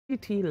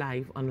TT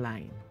Live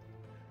Online.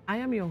 I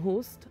am your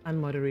host and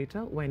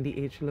moderator,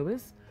 Wendy H.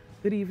 Lewis.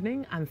 Good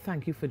evening and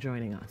thank you for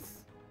joining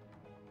us.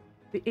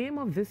 The aim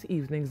of this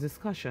evening's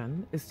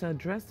discussion is to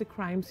address the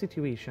crime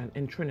situation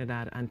in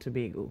Trinidad and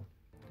Tobago.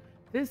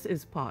 This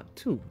is part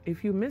 2.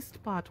 If you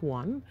missed part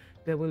 1,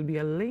 there will be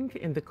a link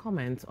in the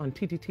comments on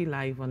TTT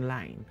Live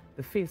Online,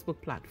 the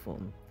Facebook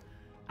platform.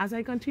 As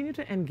I continue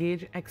to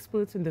engage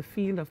experts in the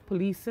field of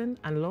policing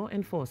and law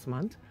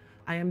enforcement,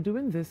 I am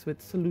doing this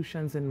with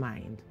solutions in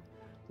mind.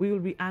 We will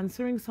be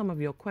answering some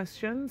of your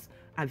questions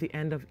at the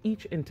end of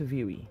each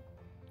interviewee.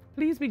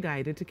 Please be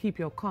guided to keep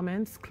your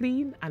comments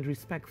clean and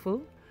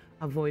respectful,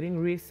 avoiding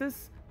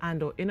racist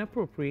and/or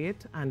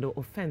inappropriate and/or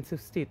offensive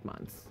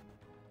statements.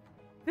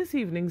 This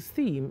evening's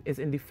theme is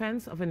In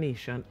Defense of a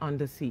Nation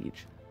Under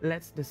Siege.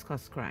 Let's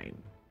discuss crime.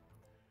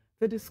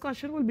 The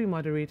discussion will be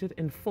moderated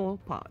in 4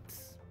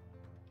 parts.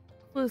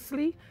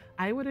 Firstly,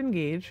 I would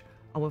engage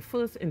our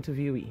first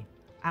interviewee,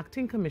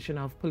 Acting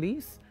Commissioner of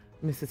Police,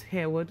 Mrs.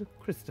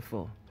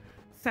 Harewood-Christopher.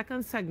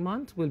 Second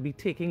segment will be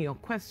taking your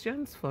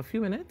questions for a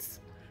few minutes.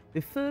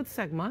 The third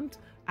segment,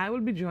 I will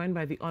be joined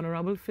by the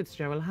Honorable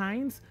Fitzgerald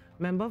Hinds,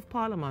 Member of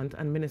Parliament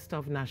and Minister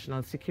of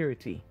National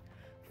Security.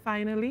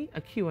 Finally,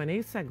 a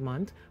Q&A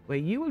segment where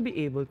you will be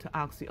able to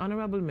ask the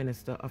Honorable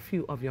Minister a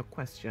few of your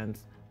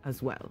questions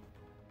as well.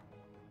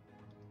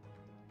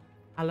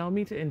 Allow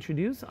me to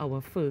introduce our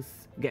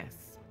first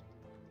guest.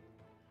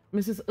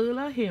 Mrs.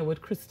 Erla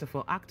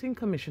Harewood-Christopher, Acting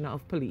Commissioner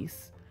of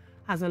Police,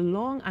 has a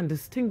long and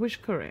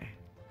distinguished career.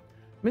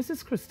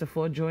 Mrs.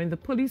 Christopher joined the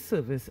police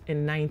service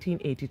in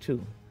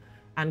 1982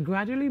 and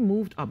gradually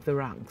moved up the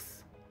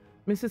ranks.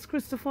 Mrs.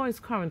 Christopher is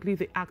currently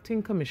the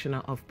Acting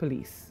Commissioner of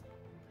Police.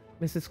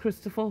 Mrs.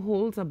 Christopher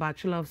holds a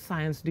Bachelor of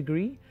Science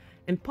degree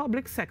in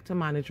Public Sector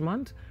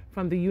Management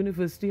from the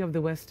University of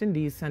the West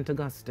Indies, St.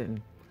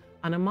 Augustine,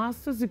 and a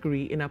Master's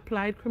degree in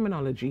Applied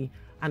Criminology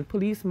and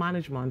Police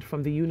Management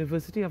from the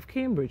University of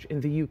Cambridge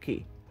in the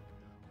UK.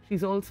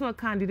 She's also a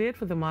candidate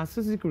for the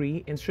Master's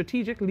degree in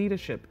Strategic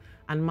Leadership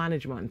and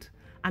Management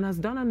and has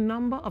done a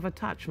number of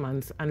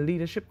attachments and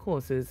leadership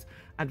courses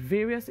at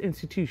various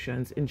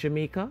institutions in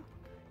Jamaica,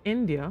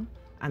 India,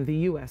 and the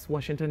US,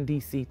 Washington,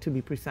 D.C. to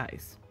be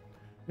precise.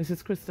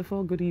 Mrs.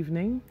 Christopher, good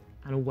evening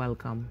and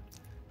welcome.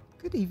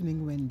 Good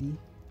evening, Wendy,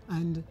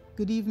 and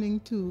good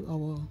evening to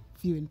our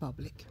viewing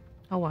public.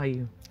 How are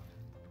you?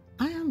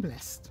 I am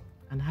blessed.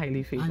 And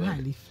highly favored.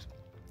 And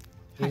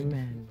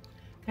Amen.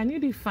 Can you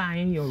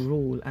define your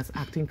role as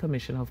Acting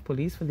Commissioner of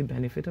Police for the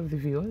benefit of the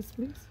viewers,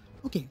 please?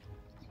 Okay.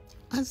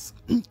 As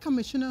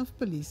Commissioner of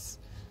Police,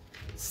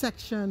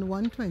 Section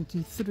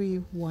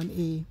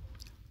 123(1)(a)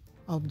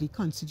 of the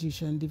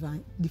Constitution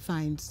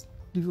defines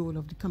the role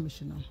of the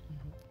Commissioner.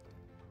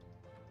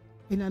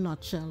 In a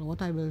nutshell,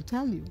 what I will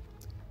tell you,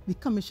 the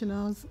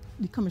Commissioner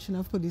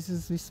of Police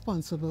is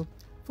responsible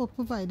for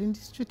providing the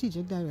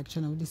strategic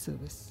direction of the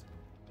service,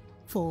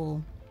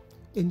 for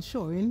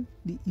ensuring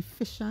the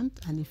efficient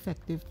and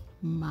effective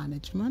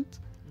management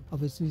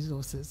of its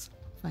resources,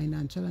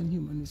 financial and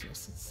human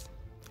resources.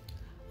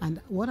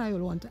 And what I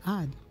will want to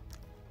add,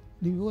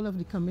 the role of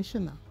the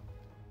Commissioner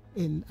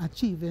in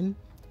achieving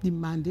the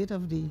mandate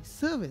of the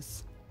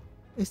service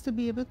is to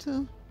be able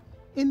to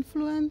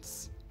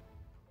influence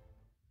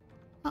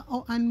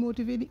and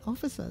motivate the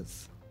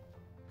officers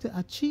to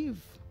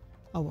achieve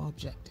our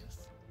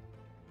objectives.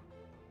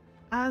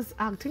 As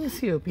acting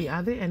COP,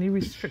 are there any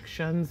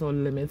restrictions or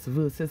limits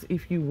versus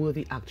if you were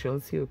the actual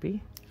COP?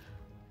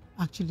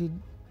 Actually,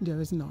 there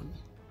is none.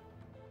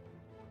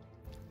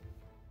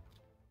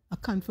 A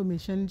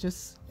confirmation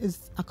just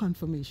is a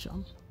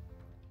confirmation.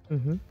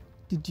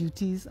 The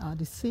duties are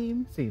the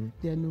same.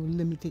 There are no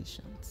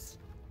limitations,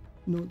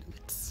 no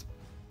limits.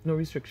 No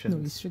restrictions? No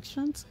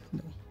restrictions,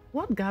 no.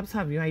 What gaps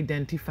have you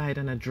identified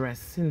and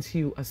addressed since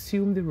you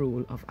assumed the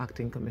role of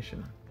Acting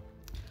Commissioner?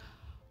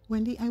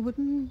 Wendy, I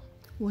wouldn't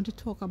want to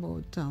talk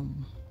about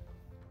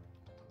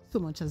so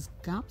much as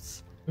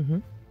gaps.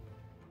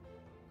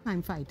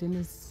 Crime fighting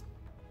is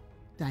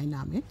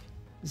dynamic,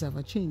 is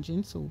ever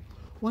changing. So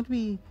what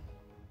we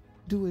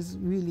do is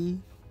really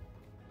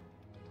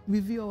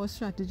review our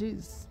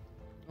strategies.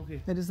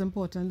 Okay. It is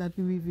important that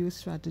we review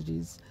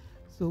strategies.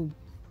 So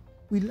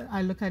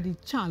I look at the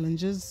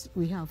challenges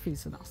we have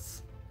facing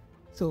us.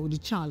 So the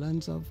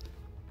challenge of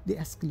the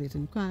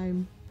escalating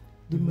crime,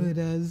 the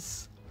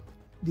murders,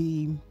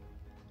 the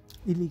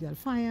illegal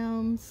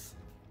firearms,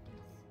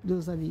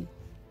 those are the,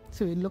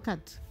 so we look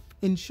at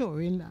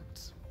ensuring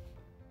that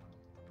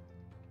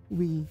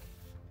we,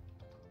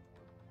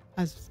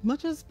 as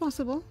much as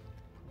possible,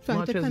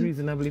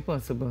 reasonably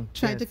possible.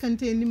 Try to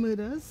contain the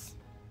murders.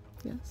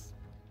 Yes.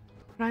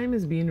 Crime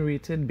is being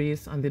rated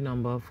based on the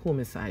number of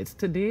homicides.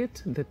 To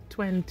date, the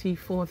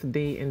 24th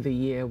day in the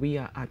year, we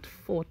are at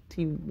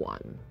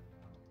 41.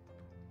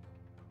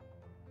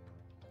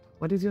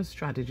 What is your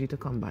strategy to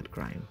combat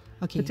crime?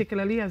 Okay.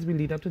 Particularly as we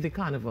lead up to the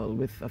carnival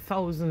with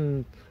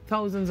thousands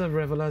of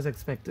revelers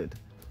expected.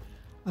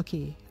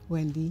 Okay,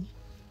 Wendy.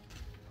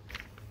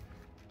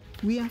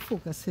 We are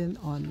focusing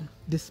on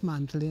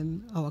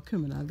dismantling our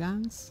criminal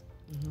gangs,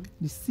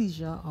 the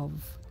seizure of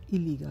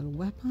illegal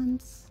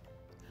weapons.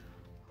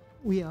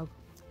 We are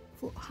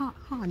for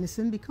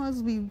harnessing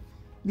because we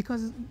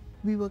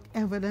work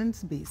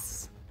evidence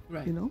based,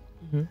 right? You know.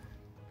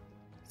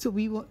 So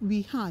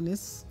we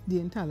harness the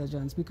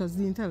intelligence because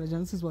the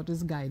intelligence is what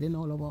is guiding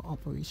all of our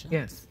operations.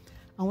 Yes.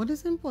 And what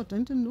is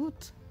important to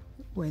note,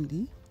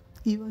 Wendy,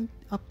 even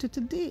up to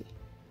today,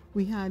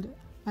 we had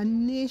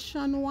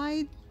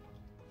nationwide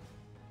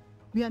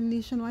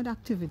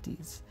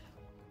activities,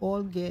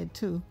 all geared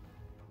to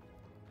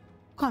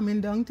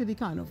coming down to the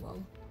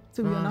carnival.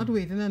 So we are not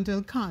waiting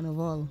until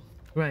carnival,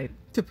 right,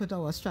 to put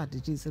our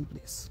strategies in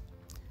place.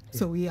 Yeah.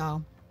 So we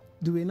are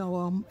doing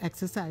our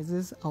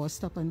exercises, our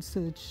stop and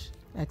search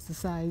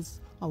exercise,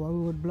 our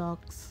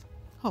roadblocks,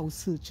 house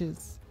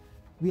searches.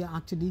 We are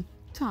actually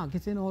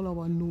targeting all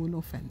our known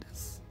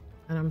offenders.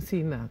 And I'm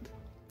seeing that.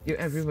 You're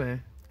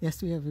everywhere.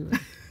 Yes, we're everywhere.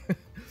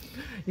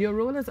 Your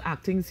role as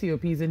acting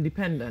COP is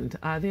independent.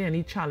 Are there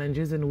any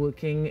challenges in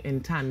working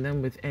in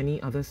tandem with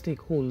any other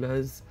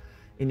stakeholders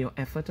in your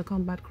effort to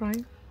combat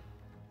crime?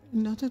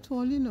 Not at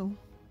all, you know.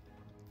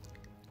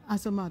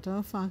 As a matter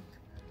of fact,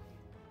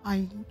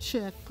 I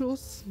share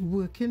close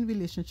working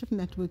relationship,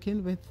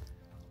 networking with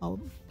our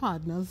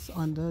partners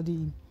under the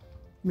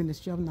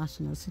Ministry of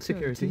National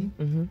Security.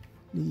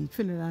 The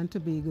Trinidad and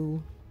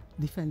Tobago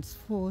Defense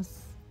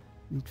Force,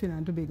 the Trinidad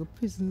and Tobago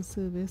Prison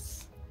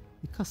Service,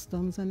 the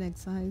Customs and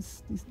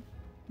Excise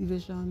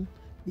Division,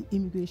 the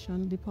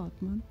Immigration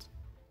Department.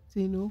 So,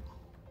 you know,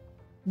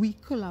 we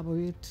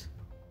collaborate,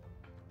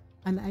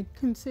 and I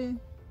can say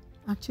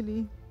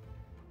actually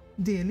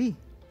daily.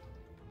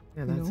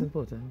 Yeah, that's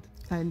important.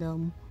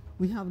 And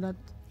we have that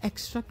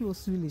extra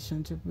close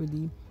relationship with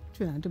the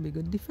Trinidad and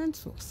Tobago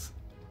Defense Force,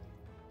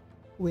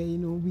 where, you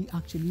know, we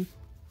actually,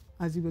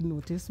 as you would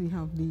notice, we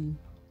have the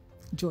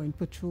joint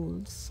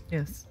patrols.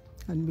 Yes.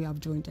 And we have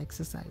joint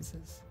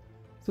exercises.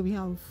 So we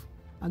have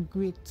a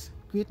great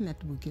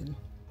networking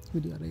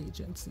with the other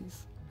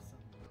agencies.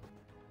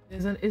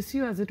 There's an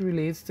issue as it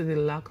relates to the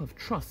lack of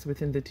trust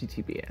within the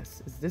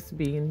TTBS. Is this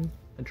being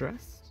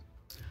addressed?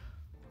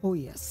 Oh,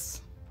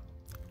 yes.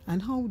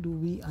 And how do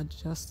we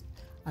address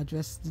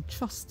the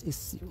trust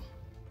issue?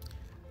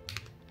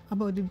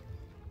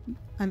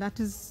 And that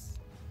is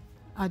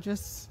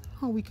address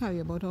how we carry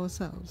about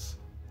ourselves,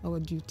 our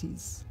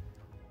duties,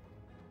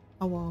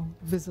 our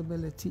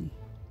visibility,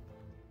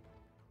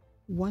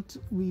 what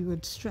we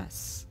would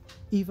stress,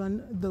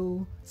 even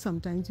though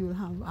sometimes you'll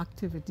have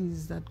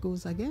activities that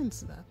goes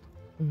against that.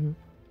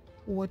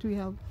 What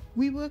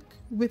we work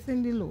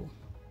within the law,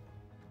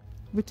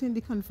 within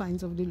the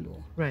confines of the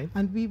law. Right.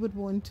 And we would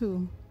want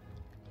to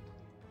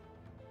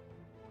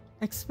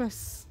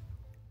express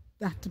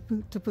that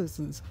to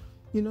persons.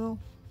 You know,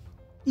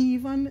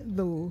 even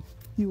though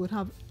you would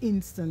have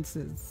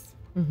instances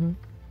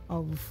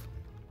of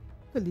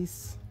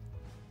police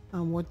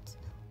and what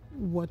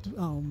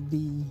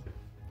the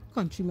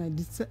country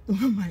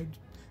might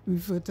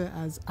refer to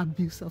as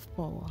abuse of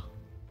power.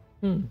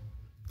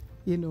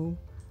 You know,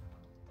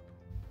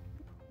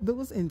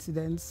 those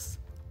incidents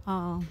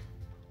are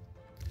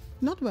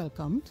not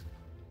welcomed,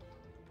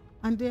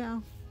 and they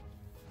are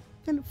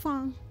kind of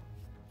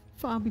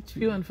far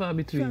between. Few and far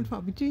between. Few and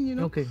far between, you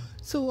know. Okay.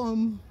 So,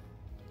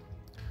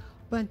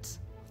 but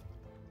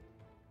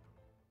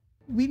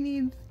we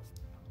need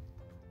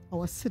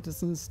our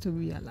citizens to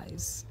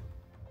realize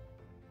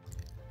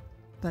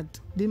that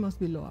they must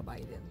be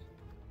law-abiding.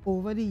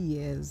 Over the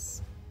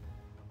years,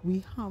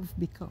 we have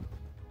become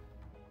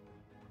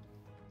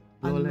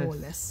a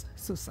lawless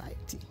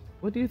society.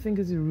 What do you think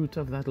is the root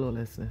of that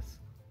lawlessness?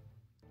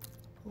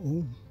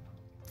 Oh,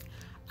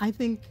 I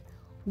think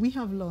we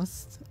have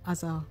lost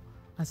as a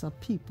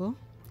people.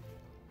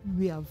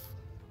 We have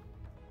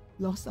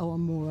lost our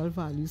moral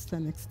values to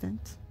an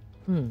extent,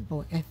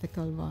 our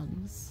ethical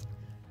values,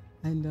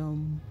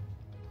 and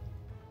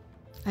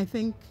I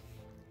think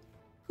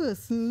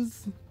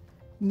persons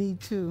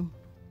need to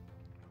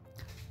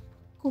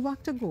go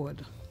back to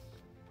God.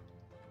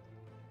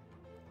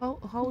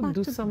 How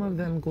do some of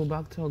them go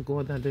back to a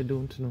God that they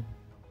don't know?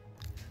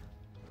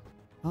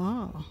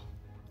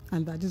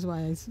 And that is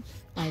why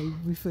I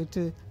refer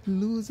to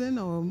losing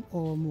our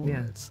morals.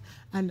 Yes.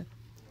 And,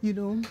 you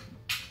know,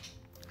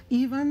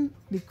 even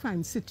the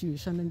crime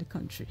situation in the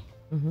country,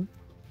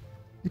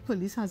 the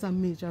police has a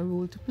major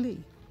role to play.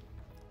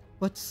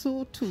 But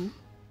so too,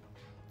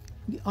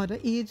 the other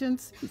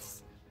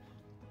agencies.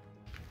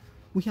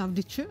 We have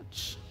the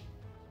church.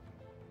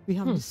 We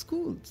have the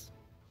schools.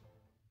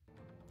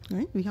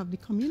 Right? We have the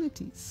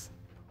communities.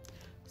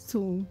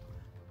 So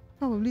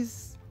probably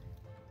it's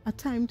a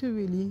time to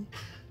really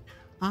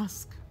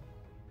ask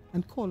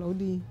and call out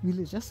the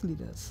religious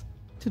leaders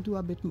to do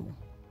a bit more.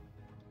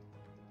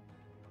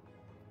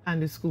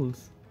 And the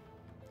schools?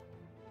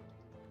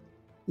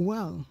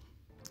 Well,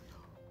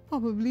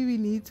 probably we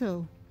need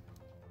to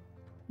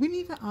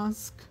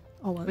ask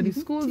our... But the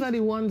schools are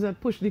the ones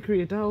that push the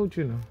creator out,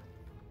 you know.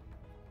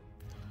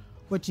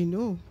 But you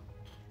know,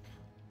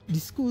 the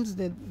schools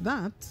did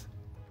that,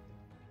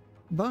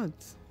 but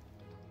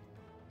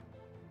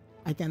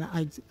I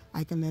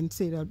can then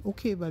say that,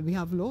 okay, but we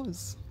have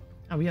laws.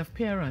 And we have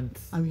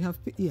parents. And we have,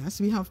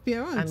 yes, we have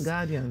parents. And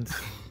guardians.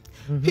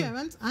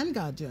 Parents and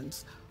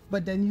guardians.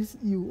 But then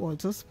you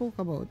also spoke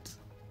about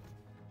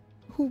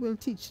who will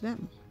teach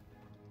them.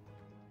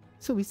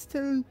 So we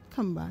still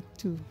come back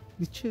to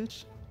the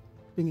church,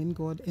 bringing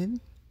God in,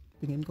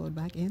 bringing God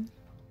back in,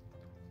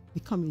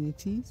 the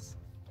communities,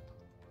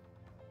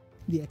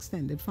 the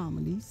extended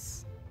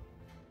families.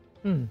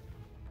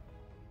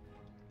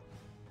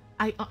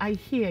 I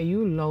hear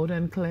you loud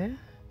and clear,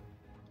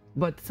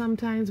 but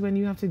sometimes when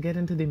you have to get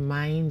into the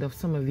mind of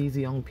some of these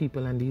young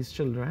people and these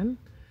children,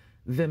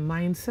 the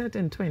mindset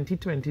in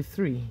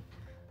 2023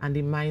 and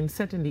the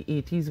mindset in the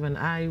 80s when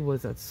I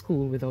was at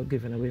school, without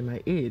giving away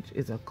my age,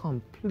 is a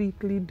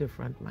completely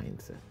different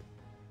mindset.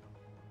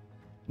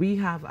 We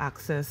have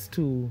access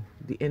to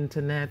the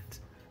internet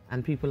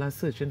and people are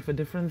searching for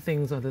different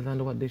things other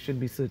than what they should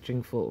be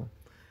searching for.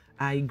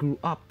 I grew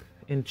up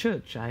in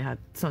church. I had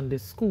Sunday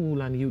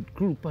school and youth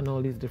group and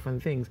all these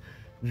different things.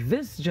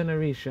 This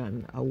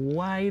generation, a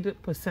wide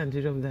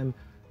percentage of them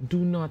do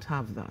not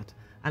have that.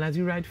 And as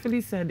you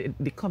rightfully said,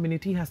 the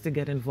community has to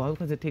get involved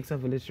because it takes a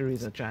village to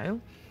raise a child.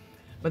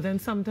 But then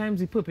sometimes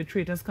the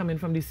perpetrators come in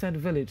from the said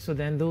village. So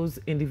then those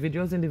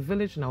individuals in the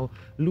village now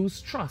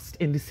lose trust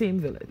in the same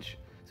village.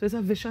 So it's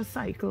a vicious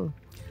cycle.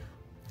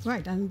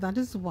 Right, and that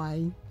is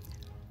why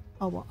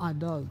our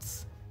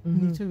adults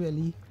need to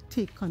really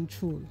take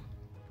control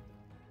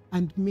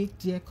and make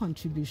their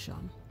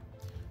contribution.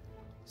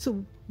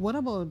 So what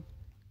about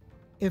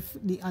if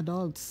the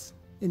adults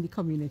in the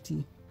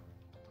community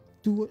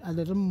do a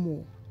little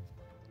more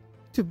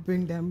to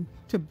bring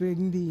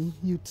the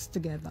youths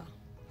together?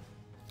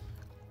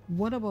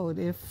 What about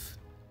if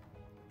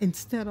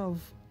instead of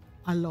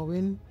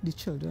allowing the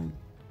children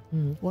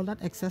all that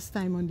excess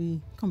time on the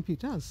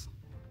computers,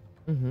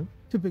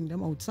 to bring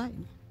them outside,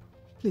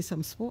 play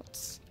some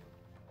sports?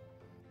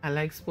 I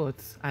like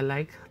sports. I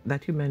like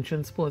that you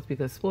mentioned sports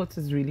because sports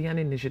is really an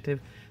initiative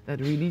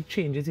that really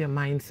changes your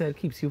mindset,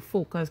 keeps you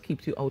focused,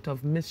 keeps you out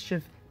of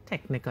mischief,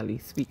 technically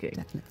speaking.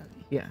 Technically.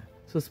 Yeah.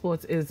 So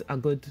sports is a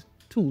good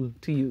tool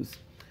to use.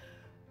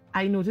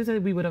 I noticed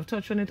that we would have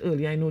touched on it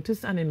earlier. I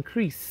noticed an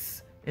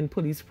increase in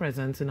police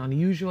presence in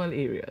unusual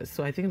areas.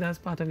 So I think that's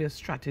part of your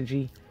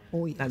strategy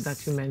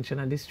that you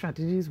mentioned. And this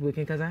strategy is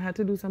working because I had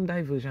to do some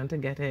diversion to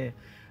get here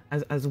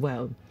as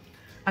well.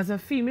 As a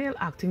female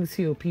acting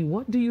COP,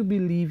 what do you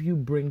believe you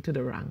bring to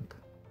the rank?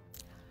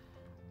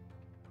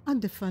 A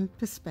different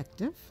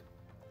perspective,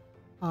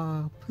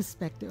 a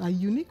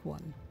unique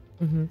one.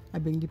 I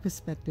bring the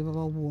perspective of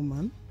a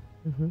woman,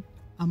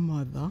 a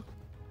mother,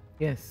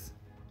 yes,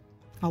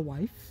 a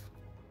wife,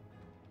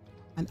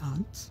 an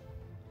aunt.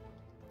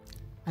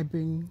 I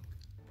bring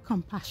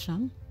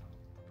compassion,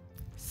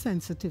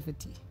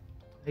 sensitivity.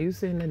 Are you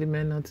saying that the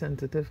men are not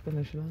sensitive,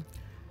 Commissioner?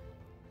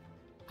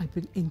 I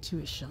bring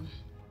intuition.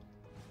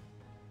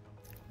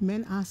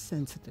 Men are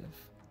sensitive,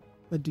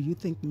 but do you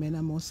think men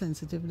are more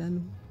sensitive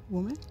than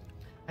women?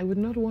 I would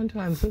not want to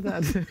answer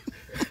that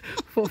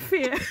for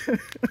fear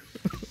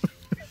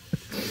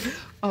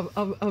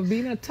of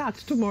being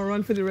attacked tomorrow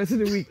and for the rest of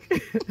the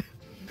week.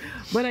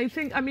 But I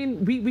think, I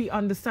mean, we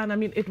understand. I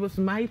mean, it was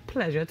my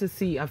pleasure to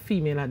see a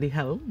female at the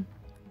helm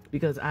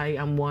because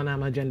I'm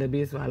a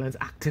gender-based violence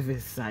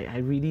activist. I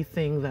really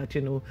think that, you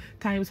know,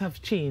 times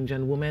have changed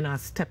and women are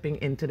stepping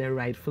into their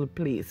rightful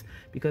place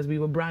because we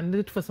were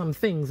branded for some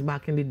things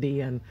back in the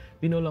day and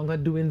we're no longer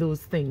doing those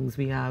things.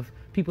 We have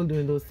people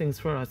doing those things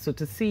for us. So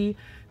to see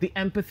the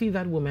empathy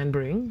that women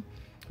bring,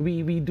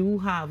 we do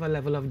have a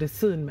level of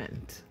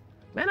discernment.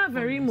 Men are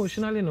very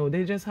emotional, you know,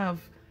 they just have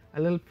a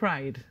little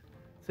pride.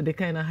 So they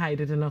kind of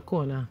hide it in a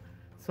corner.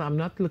 So I'm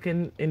not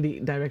looking in the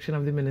direction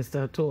of the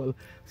minister at all.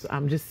 So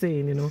I'm just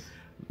saying, you know,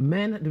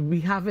 men, we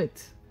have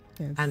it.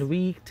 Yes. And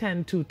we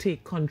tend to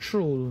take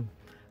control.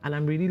 And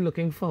I'm really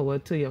looking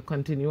forward to your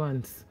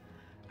continuance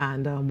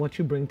and what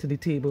you bring to the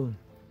table.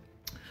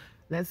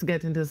 Let's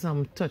get into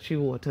some touchy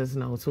waters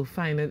now. So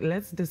finally,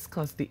 let's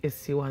discuss the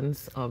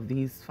issuance of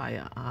these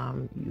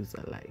firearm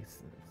user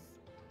licenses.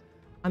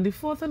 On the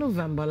 4th of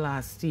November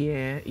last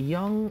year,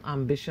 young,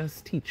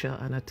 ambitious teacher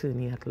and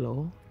attorney at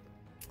law,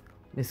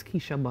 Miss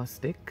Keisha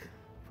Bostic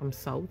from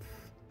South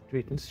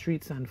Drayton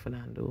Street, San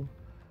Fernando,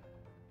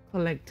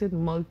 collected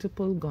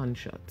multiple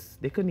gunshots,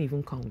 they couldn't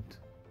even count,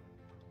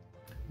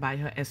 by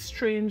her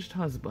estranged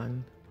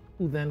husband,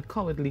 who then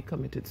cowardly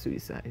committed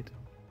suicide.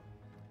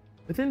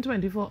 Within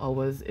 24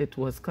 hours, it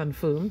was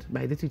confirmed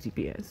by the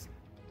TTPS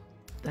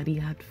that he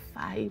had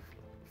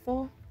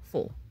four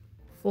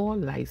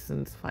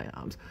licensed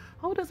firearms.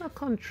 How does a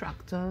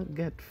contractor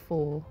get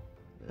 4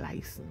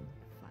 licensed?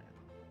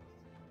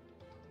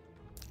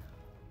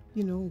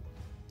 You know,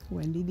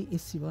 Wendy, the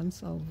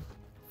issuance of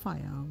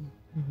firearm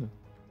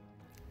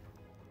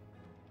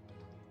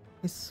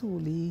is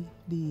solely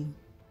the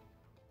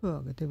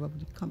prerogative of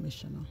the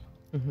commissioner.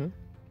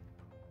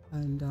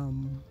 And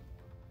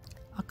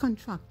a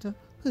contractor,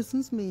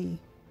 persons may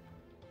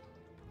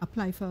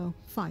apply for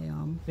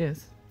firearm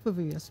for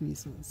various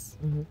reasons.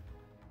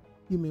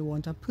 You may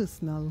want a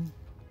personal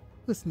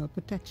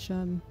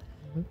protection.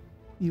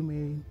 You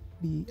may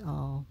be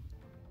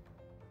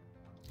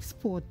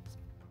sport,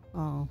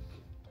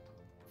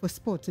 for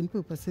sporting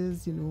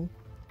purposes, you know,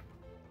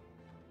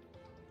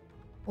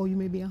 or you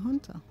may be a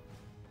hunter.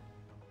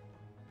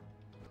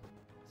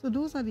 So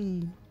those are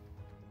the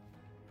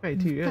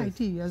criteria and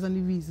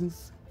the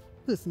reasons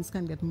persons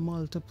can get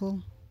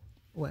multiple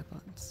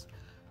weapons.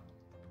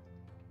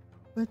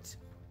 But,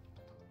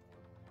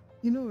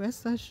 you know,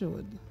 rest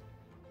assured,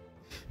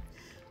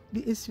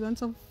 the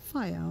issuance of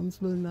firearms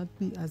will not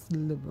be as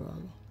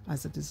liberal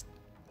as it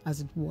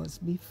was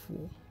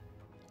before.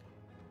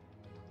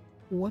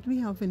 What we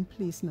have in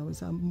place now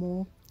is a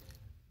more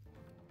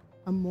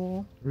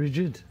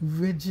rigid,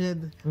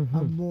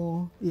 a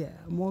more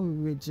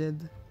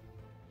rigid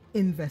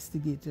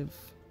investigative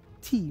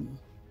team,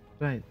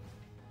 right,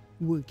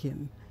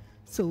 working.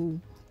 So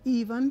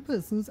even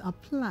persons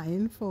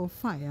applying for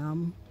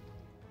firearm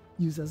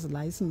user's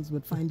license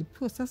would find the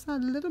process a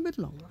little bit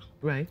longer.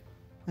 Right.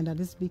 And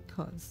that is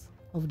because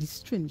of the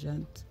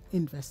stringent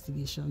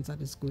investigations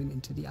that is going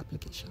into the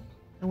application.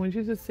 I want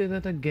you to say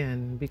that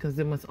again, because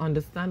they must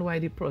understand why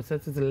the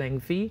process is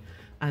lengthy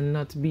and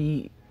not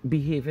be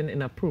behaving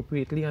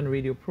inappropriately on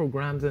radio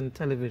programs and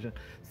television.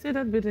 Say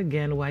that bit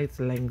again, why it's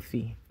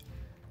lengthy.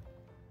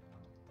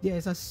 There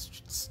is a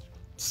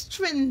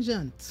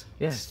stringent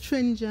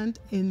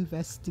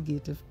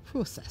investigative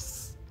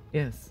process.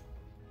 Yes.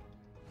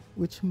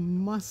 Which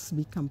must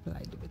be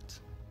complied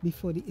with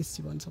before the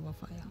issuance of a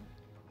firearm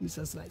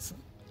user's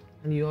license.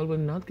 And you all will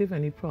not give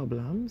any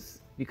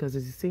problems because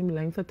it's the same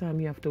length of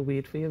time you have to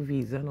wait for your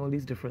visa and all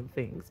these different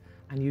things,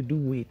 and you do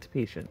wait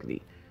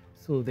patiently.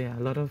 So there are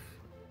a lot of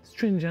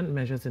stringent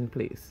measures in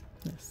place.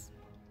 Yes.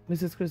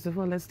 Mrs.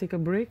 Christopher, let's take a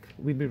break.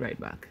 We'll be right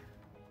back.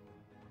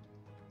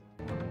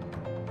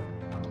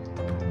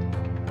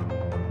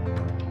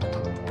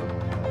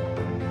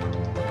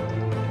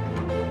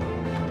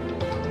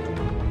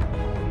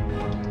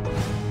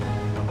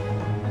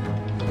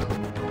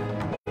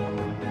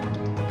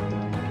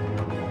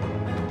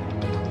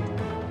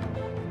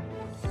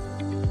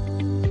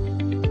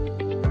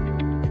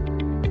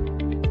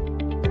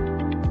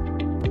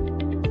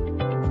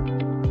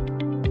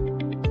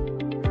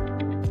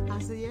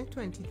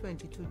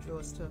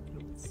 Draws to a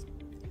close.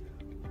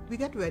 We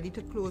get ready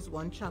to close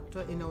one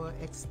chapter in our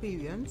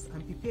experience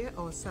and prepare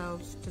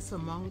ourselves to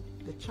surmount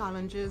the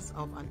challenges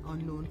of an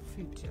unknown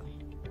future.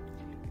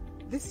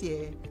 This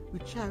year, we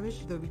cherish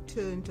the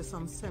return to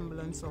some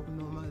semblance of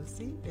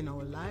normalcy in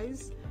our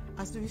lives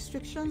as the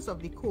restrictions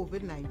of the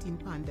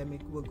COVID-19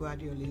 pandemic were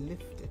gradually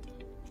lifted.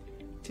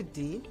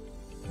 Today,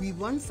 we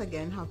once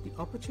again have the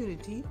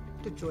opportunity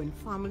to join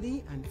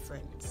family and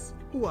friends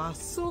who are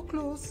so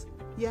close,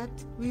 yet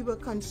we were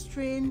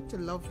constrained to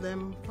love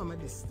them from a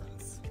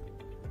distance.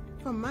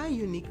 From my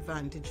unique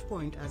vantage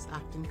point as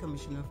Acting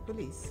Commissioner of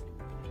Police,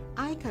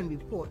 I can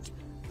report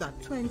that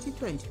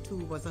 2022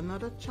 was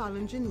another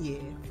challenging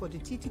year for the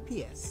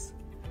TTPS,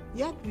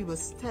 yet we were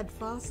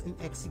steadfast in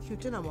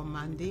executing our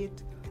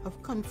mandate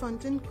of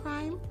confronting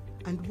crime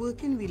and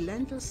working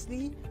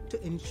relentlessly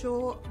to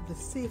ensure the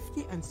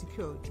safety and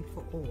security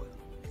for all.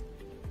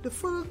 The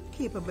full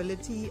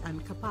capability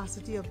and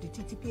capacity of the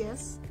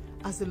TTPS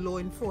as a law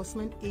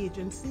enforcement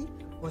agency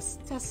was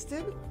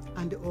tested,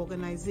 and the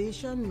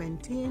organization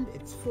maintained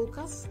its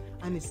focus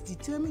and its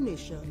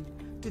determination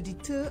to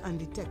deter and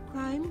detect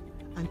crime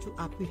and to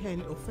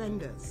apprehend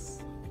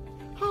offenders.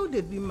 How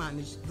did we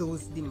manage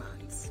those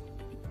demands?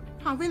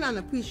 Having an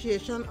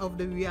appreciation of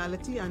the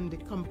reality and the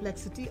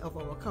complexity of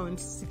our current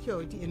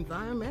security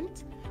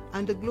environment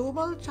and the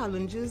global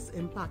challenges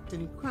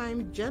impacting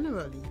crime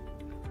generally,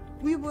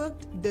 we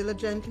worked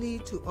diligently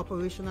to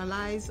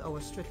operationalize our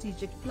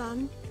strategic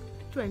plan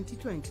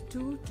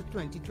 2022 to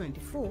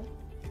 2024,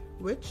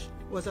 which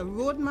was a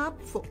roadmap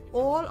for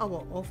all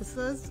our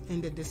officers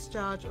in the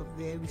discharge of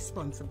their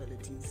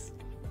responsibilities.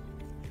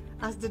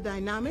 As the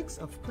dynamics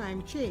of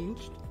crime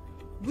changed,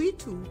 we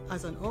too,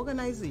 as an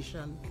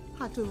organization,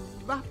 had to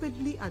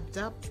rapidly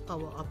adapt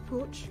our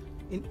approach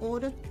in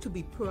order to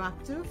be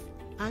proactive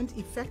and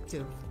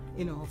effective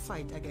in our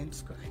fight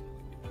against crime.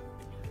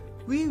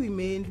 We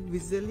remained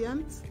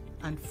resilient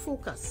and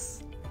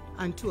focused,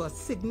 and to a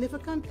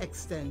significant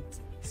extent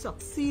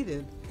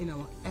succeeded in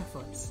our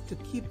efforts to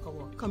keep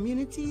our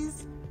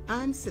communities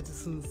and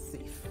citizens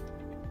safe.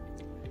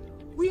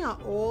 We are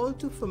all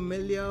too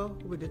familiar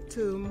with the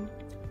term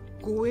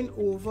going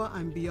over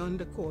and beyond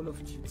the call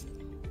of duty.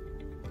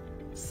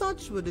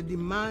 Such were the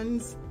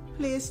demands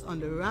placed on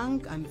the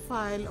rank and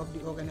file of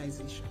the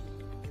organization.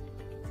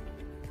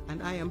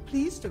 And I am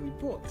pleased to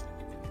report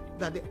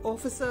that the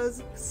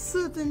officers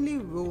certainly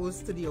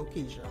rose to the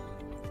occasion,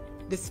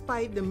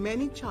 despite the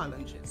many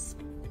challenges.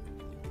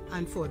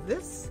 And for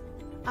this,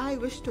 I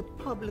wish to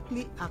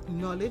publicly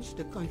acknowledge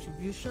the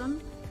contribution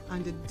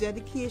and the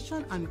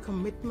dedication and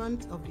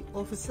commitment of the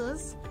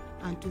officers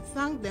and to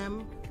thank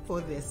them for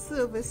their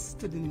service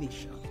to the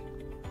nation.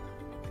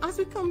 As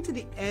we come to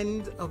the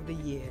end of the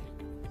year,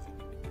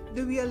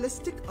 the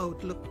realistic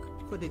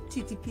outlook for the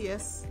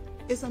TTPS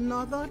is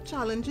another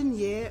challenging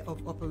year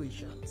of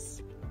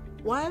operations.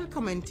 While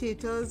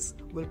commentators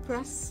will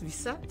press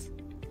reset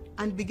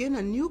and begin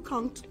a new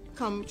count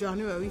come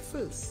January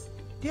 1st.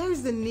 There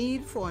is the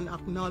need for an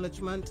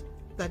acknowledgement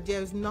that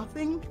there is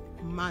nothing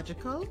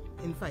magical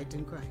in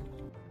fighting crime.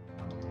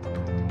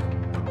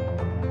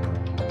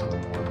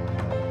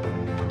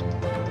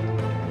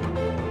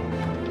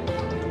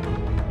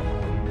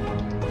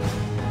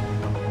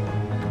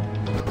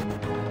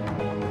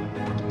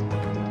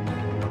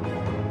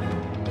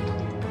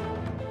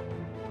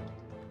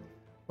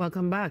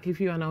 Welcome back.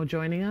 If you are now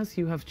joining us,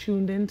 you have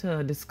tuned in to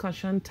a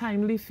discussion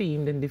timely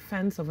themed in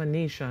defense of a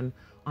nation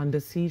under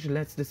siege.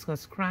 Let's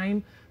discuss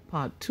crime,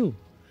 part 2.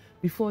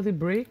 Before the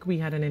break, we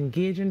had an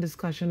engaging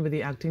discussion with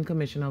the Acting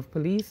Commissioner of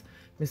Police,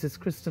 Mrs.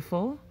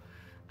 Christopher,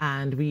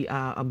 and we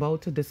are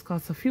about to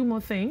discuss a few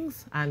more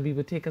things, and we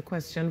will take a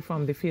question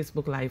from the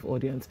Facebook Live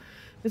audience.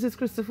 Mrs.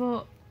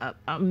 Christopher,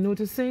 I'm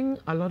noticing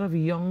a lot of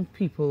young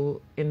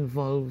people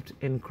involved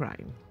in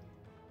crime.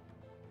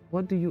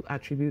 What do you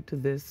attribute to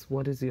this?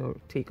 What is your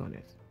take on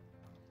it?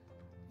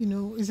 You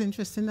know, it's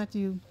interesting that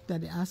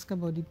they ask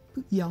about the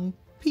young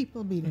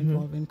people being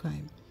involved in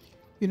crime.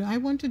 You know, I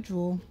want to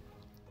draw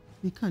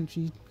the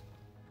country's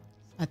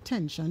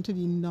attention to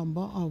the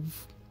number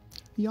of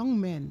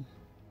young men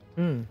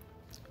who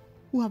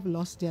have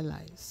lost their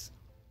lives.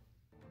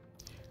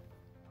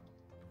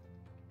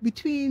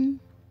 Between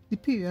the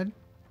period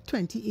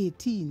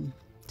 2018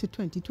 to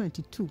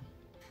 2022,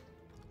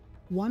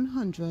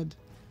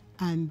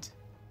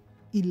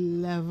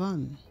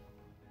 111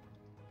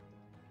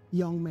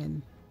 young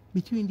men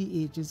between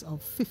the ages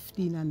of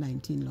 15 and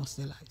 19 lost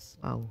their lives.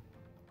 Wow.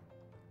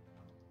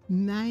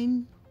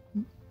 9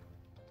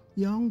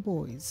 young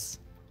boys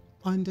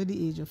under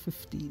the age of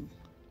 15.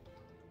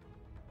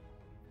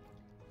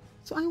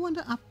 So I want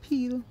to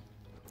appeal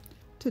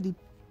to the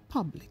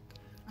public.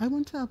 I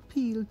want to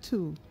appeal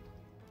to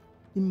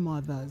the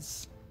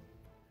mothers,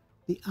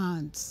 the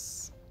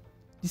aunts,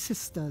 the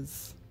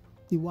sisters,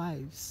 the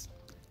wives,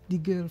 the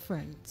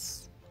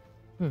girlfriends.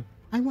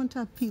 I want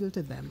to appeal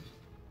to them.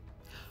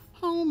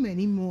 How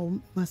many more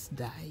must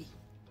die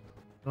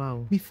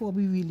before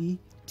we really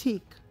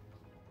take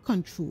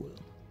control?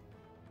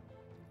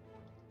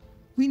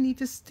 We need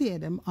to steer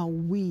them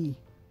away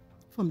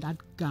from that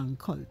gang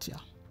culture.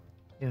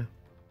 Yeah.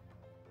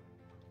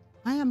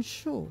 I am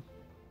sure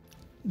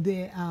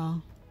there are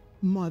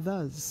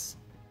mothers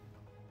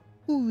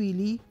who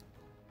really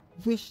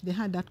wish they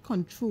had that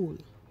control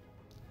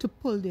to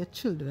pull their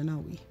children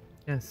away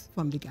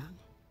from the gang.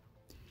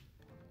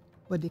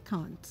 But they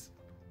can't.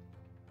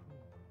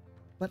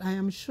 But I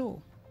am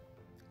sure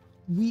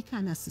we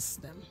can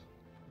assist them.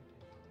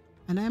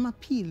 And I am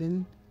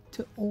appealing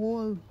to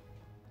all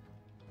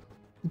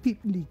the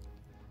people,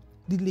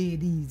 the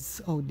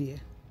ladies out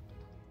there,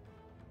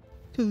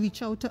 to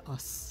reach out to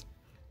us,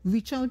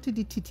 reach out to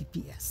the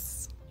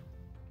TTPS.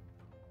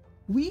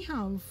 We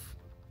have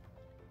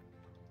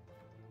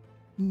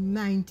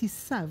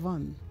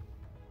 97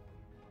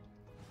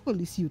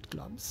 police youth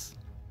clubs.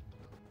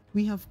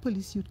 We have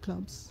police youth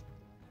clubs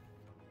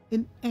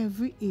in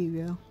every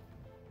area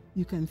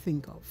you can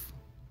think of.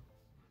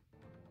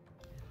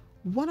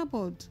 What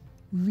about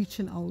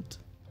reaching out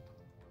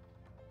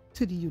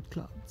to the youth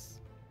clubs?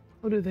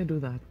 How do they do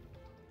that?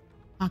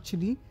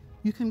 Actually,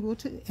 you can go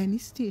to any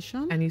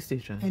station. Any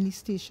station. Any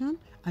station,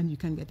 and you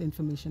can get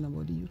information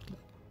about the youth club.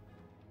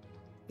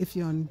 If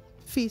you're on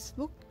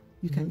Facebook,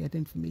 you can get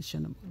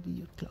information about the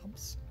youth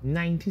clubs.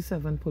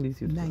 97 police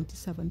youth clubs.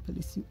 97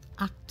 police youth,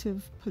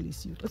 active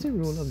police youth clubs. What's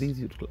the role of these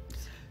youth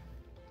clubs?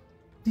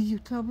 The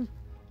youth club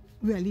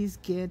really is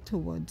geared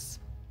towards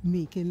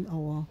making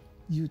our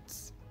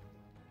youths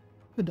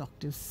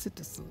productive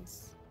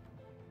citizens.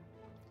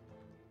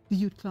 The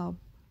youth club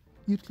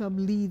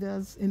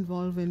leaders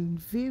involved in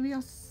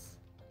various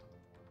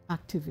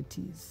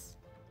activities.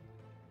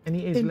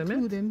 Any age limit?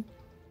 Including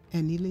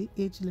any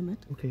age limit.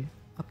 Okay.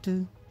 Up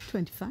to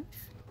 25.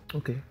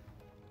 Okay.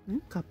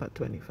 Cap at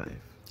 25.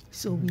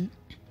 So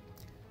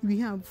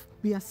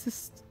we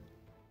assist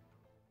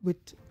with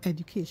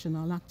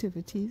educational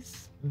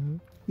activities.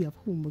 We have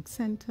homework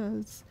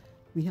centers.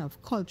 We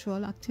have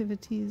cultural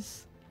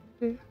activities.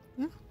 Okay.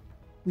 Yeah.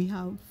 We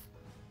have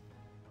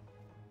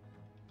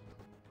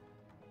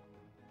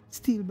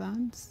steel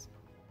bands.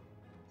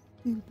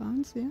 Steel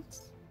bands,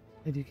 yes.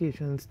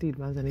 Education, steel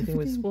bands, anything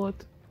with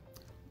sport?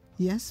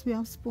 Yes, we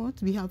have sport.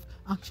 We have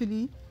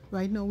actually,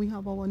 right now we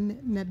have our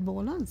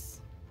netballers.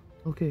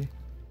 Okay.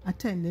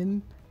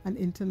 Attending an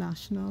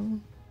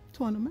international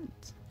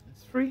tournament.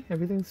 It's free.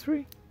 Everything's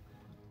free.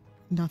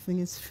 Nothing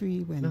is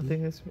free, Wendy.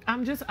 Nothing is free.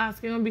 I'm just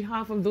asking on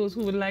behalf of those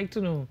who would like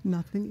to know.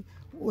 Nothing.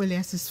 Well,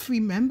 yes, it's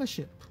free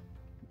membership.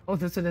 Oh,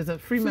 so there's a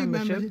free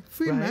membership.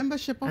 Free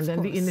membership, of course.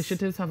 And then the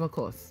initiatives have a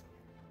cost.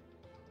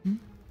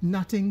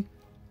 Nothing,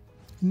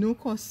 no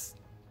cost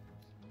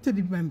to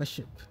the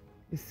membership.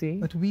 You see?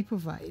 But we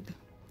provide.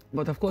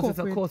 But of course, it's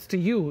a cost to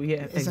you,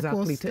 yeah,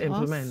 exactly, to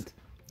implement. Us.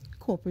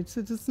 Corporate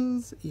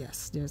citizens,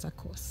 yes, there's a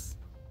cost.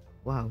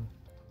 Wow.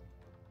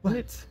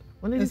 But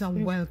it's a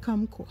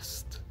welcome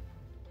cost.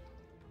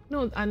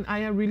 No, and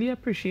I really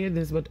appreciate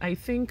this, but I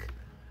think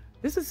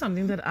this is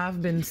something that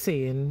I've been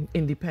saying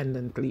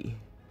independently.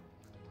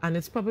 And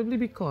it's probably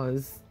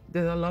because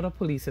there's a lot of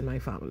police in my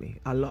family,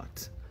 a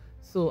lot.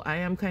 So I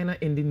am kind of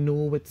in the know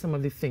with some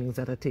of the things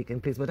that are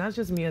taking place, but that's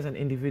just me as an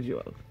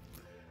individual.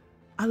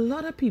 A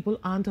lot of people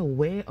aren't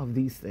aware of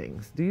these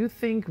things. Do you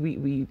think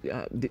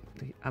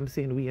I'm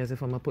saying we as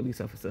if I'm a police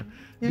officer,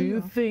 Yeah, do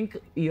you you think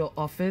your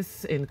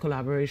office in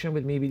collaboration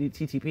with maybe the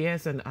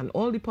TTPS and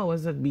all the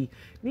powers that be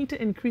need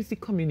to increase the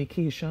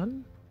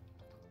communication?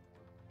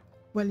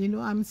 Well, you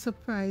know, I'm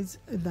surprised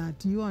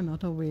that you are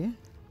not aware.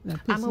 That I'm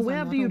persons aware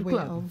are of not the youth aware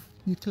club. of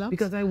youth clubs.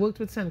 Because I worked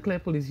with St. Clair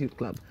Police Youth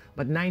Club.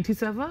 But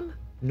 97?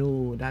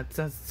 No, that's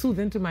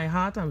soothing to my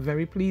heart. I'm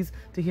very pleased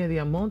to hear the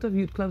amount of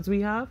youth clubs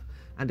we have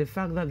and the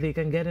fact that they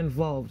can get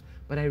involved.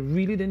 But I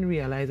really didn't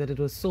realize that it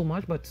was so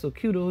much. But so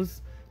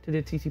kudos to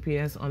the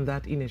TTPS on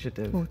that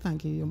initiative. Oh,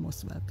 thank you. You're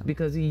most welcome.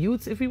 Because the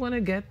youths, if we want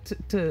to get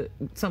to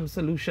some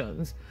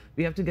solutions,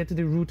 we have to get to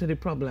the root of the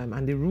problem.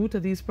 And the root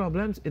of these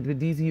problems is with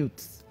these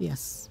youths.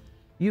 Yes.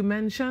 You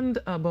mentioned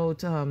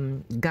about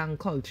gang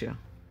culture.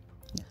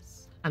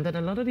 Yes. And that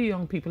a lot of the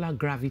young people are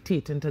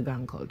gravitating to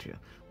gang culture.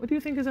 What do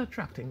you think is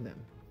attracting them?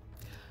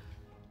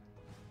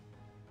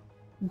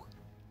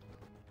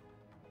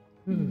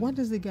 What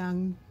does the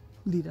gang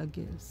leader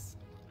gives?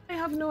 I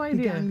have no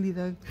The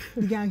idea.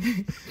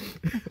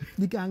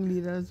 the gang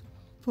leaders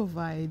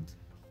provide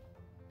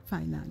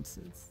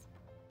finances.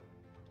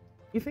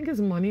 You think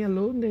it's money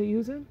alone they're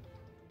using?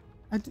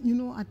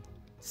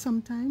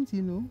 Sometimes,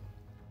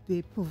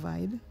 they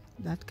provide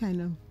that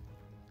kind of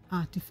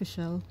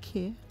artificial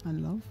care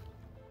and love.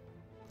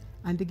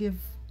 And they give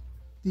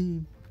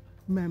the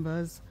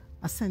members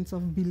a sense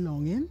of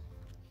belonging.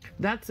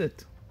 That's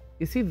it.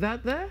 You see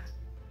that there?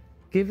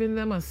 Giving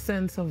them a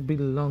sense of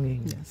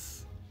belonging.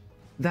 Yes.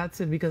 That's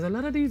it, because a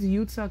lot of these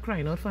youths are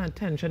crying out for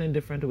attention in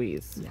different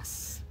ways.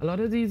 Yes. A lot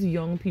of these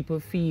young people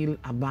feel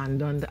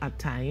abandoned at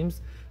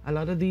times. A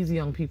lot of these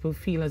young people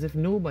feel as if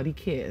nobody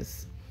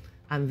cares.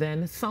 And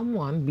then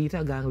someone, be it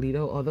a gang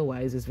leader or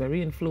otherwise, is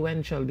very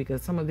influential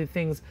because some of the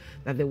things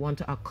that they want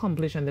to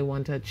accomplish and they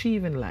want to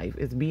achieve in life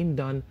is being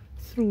done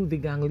through the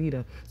gang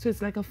leader. So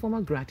it's like a form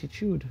of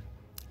gratitude.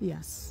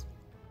 Yes.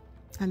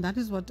 And that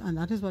is what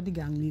the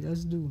gang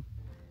leaders do.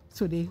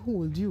 So they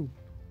hold you.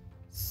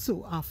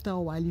 So after a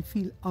while you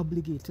feel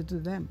obligated to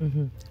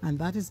them. And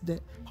that is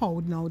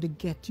how now they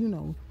get you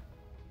now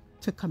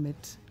to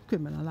commit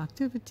criminal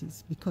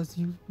activities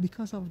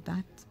because of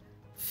that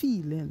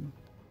feeling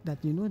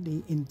that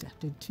they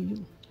indebted to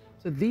you.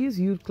 So these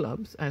youth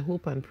clubs, I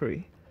hope and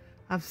pray,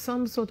 have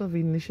some sort of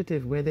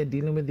initiative where they're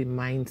dealing with the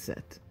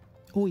mindset.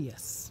 Oh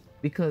yes.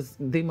 Because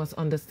they must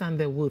understand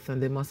their worth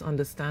and they must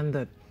understand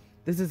that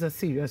this is a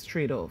serious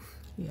trade-off.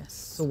 Yes.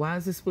 So while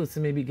this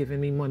person may be giving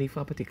me money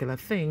for a particular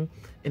thing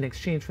in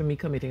exchange for me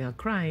committing a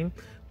crime,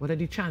 what are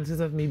the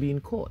chances of me being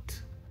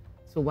caught?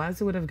 So whilst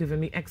they would have given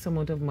me X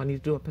amount of money to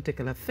do a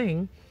particular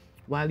thing,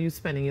 while you're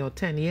spending your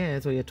 10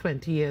 years or your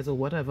 20 years or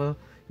whatever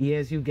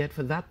years you get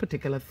for that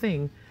particular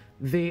thing,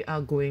 they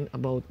are going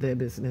about their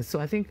business. So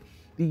I think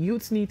the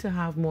youths need to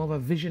have more of a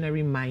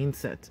visionary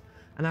mindset.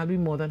 And I'll be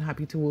more than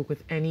happy to work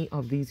with any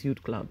of these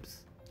youth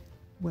clubs.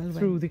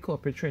 Through the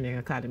Corporate Training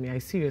Academy. I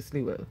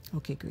seriously will.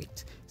 Okay,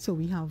 great. So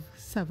we have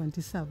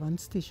 77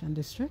 station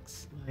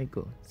districts. My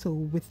God. So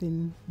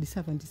within the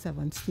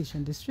 77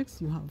 station districts,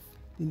 you have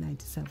the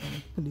 97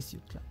 police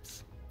youth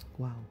clubs.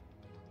 Wow.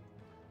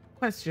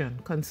 Question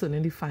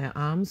concerning the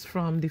firearms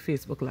from the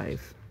Facebook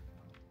Live.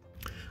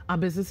 Are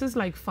businesses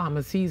like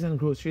pharmacies and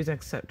groceries,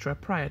 etc.,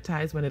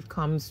 prioritized when it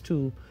comes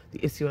to the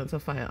issuance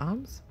of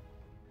firearms?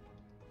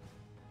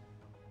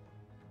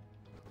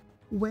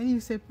 When you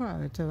say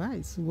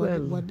prioritize, what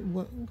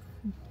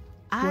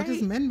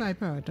is meant by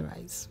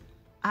prioritize?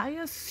 I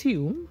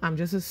assume, I'm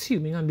just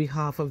assuming on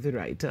behalf of the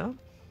writer,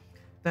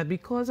 that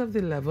because of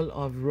the level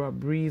of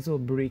robberies or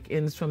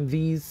break-ins from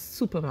these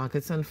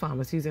supermarkets and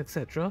pharmacies,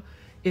 etc.,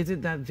 is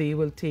it that they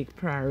will take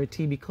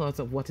priority because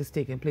of what is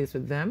taking place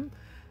with them?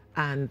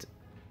 And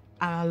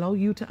I'll allow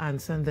you to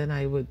answer and then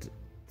I would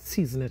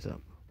season it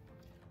up.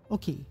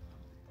 Okay.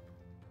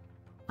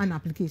 An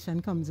application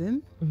comes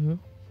in.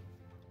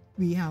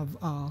 We have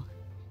a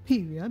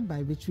period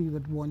by which we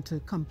would want to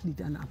complete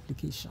an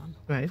application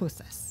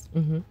process.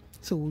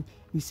 So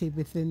we say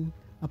within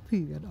a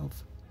period of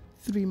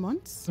 3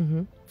 months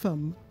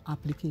from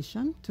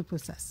application to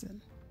processing.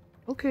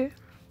 Okay,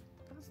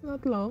 that's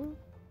not long.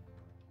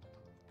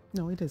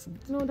 No, it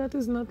isn't. No, that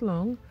is not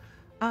long.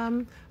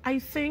 I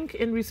think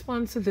in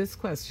response to this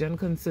question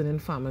concerning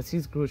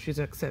pharmacies, groceries,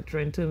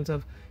 etc., in terms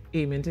of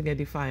aiming to get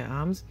the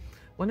firearms,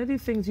 one of the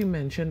things you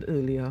mentioned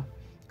earlier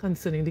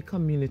concerning the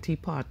community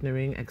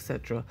partnering,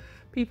 etc.,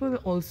 people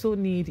also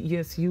need,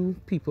 yes, you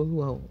people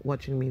who are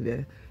watching me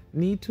there,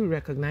 need to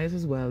recognize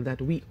as well that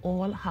we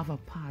all have a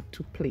part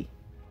to play.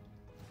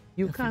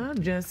 You cannot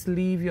just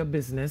leave your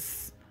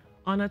business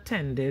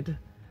unattended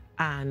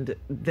and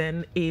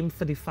then aim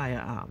for the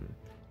firearm.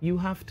 You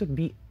have to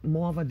be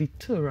more of a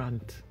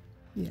deterrent.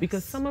 Yes.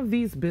 Because some of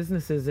these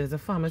businesses, there's a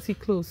pharmacy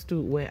close to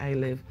where I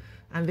live,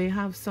 and they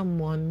have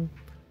someone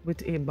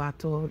with a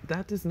baton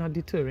that is not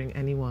deterring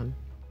anyone.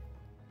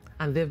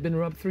 And they've been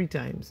robbed 3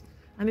 times.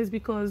 And it's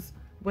because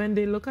when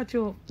they look at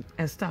your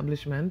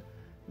establishment,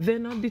 they're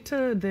not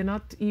deterred. They're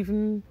not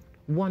even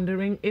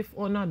wondering if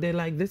or not. They're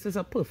like, this is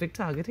a perfect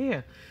target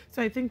here.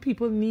 So I think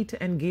people need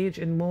to engage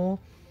in more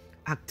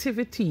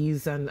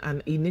activities and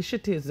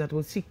initiatives that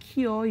will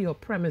secure your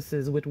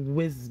premises with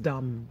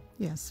wisdom.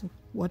 Yes,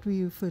 what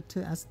we refer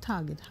to as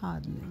target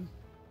hardening.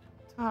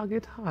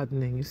 Target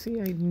hardening. You see,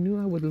 I knew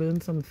I would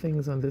learn some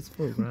things on this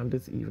program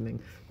this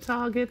evening.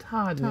 Target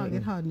hardening.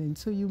 Target hardening.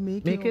 So you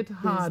make it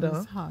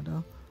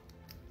harder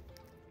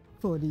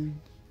for the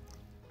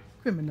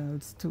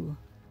criminals to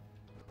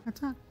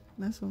attack.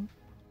 That's all.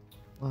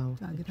 Wow,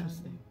 Target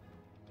interesting.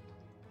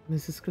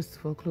 Mrs.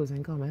 Christopher,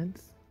 closing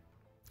comments?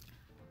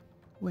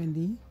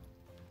 Wendy,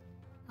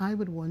 I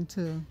would want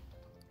to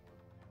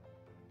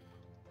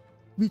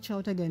reach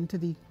out again to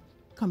the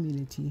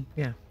community,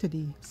 to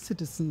the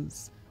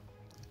citizens.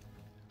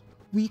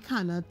 We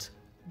cannot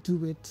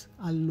do it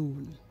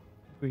alone.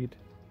 Agreed.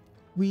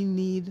 We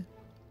need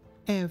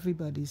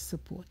everybody's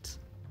support.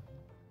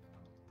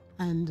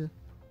 And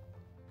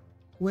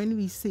when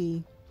we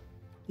say,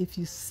 if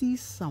you see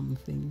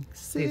something,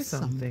 say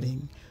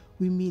something,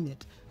 we mean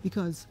it.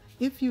 Because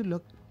if you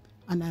look,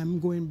 and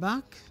I'm going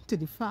back to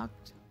the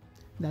fact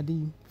that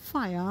the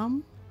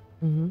firearm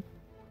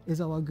is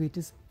our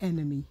greatest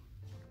enemy.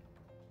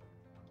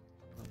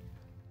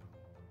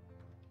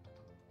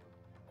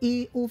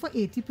 Over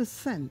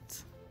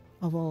 80%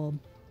 of our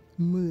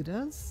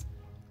murders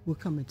were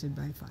committed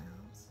by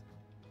firearms.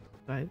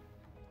 Right.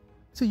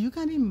 So you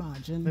can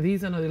imagine. But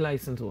these are not the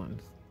licensed ones?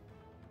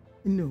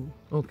 No.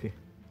 Okay.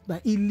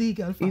 But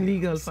illegal firearms.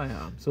 Illegal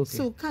firearms, okay.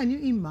 So can you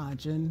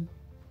imagine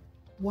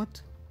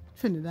what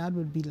Trinidad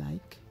would be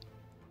like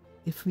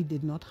if we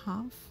did not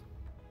have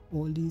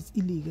all these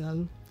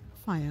illegal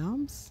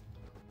firearms?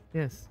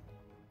 Yes.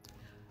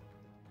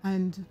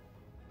 And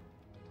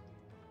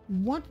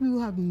what we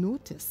have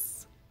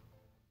noticed,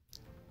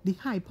 the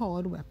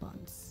high-powered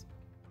weapons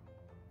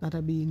that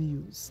are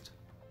being used.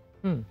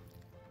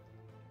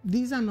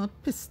 These are not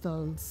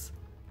pistols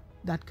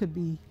that could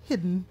be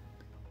hidden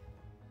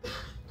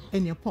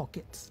in your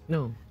pockets.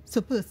 No.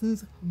 So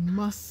persons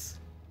must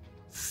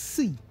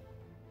see.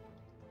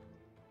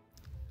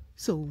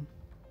 So,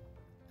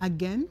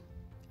 again,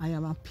 I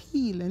am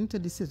appealing to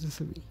the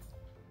citizenry.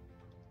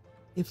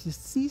 If you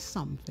see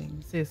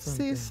something, say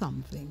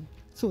something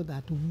so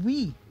that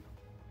we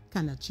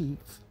can achieve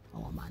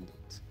our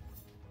mandate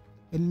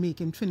in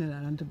making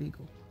Trinidad and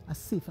Tobago a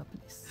safer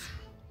place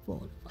for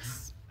all of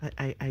us.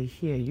 I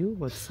hear you,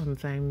 but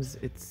sometimes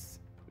it's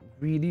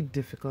really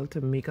difficult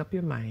to make up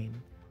your mind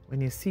when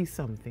you see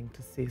something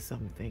to say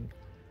something,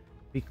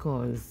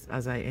 because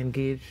as I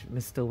engaged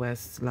Mr.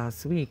 West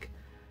last week,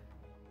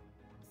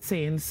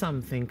 saying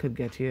something could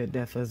get you a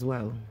death as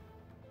well.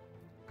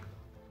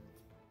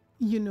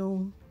 You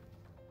know,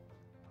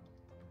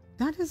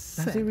 that's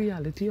the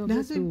reality of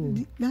it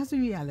too. That's the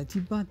reality,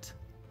 but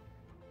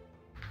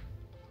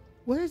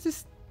where is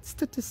the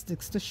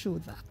statistics to show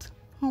that?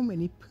 How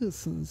many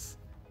persons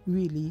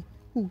really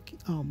who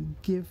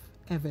give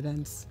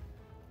evidence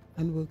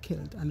and were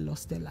killed and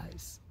lost their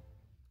lives?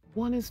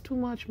 One is too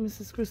much,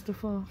 Mrs.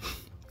 Christopher.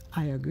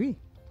 I agree.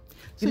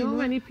 So, you know,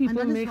 many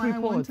people make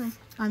reports.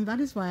 And that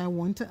is why I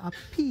want to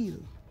appeal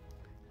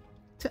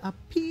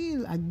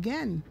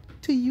again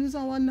to use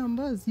our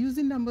numbers, use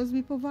the numbers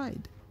we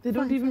provide. They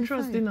don't even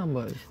trust the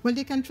numbers. Well,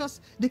 they can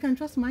trust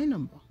my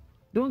number.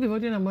 Don't give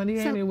out your number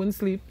and you won't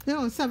sleep.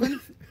 No,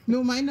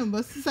 my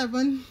number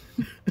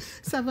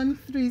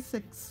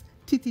 736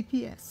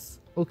 TTPS.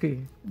 Okay.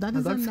 That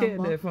is a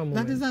number. There for a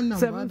moment. That is a number.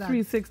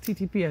 736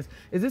 TTPS.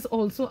 Is this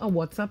also a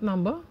WhatsApp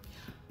number?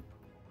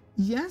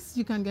 Yes,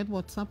 you can get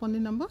WhatsApp on the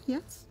number,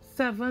 yes.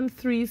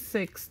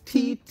 736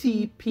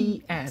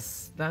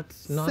 TTPS.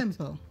 That's not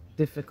simple,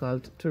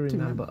 difficult to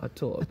remember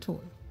at all. At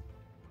all.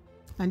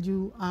 And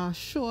you are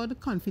assured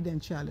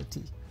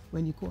confidentiality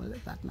when you call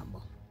it that number.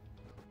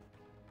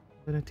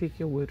 I'm going to take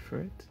your word for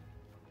it.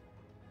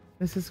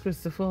 Mrs.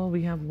 Christopher,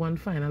 we have one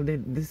final.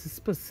 This is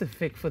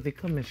specific for the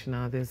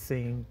commissioner. They're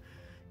saying,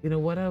 you know,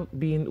 what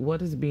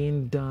is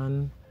being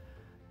done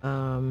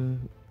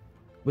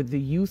with the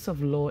use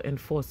of law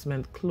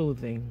enforcement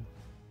clothing.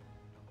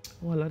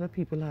 Well, a lot of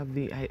people have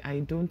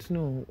I don't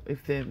know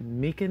if they're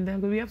making them,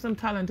 but we have some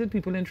talented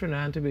people in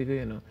Trinidad and Tobago,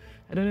 you know.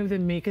 I don't know if they're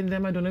making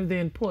them, I don't know if they're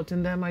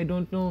importing them, I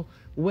don't know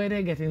where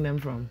they're getting them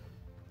from.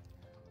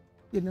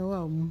 You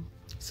know,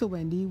 so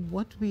Wendy,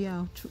 what we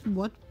are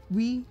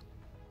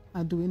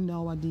doing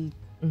now at the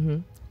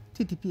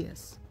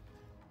TTPS,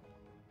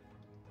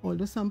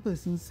 although some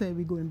persons say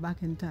we're going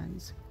back in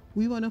times,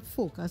 we want to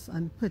focus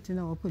on putting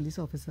our police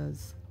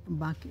officers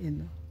back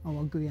in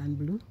our grey and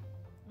blue.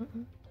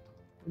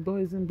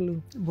 Boys in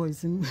blue.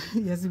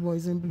 Yes, the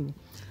boys in blue.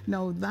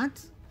 Now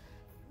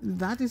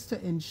that is to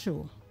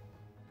ensure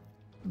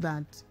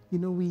that, you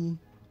know, we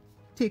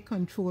take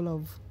control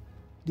of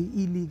the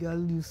illegal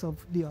use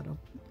of the other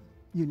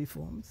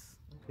uniforms.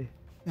 Okay.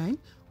 Right?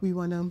 We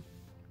want to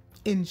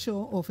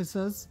ensure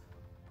officers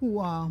who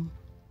are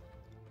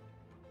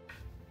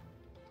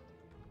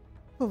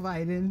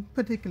providing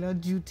particular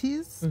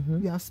duties.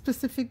 We have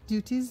specific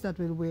duties that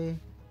will wear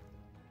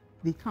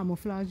the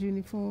camouflage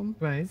uniform,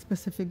 Right.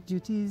 specific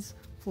duties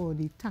for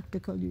the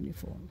tactical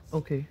uniforms.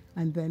 Okay.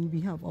 And then we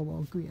have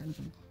our gray and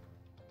blue.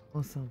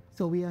 Awesome.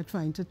 So we are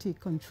trying to take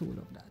control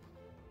of that.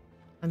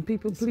 And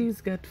people, please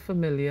get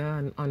familiar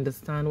and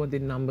understand what the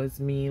numbers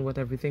mean, what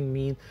everything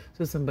means.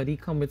 So somebody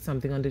come with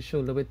something on the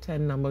shoulder with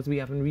 10 numbers, we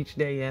haven't reached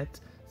there yet.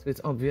 So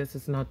it's obvious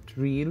it's not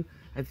real.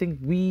 I think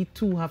we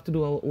too have to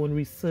do our own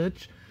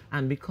research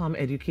and become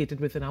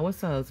educated within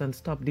ourselves and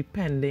stop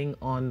depending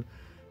on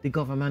the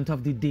government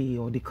of the day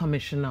or the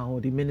commissioner or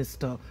the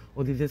minister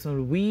or the this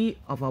or we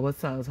of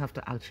ourselves have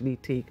to actually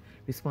take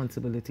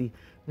responsibility.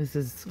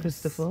 Mrs.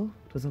 Christopher,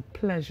 it was a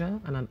pleasure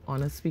and an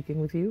honor speaking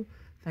with you.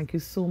 Thank you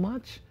so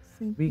much.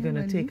 We're going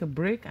to take a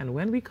break, and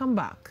when we come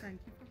back,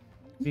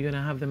 we're going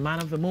to have the man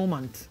of the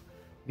moment,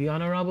 the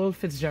Honorable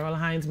Fitzgerald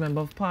Hinds,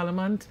 Member of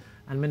Parliament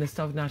and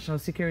Minister of National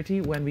Security,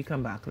 when we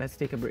come back. Let's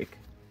take a break.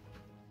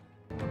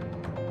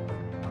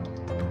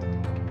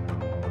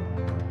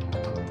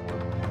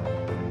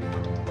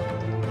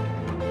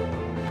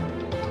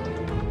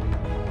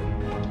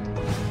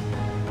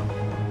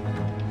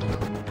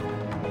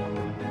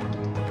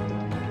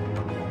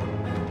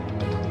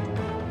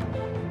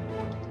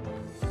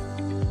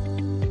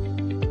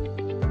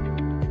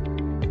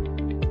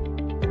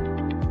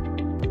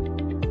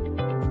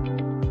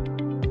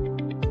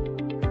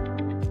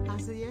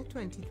 As the year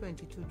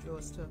 2022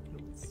 draws to a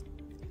close,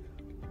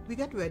 we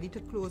get ready to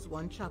close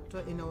one chapter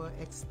in our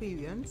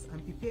experience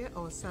and prepare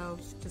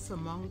ourselves to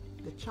surmount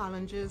the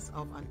challenges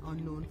of an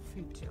unknown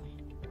future.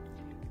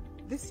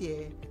 This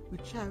year, we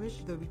cherish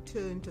the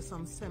return to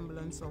some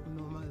semblance of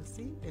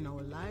normalcy in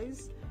our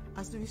lives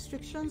as the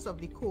restrictions of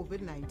the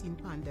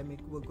COVID-19 pandemic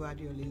were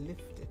gradually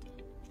lifted.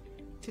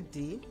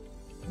 Today,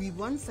 we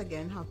once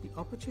again have the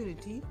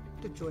opportunity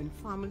to join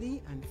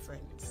family and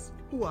friends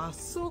who are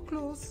so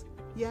close,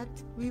 yet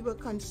we were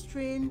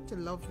constrained to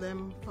love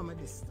them from a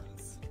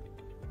distance.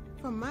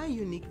 From my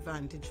unique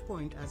vantage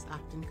point as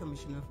Acting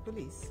Commissioner of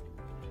Police,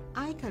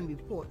 I can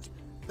report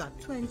that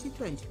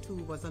 2022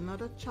 was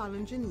another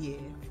challenging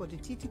year for the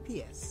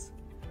TTPS,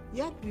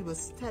 yet we were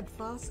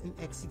steadfast in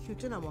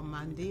executing our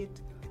mandate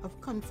of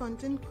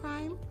confronting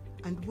crime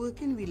and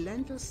working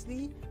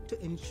relentlessly to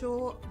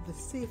ensure the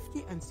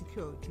safety and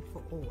security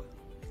for all.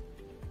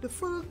 The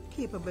full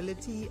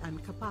capability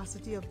and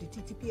capacity of the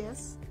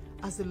TTPS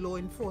as a law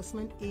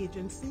enforcement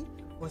agency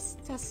was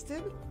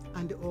tested,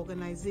 and the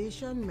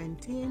organization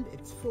maintained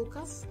its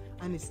focus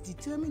and its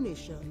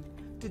determination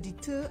to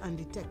deter and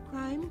detect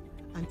crime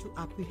and to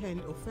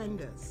apprehend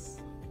offenders.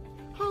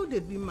 How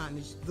did we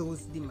manage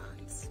those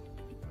demands?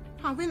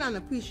 Having an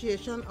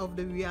appreciation of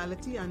the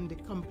reality and the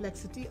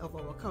complexity of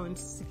our current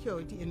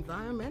security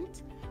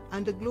environment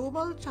and the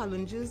global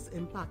challenges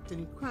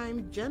impacting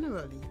crime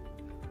generally,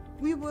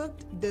 we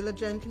worked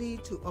diligently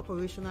to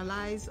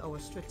operationalize our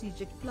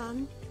strategic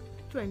plan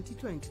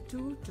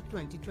 2022 to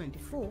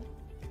 2024,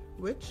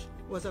 which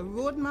was a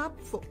roadmap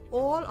for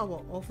all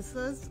our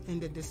officers in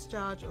the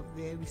discharge of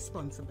their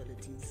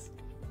responsibilities.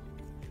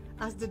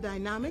 As the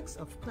dynamics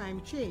of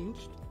crime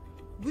changed,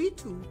 we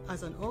too,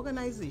 as an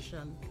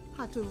organization,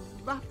 had to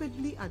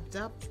rapidly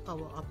adapt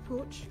our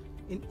approach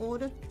in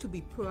order to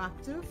be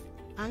proactive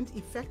and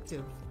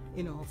effective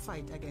in our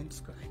fight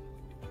against crime.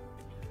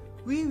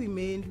 We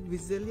remained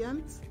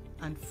resilient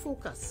and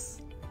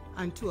focused,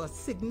 and to a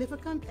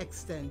significant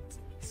extent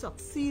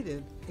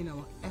succeeded in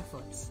our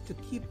efforts to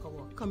keep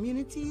our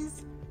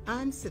communities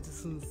and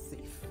citizens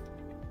safe.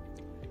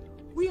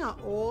 We are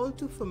all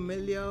too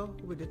familiar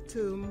with the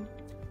term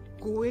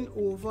going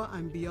over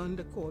and beyond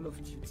the call of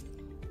duty.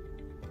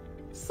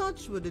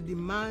 Such were the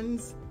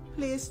demands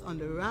placed on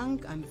the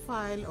rank and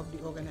file of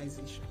the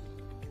organization.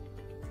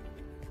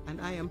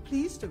 And I am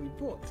pleased to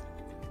report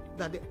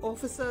that the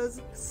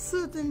officers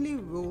certainly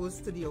rose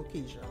to the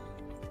occasion,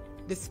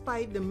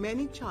 despite the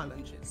many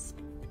challenges.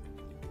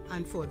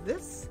 And for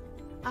this,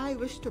 I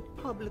wish to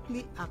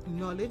publicly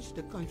acknowledge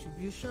the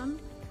contribution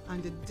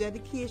and the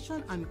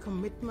dedication and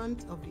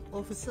commitment of the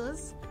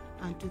officers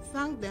and to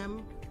thank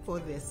them for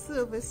their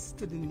service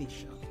to the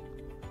nation.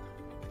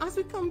 As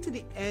we come to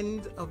the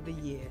end of the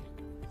year,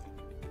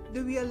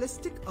 the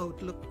realistic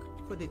outlook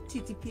for the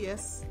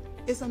TTPS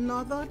is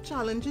another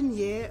challenging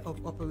year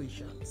of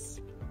operations.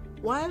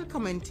 While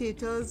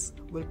commentators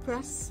will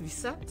press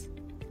reset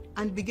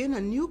and begin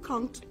a new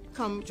count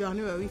come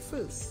January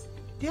 1st,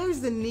 there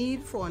is the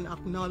need for an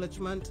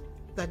acknowledgement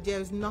that there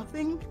is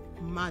nothing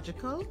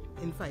magical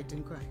in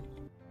fighting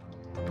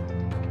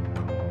crime.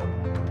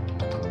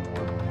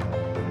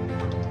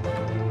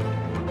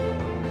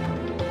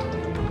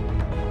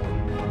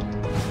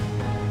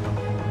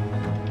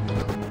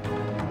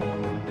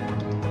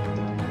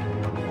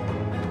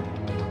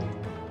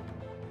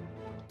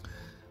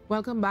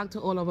 Welcome back to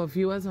all of our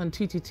viewers on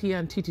TTT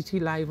and TTT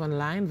Live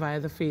Online via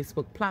the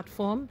Facebook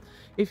platform.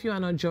 If you are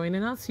not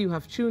joining us, you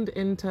have tuned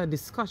into a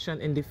discussion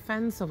in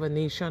defense of a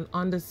nation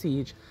under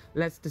siege.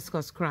 Let's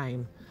discuss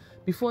crime.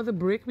 Before the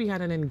break, we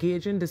had an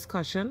engaging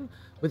discussion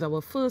with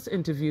our first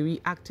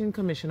interviewee, Acting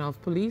Commissioner of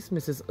Police,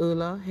 Mrs.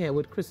 Erla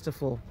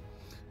Harewood-Christopher.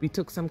 We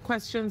took some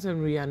questions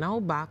and we are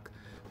now back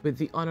with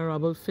the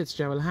Honorable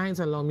Fitzgerald Hinds.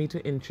 Allow me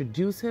to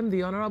introduce him.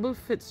 The Honorable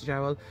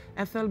Fitzgerald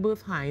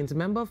Ethelbert Hinds,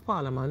 Member of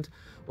Parliament,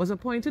 was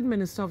appointed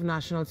Minister of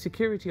National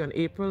Security on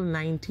April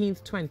 19,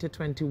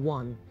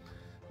 2021.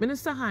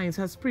 Minister Hinds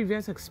has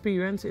previous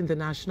experience in the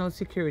national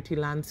security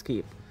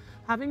landscape,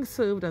 having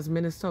served as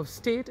Minister of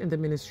State in the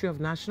Ministry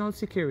of National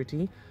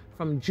Security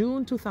from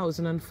June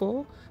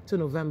 2004 to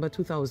November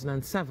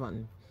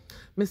 2007.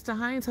 Mr.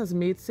 Hinds has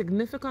made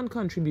significant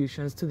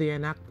contributions to the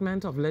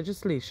enactment of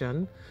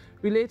legislation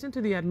relating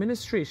to the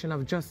administration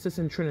of justice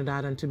in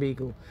Trinidad and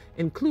Tobago,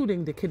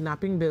 including the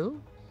Kidnapping Bill,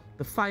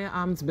 the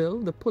Firearms Bill,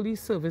 the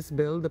Police Service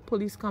Bill, the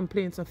Police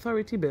Complaints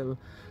Authority Bill,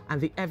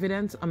 and the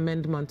Evidence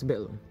Amendment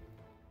Bill.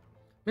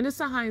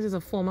 Minister Hinds is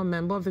a former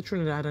member of the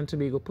Trinidad and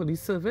Tobago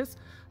Police Service,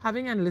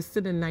 having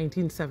enlisted in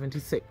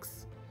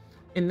 1976.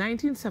 In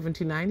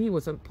 1979, he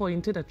was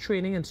appointed a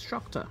training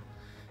instructor,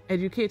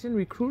 educating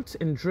recruits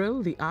in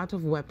drill, the art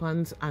of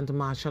weapons, and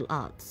martial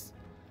arts.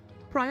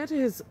 Prior to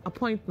his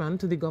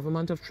appointment to the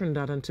government of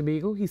Trinidad and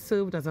Tobago, he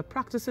served as a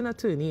practicing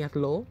attorney at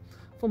law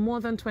for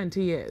more than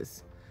 20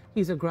 years.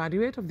 He's a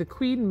graduate of the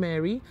Queen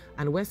Mary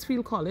and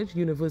Westfield College,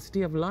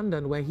 University of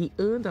London, where he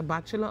earned a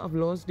Bachelor of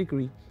Laws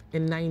degree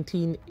in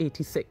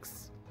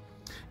 1986.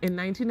 In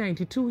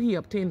 1992, he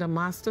obtained a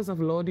Master's of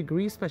Law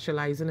degree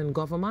specializing in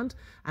government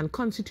and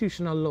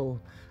constitutional law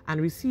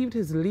and received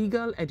his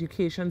legal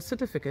education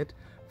certificate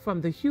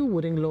from the Hugh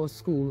Wooding Law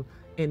School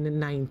in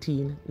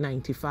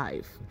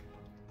 1995.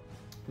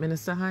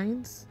 Minister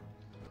Hinds,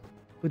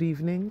 good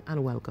evening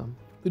and welcome.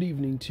 Good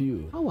evening to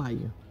you. How are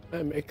you?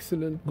 I'm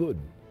excellent, good,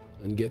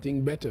 and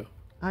getting better.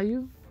 Are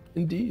you?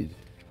 Indeed.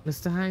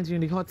 Mr. Hinds, you're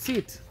in the hot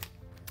seat.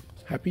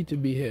 Happy to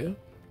be here.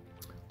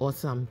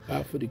 Awesome.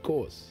 For the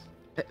course.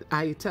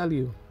 I tell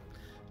you,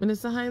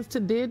 Minister Hinds,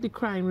 today the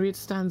crime rate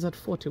stands at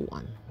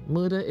 41.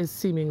 Murder is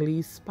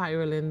seemingly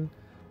spiraling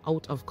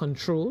out of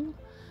control.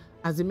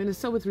 As the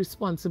minister with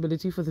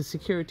responsibility for the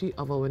security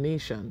of our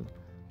nation,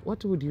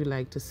 what would you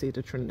like to say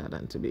to Trinidad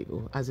and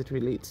Tobago as it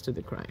relates to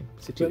the crime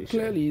situation? Well,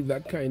 clearly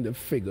that kind of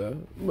figure,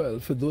 well,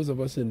 for those of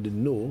us in the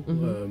know,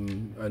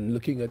 and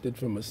looking at it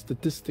from a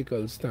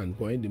statistical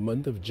standpoint, the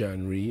month of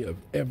January of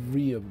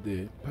every of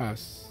the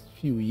past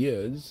few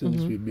years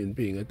since we've been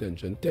paying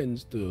attention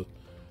tends to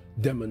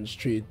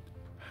demonstrate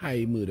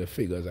high murder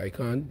figures.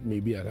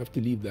 Maybe I'd have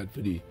to leave that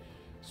for the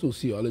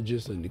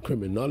sociologists and the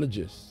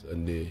criminologists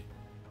and the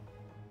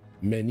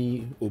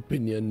many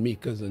opinion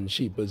makers and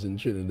shapers in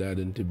Trinidad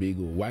and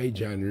Tobago, why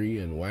January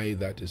and why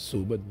that is so,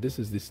 but this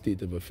is the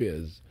state of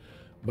affairs.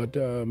 But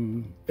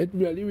it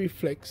really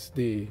reflects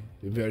the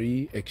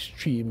very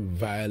extreme,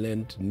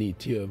 violent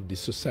nature of the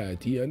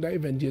society, and I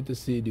venture to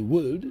say the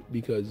world,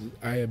 because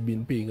I have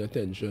been paying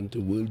attention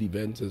to world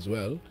events as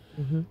well.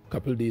 A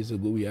couple of days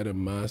ago, we had a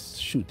mass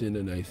shooting,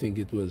 and I think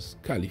it was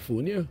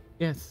California.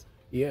 Yes.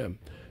 Yeah.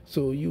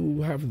 So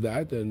you have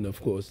that, and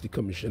of course the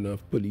Commissioner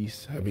of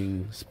Police,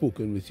 having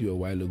spoken with you a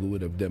while ago,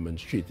 would have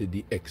demonstrated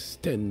the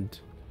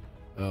extent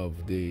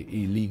of the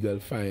illegal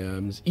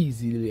firearms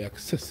easily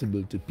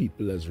accessible to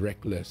people as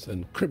reckless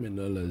and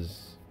criminal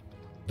as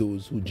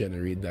those who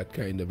generate that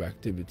kind of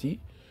activity.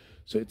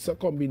 So it's a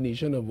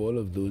combination of all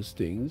of those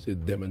things.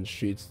 It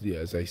demonstrates the,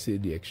 as I say,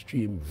 the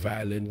extreme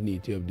violent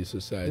nature of the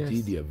society,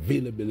 Yes. the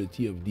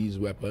availability of these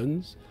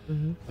weapons,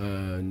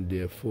 and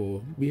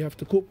therefore we have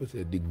to cope with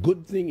it. The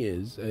good thing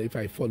is, if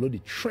I follow the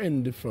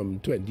trend from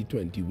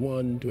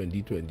 2021,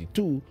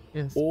 2022,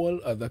 Yes. all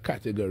other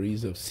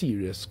categories of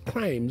serious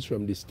crimes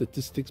from the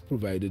statistics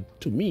provided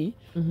to me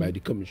by the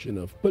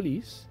Commissioner of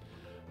Police,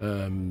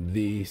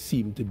 they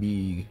seem to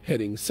be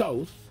heading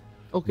south.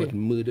 Okay. But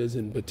murders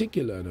in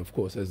particular, and of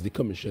course, as the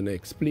Commissioner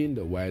explained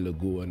a while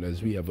ago, and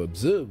as we have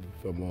observed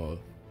from our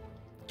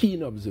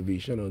keen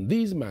observation on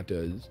these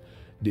matters,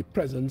 the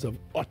presence of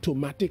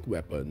automatic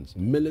weapons,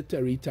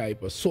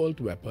 military-type assault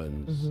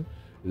weapons,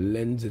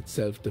 lends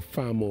itself to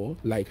far more,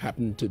 like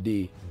happened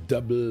today,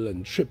 double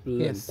and triple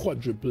Yes. and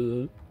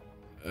quadruple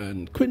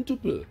and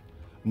quintuple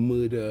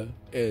murder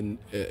and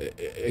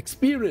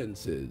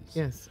experiences.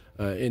 Yes.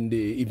 In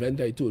the event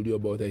I told you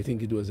about, I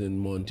think it was in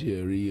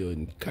Monterey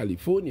in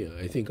California,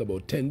 I think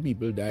about 10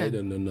 people died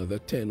and another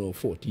 10 or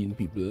 14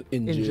 people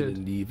injured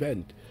in the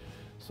event.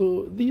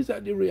 So these are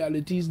the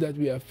realities that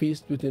we are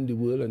faced with in the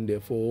world, and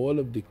therefore all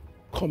of the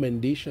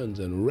commendations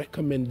and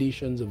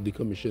recommendations of the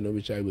Commissioner,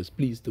 which I was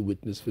pleased to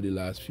witness for the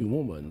last few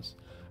moments,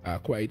 are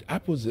quite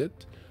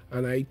opposite,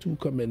 and I too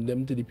commend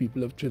them to the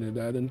people of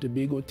Trinidad and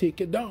Tobago. Take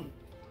it down.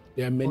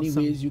 There are many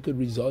ways you could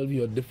resolve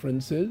your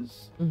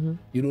differences.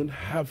 You don't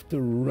have to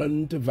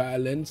run to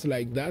violence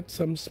like that,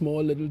 some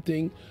small little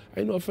thing.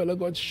 I know a fella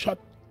got shot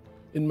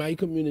in my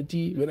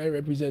community when I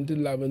represented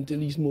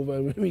Laventille East Mover,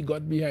 and when we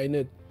got behind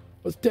it,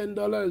 was $10.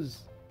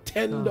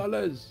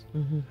 $10.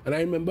 And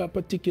I remember a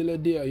particular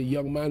day, a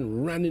young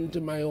man ran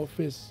into my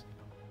office,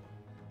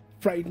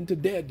 frightened to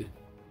death.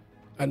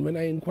 And when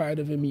I inquired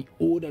of him, he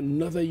owed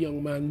another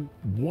young man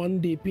 1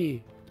 day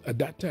pay, at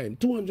that time,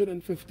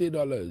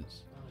 $250.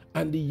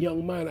 And the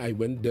young man, I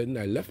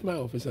left my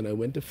office and I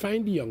went to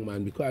find the young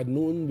man because I'd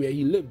known where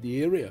he lived,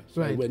 the area.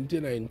 So I went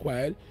in, I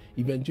inquired.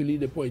 Eventually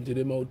they pointed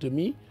him out to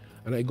me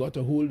and I got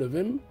a hold of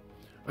him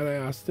and I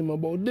asked him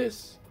about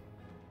this.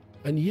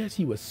 And yes,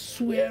 he was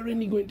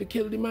swearing he's going to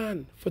kill the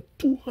man for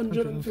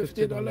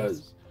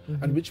 $250.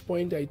 At which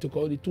point I took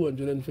out the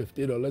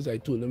 $250. I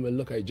told him, well,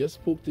 look, I just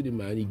spoke to the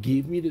man. He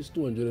gave me this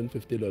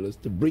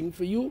 $250 to bring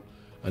for you.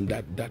 And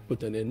that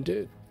put an end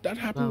to it. That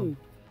happened.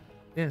 Wow.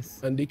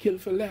 Yes. And they kill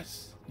for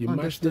less. You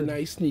match the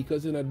nice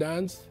sneakers in a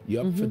dance,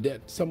 you're up for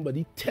that.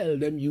 Somebody tell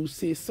them you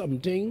say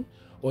something,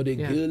 or the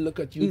girl look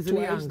at you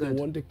Easily twice, angered. they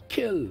want to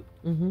kill.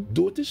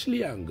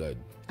 Dotishly angered.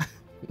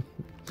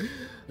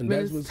 And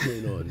that's what's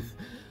going on.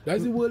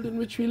 That's the world in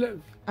which we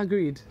live.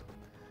 Agreed.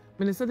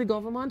 Minister, the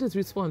government is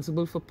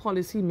responsible for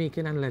policy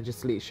making and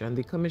legislation.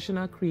 The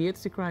commissioner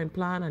creates the crime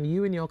plan, and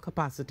you in your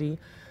capacity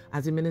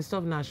as the Minister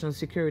of National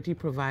Security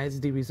provides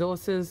the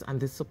resources and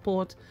the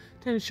support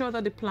to ensure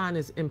that the plan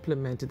is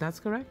implemented. That's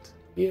correct?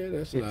 Yeah,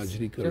 that's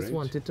largely correct. Just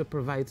wanted to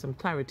provide some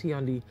clarity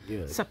on the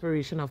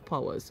separation of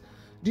powers.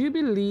 Do you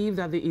believe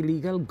that the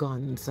illegal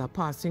guns are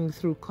passing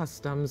through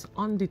customs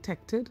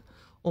undetected,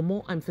 or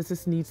more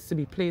emphasis needs to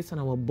be placed on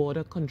our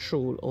border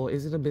control, or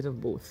is it a bit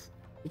of both?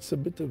 It's a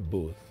bit of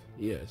both,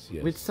 yes.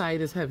 Which side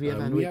is heavier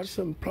than we which? have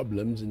some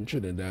problems in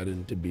Trinidad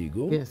and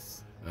Tobago.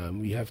 Yes.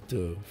 We have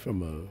to,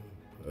 from a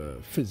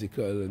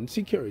physical and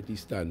security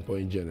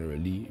standpoint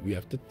generally, we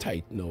have to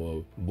tighten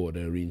our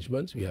border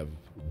arrangements. We have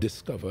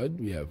discovered,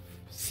 we have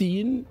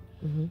seen,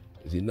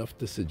 is enough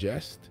to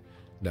suggest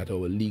that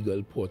our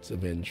legal ports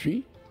of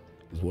entry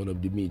is one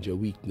of the major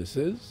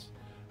weaknesses.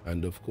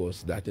 And of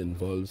course, that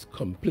involves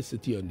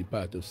complicity on the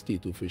part of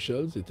state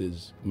officials. It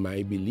is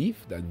my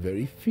belief that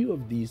very few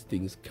of these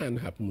things can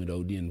happen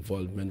without the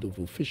involvement of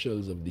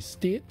officials of the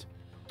state.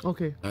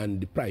 Okay.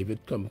 And the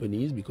private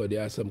companies, because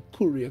there are some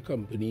courier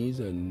companies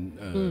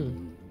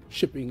and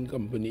shipping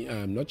company,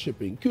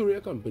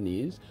 courier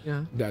companies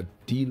that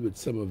deal with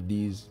some of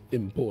these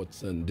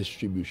imports and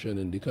distribution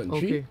in the country.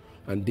 Okay.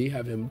 And they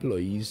have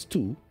employees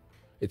too.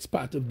 It's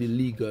part of the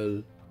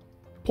legal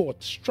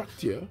port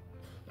structure,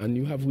 and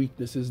you have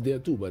weaknesses there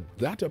too. But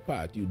that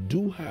apart, you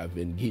do have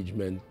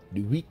engagement,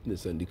 the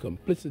weakness and the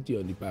complicity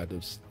on the part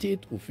of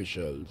state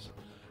officials.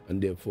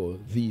 And therefore,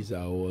 these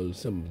are all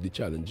some of the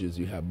challenges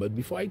you have. But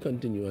before I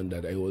continue on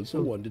that, I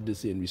also wanted to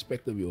say, in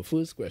respect of your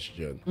first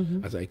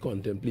question, as I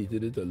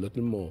contemplated it a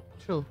little more,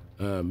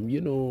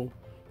 you know,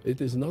 it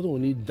is not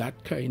only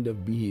that kind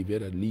of behavior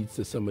that leads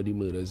to some of the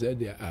murders.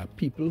 There are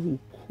people who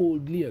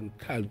coldly and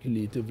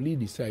calculatively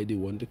decide they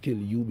want to kill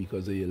you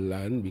because of your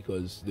land,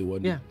 because they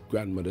want your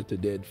grandmother to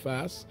dead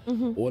fast,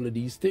 all of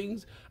these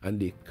things, and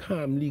they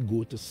calmly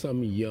go to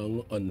some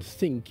young,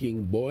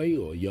 unthinking boy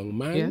or young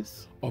man,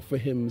 offer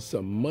him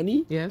some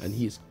money, and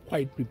he is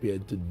quite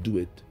prepared to do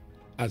it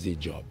as a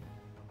job.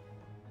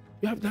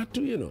 You have that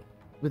too, you know.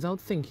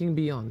 Without thinking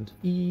beyond.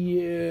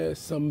 Yeah,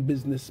 some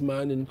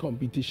businessman in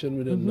competition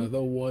with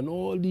another one,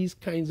 all these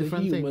kinds of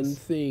human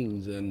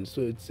things. And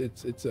so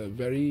it's a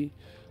very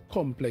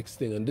complex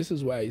thing. And this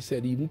is why I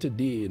said, even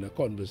today in a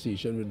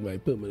conversation with my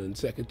permanent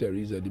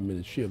secretaries at the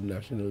Ministry of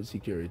National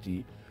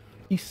Security,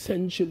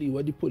 essentially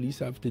what the police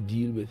have to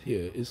deal with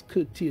here is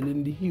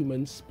curtailing the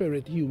human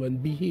spirit, human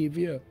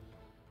behavior.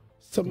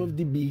 Some of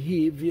the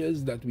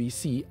behaviors that we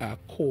see are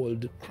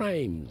called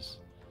crimes.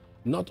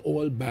 Not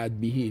all bad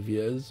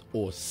behaviors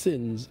or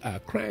sins are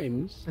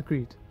crimes.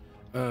 Agreed.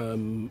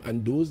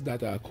 And those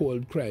that are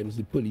called crimes,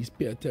 the police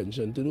pay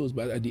attention to those.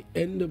 But at the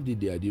end of the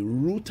day, the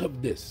root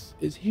of this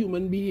is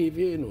human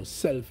behavior, you know,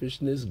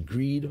 selfishness,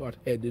 greed,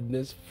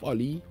 hot-headedness,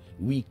 folly,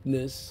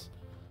 weakness,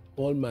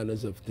 all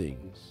manners of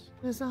things.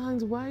 Mr.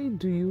 Hinds, why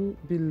do you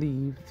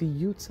believe the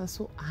youths are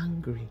so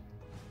angry?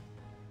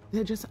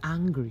 They're just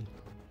angry.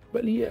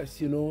 Well,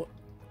 yes, you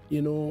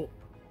know,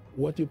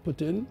 what you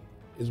put in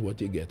is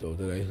what you get out.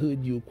 And I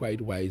heard you quite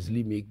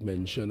wisely make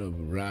mention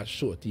of Ras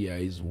Shorty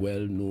Eye's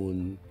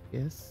well-known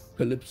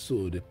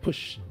calypso, the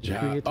push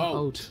jar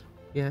out.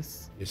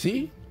 Yes. You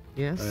see?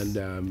 Yes.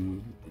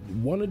 And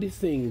one of the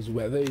things,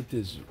 whether it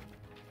is,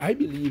 I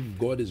believe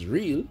God is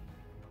real,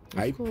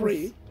 I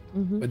pray,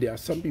 but there are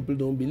some people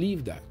don't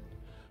believe that.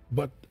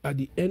 But at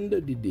the end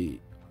of the day,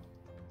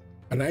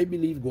 and I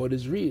believe God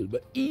is real,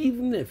 but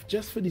even if,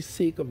 just for the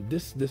sake of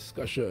this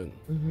discussion,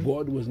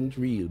 God wasn't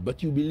real,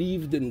 but you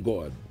believed in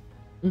God,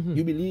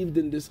 you believed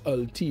in this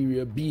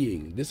ulterior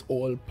being, this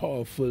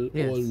all-powerful,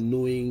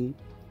 all-knowing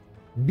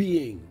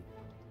being.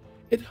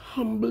 It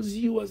humbles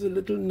you as a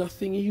little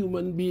nothing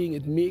human being.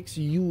 It makes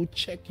you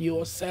check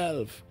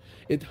yourself.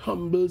 It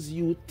humbles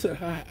you to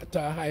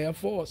a higher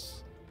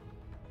force.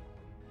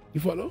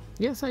 You follow?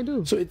 Yes, I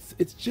do. So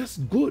it's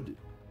just good.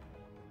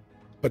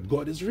 But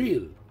God is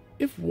real.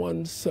 If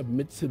one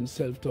submits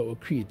himself to our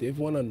Creator, if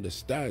one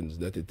understands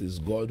that it is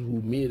God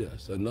who made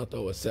us and not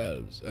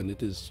ourselves, and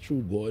it is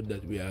through God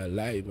that we are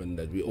alive, and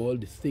that all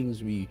the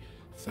things we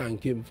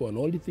thank Him for and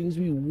all the things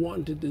we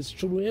want, it is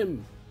through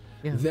Him,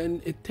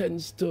 then it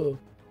tends to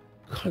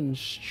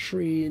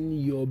constrain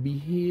your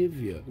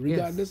behavior,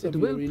 regardless of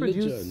your religion. It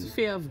will produce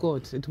fear of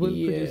God. It will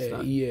produce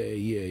that.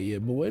 Yeah.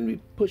 But when we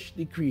push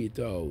the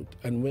Creator out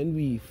and when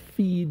we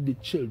feed the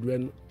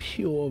children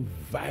pure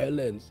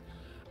violence,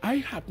 I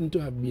happen to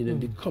have been in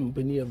the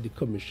company of the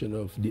Commissioner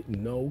of the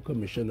now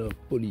Commissioner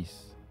of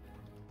Police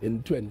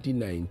in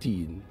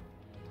 2019.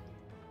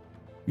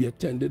 We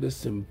attended a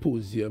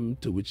symposium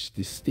to which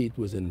the state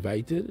was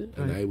invited,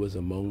 and I was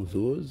among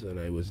those, and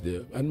I was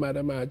there, and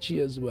Madam Archie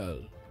as well.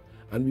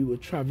 And we were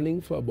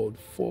traveling for about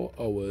 4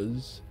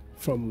 hours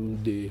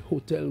from the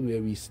hotel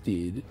where we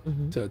stayed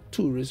to a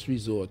tourist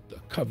resort, a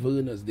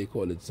cavern as they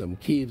call it, some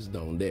caves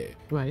down there.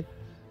 Right.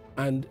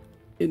 And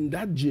in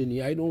that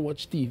journey, I don't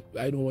watch TV,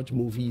 I don't watch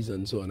movies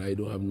and so on. I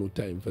don't have no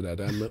time for that.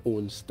 I'm my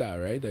own star,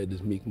 right? I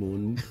just make my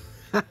own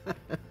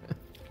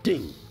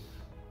thing.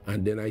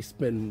 And then I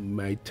spend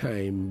my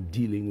time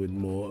dealing with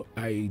more.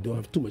 I don't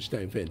have too much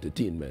time for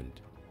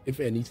entertainment. If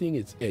anything,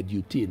 it's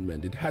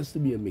edutainment. It has to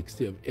be a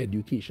mixture of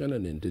education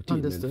and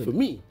entertainment for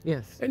me.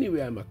 Yes. Anyway,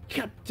 I'm a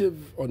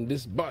captive on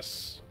this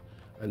bus,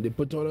 and they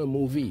put on a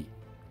movie,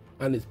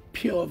 and it's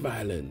pure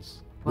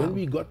violence. Wow. When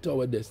we got to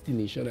our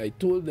destination, I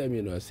told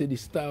them, I said the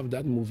star of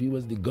that movie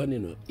was the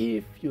gun,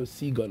 if you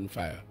see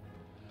gunfire.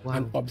 Wow.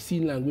 And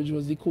obscene language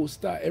was the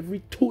co-star.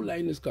 Every 2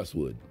 line is cuss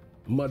word.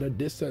 Mother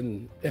this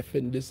and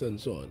effing this and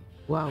so on.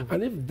 Wow.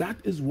 And if that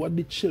is what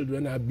the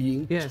children are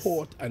being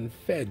taught and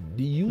fed,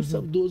 the use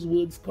of those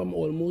words come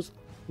almost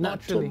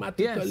naturally.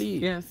 Automatically.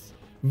 Yes.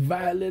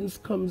 Violence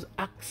comes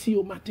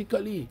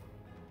axiomatically.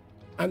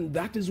 And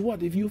that is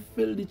what, if you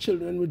fill the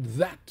children with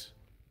that,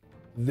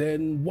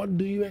 then what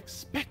do you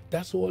expect?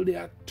 That's all they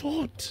are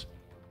taught.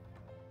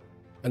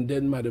 And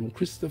then Madam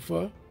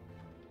Christopher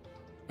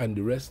and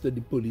the rest of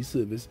the police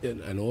service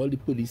and all the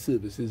police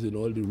services in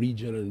all the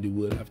region and the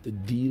world have to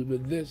deal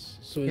with this.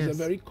 So it's a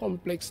very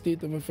complex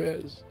state of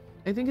affairs.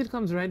 I think it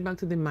comes right back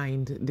to the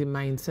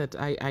mindset.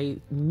 I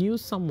knew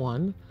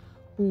someone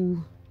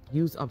who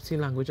used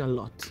obscene language a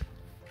lot.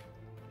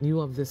 Knew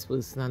of this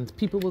person, and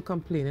people were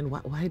complaining,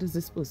 why does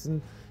this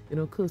person,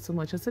 curse so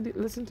much? I said,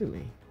 listen to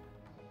me.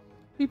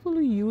 People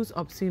who use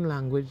obscene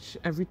language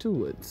every 2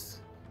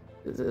 words,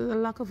 there's a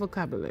lack of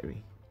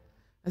vocabulary.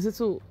 I said,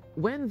 so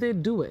when they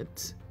do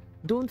it,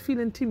 don't feel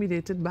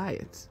intimidated by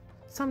it.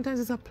 Sometimes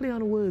it's a play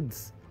on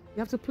words. You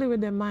have to play with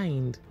their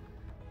mind.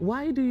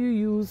 Why do you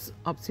use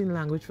obscene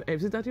language for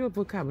everything? Is that your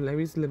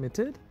vocabulary is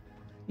limited?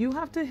 You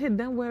have to hit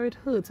them where it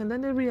hurts, and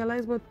then they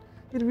realize, but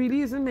it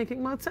really isn't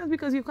making much sense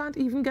because you can't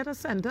even get a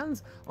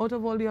sentence out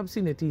of all the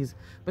obscenities.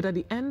 But at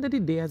the end of the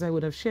day, as I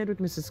would have shared with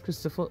Mrs.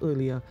 Christopher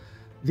earlier,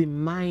 the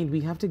mind,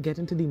 we have to get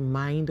into the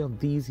mind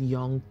of these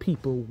young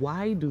people.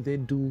 Why do they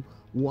do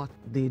what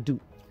they do?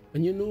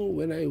 And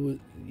when I was,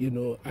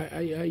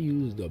 I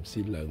used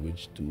obscene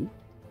language too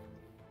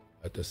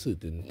at a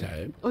certain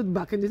time. Oh,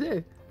 back in the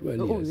day?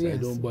 Well, yes. I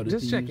don't bother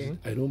Just to checking. use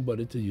it. I don't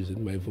bother to use it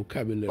in my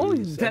vocabulary. Oh,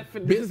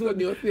 definitely. Based on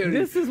your theory.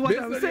 This is what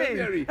based I'm on saying.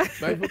 Your theory,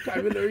 my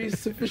vocabulary is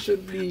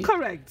sufficiently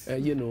correct.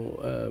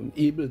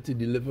 Able to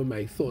deliver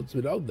my thoughts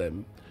without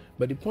them.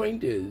 But the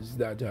point is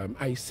that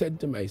I said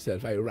to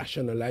myself, I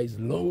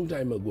rationalized long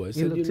time ago. I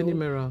said, looked in the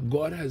mirror.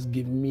 God has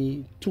given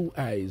me 2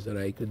 eyes, and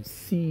I could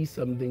see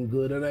something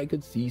good, and I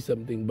could see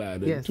something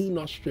bad. And 2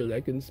 nostrils,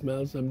 I can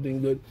smell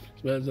something good,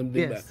 smell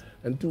something bad.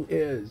 And 2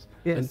 ears,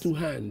 and 2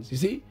 hands. You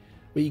see?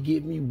 But He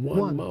gave me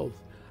one mouth.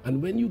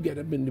 And when you get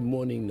up in the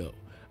morning now,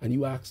 and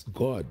you ask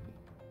God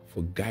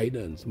for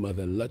guidance,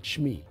 Mother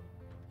Lakshmi,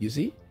 you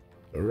see?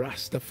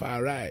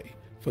 Rastafari,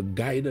 for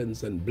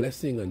guidance and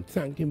blessing, and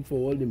thank Him for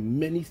all the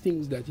many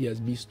things that He has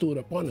bestowed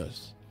upon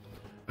us.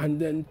 And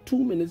then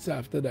 2 minutes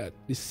after that,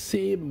 the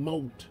same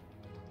mouth,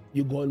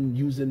 you go on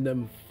using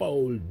them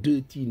foul,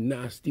 dirty,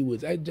 nasty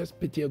words. I just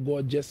pity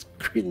God, just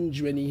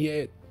cringe when He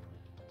hear it.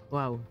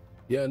 Wow.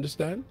 You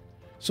understand?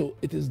 So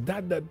it is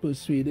that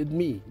persuaded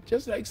me.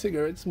 Just like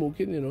cigarette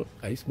smoking,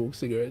 I smoke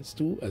cigarettes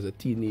too. As a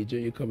teenager,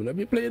 you're coming up,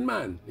 you're playing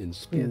man in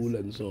school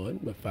and so on.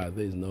 My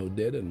father is now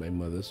dead, and my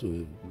mother,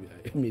 so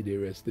may they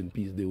rest in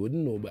peace. They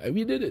wouldn't know, but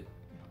we did it.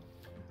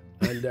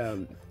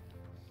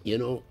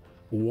 And,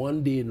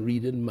 one day in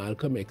reading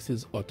Malcolm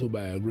X's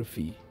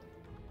autobiography,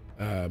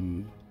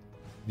 the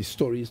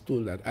story is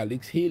told that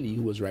Alex Haley,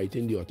 who was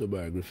writing the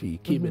autobiography,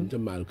 came into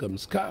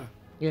Malcolm's car.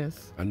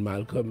 Yes.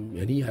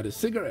 And he had a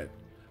cigarette.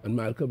 And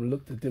Malcolm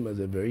looked at him as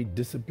a very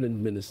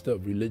disciplined minister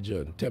of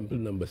religion, Temple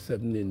number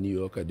 7 in New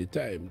York at the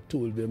time,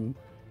 told him,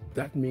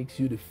 that makes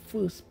you the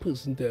first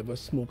person to ever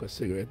smoke a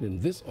cigarette in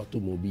this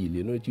automobile.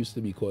 It used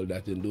to be called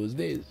that in those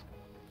days.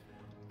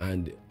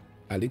 And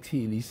Alex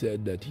Haley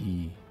said that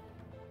he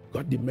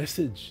got the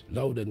message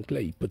loud and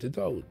clear. He put it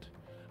out.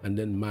 And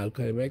then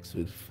Malcolm X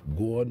would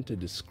go on to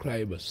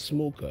describe a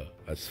smoker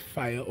as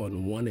fire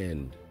on one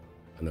end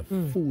and a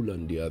fool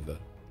on the other.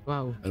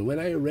 Wow. And when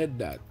I read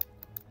that,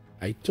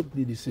 I took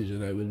the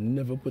decision I will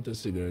never put a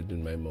cigarette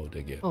in my mouth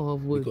again. Oh,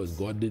 of words. Because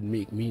God didn't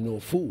make me no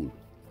fool.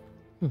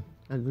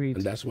 Agreed.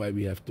 And that's why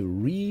we have to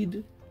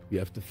read. We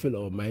have to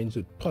fill our minds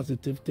with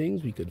positive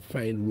things. We could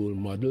find role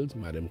models.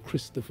 Madam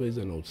Christopher is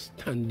an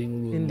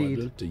outstanding role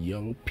model to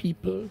young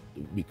people,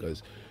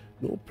 because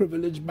no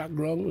privileged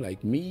background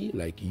like me,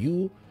 like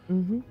you,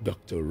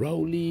 Dr.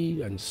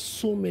 Rowley, and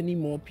so many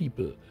more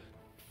people.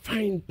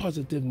 Find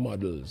positive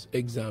models,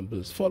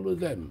 examples, follow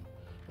them.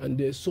 And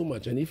there's so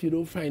much. And if you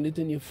don't find it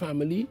in your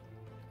family,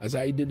 as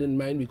I did in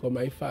mine, because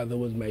my father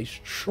was my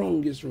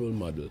strongest role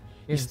model.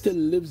 He still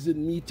lives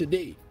in me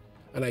today.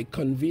 And I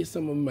convey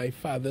some of my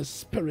father's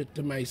spirit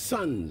to my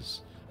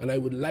sons. And I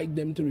would like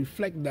them to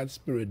reflect that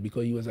spirit,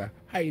 because he was a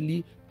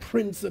highly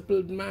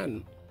principled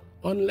man,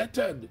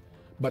 unlettered,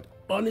 but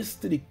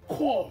honest to the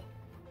core.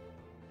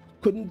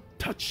 Couldn't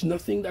touch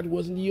nothing that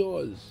wasn't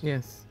yours.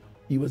 Yes.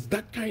 He was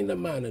that kind of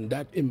man, and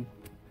that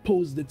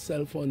imposed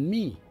itself on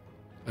me.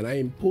 And I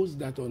imposed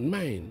that on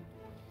mine.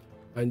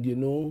 And you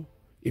know,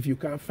 if you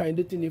can't find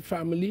it in your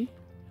family,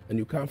 and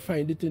you can't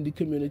find it in the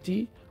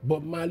community,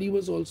 Bob Marley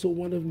was also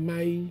one of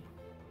my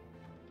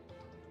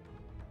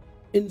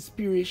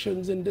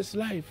inspirations in this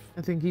life.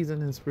 I think he's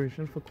an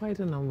inspiration for quite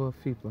a number of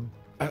people.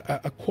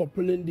 A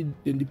corporal in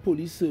the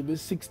police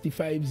service,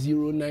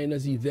 6509,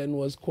 as he then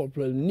was,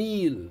 Corporal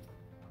Neil,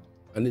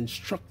 an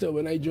instructor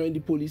when I joined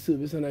the police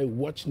service, and I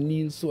watched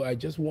Neil, so I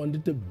just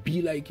wanted to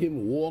be like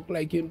him, walk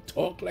like him,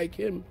 talk like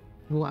him.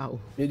 Wow.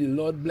 May the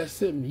Lord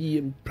bless him. He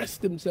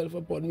impressed himself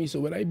upon me. So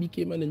when I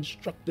became an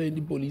instructor in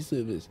the police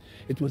service,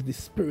 it was the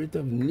spirit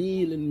of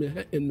Neil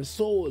in my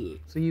soul.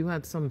 So you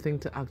had something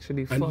to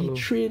actually follow. And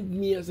he trained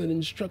me as an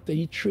instructor.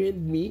 He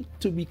trained me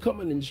to become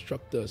an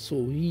instructor. So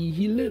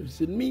he lives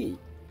in me.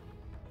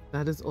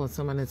 That is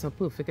awesome, and it's a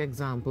perfect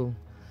example.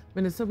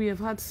 Minister, we have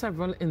had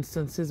several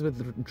instances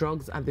with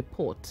drugs at the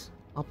port.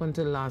 Up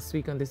until last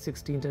week on the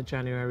 16th of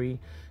January,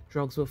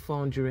 drugs were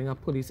found during a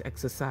police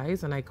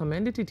exercise, and I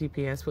commend the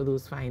TTPS for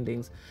those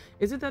findings.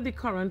 Is it that the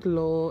current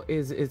law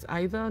is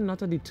either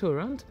not a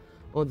deterrent,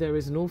 or there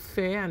is no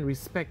fear and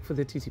respect for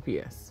the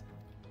TTPS?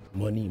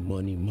 Money,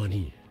 money,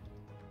 money.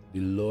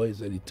 The law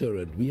is a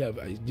deterrent. The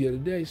other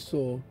day I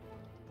saw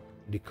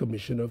the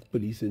Commissioner of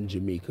Police in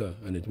Jamaica,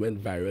 and it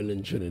went viral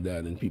in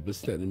Trinidad, and people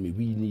telling me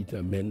we need to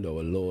amend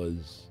our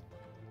laws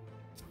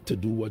to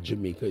do what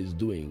Jamaica is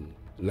doing.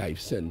 Life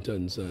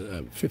sentence,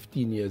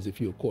 15 years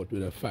if you're caught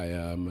with a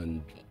firearm,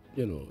 and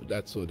you know,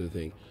 that sort of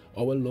thing.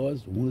 Our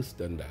laws worse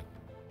than that.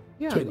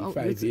 Yeah,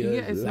 25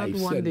 years, life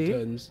not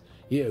sentence.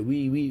 Day.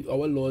 Yeah,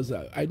 our laws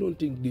are, I don't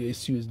think the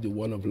issue is the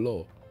one of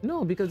law.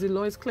 No, because the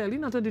law is clearly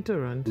not a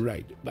deterrent.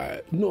 Right.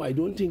 But no, I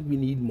don't think we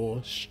need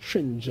more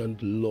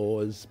stringent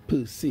laws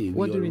per se.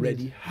 What we do we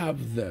already need?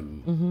 have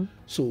them.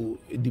 So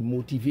the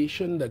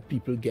motivation that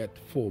people get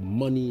for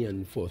money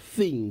and for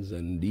things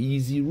and the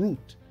easy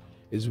route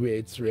is where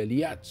it's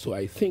really at. So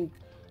I think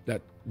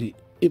that the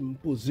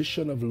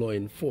imposition of law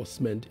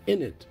enforcement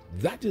in it,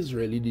 that is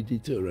really the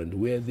deterrent,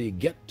 where they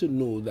get to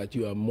know that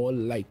you are more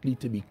likely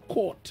to be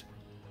caught.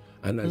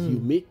 And as you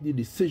make the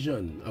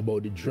decision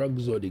about the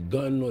drugs or the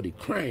gun or the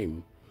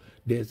crime,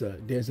 there's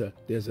a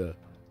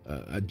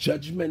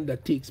judgment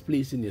that takes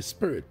place in your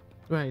spirit.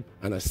 Right.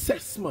 An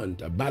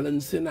assessment, a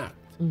balancing act,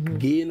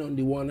 gain on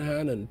the one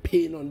hand and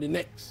pain on the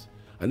next.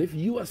 And if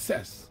you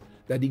assess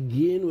that the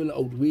gain will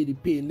outweigh the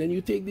pain, then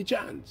you take the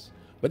chance.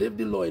 But if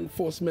the law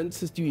enforcement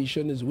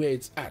situation is where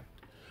it's at,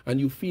 and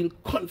you feel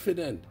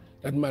confident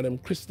that Madam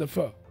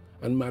Christopher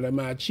and Madam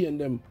Archie and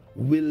them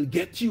will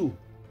get you,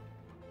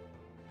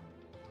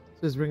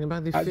 so it's bringing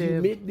back the as fear.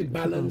 you make the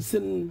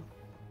balancing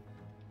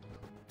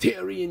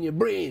theory in your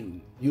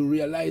brain, you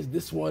realize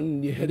this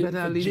one, you're heading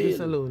Better for leave jail. this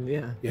alone,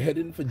 yeah. You're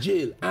heading for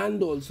jail.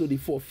 And also the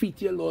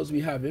forfeiture laws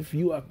we have, if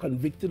you are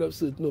convicted of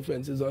certain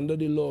offenses under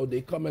the law,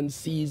 they come and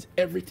seize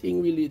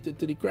everything related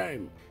to the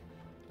crime.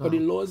 But the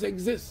laws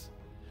exist.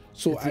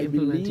 So It's the I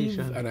believe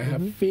implementation. and I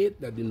have faith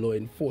that the law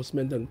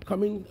enforcement, and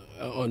coming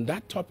on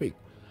that topic,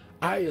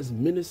 I as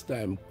minister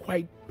am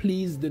quite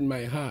pleased in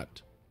my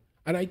heart.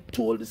 And I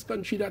told this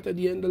country that at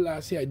the end of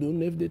last year, I don't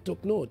know if they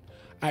took note.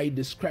 I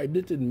described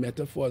it in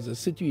metaphor as a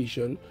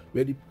situation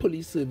where the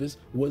police service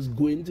was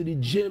going to the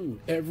gym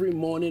every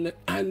morning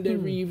and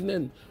every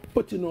evening,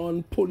 putting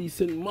on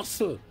policing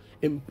muscle,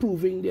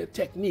 improving their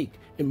technique,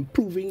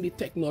 improving the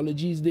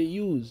technologies they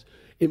use,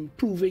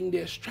 improving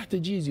their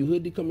strategies. You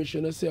heard the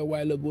commissioner say a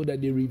while ago that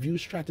they review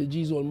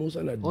strategies almost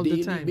on a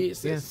daily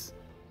basis. Yes.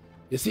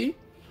 You see?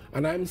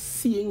 And I'm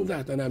seeing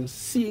that, and I'm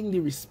seeing the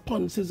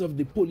responses of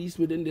the police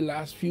within the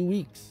last few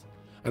weeks.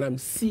 And I'm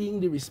seeing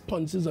the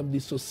responses of the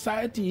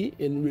society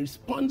in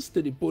response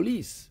to the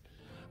police.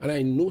 And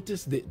I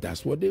noticed that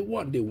that's what they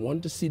want. They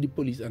want to see the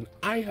police. And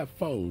I have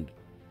found,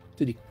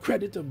 to the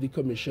credit of the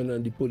commissioner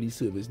and the police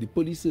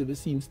service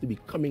seems to be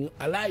coming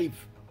alive.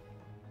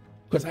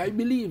 Because I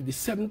believe the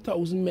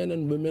 7,000 men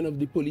and women of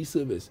the police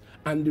service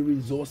and the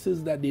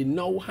resources that they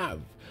now have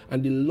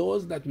and the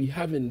laws that we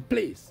have in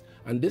place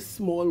and this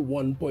small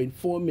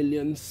 1.4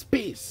 million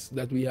space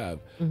that we have,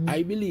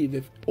 I believe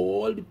if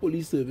all the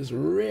police service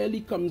really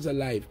comes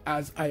alive,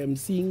 as I am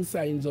seeing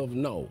signs of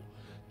now,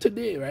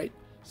 today, right,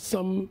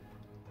 some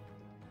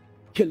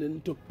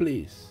killing took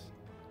place.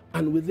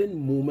 And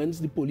within moments,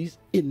 the police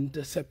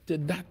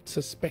intercepted that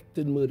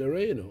suspected murderer,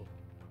 you know.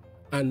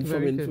 And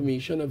from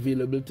information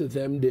available to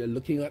them, they're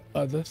looking at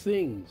other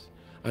things.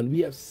 And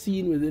we have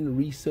seen within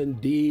recent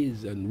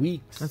days and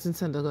weeks. That's in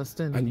St.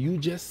 Augustine. And you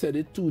just said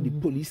it too. The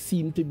police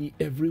seem to be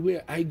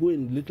everywhere. I go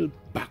in little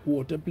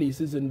backwater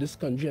places in this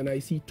country and I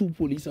see 2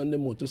 police on the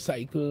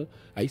motorcycle.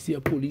 I see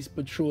a police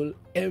patrol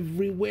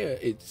everywhere.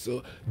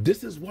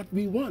 This is what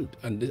we want.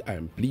 And I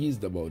am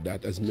pleased about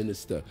that as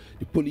minister.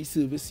 The police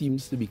service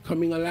seems to be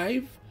coming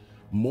alive.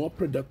 More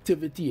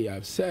productivity,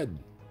 I've said.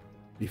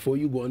 Before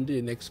you go on to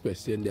the next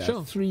question, there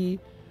are 3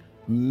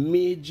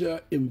 major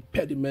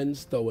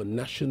impediments to our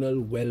national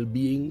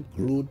well-being,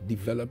 growth,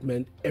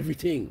 development,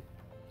 everything.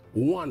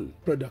 1,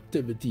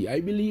 productivity.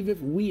 I believe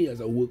if we as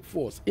a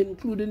workforce,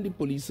 including the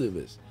police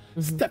service,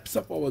 steps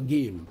up our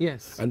game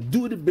and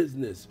do the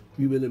business,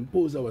 we will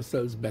impose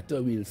ourselves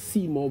better. We'll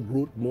see more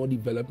growth, more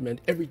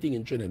development, everything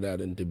in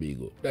Trinidad and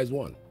Tobago. That's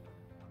 1.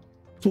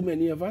 Too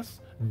many of us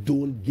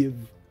don't give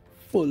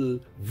full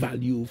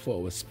value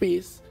for our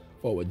space,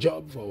 for our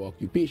job, for our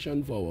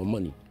occupation, for our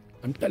money.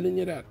 I'm telling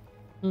you that.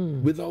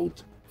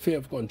 Without fear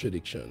of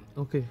contradiction.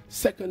 Okay.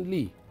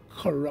 Secondly,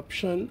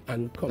 corruption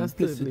and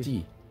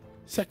complicity.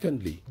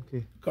 Secondly,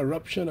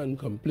 corruption and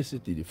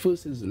complicity. The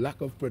first is lack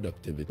of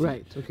productivity.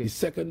 Right. Okay. The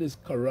second is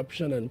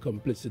corruption and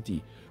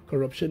complicity.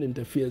 Corruption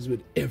interferes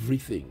with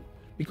everything.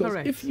 Because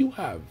if you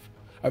have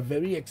a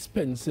very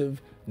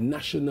expensive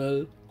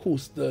national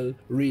coastal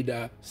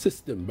radar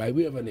system, by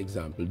way of an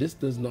example, this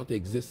does not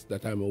exist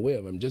that I'm aware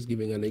of. I'm just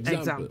giving an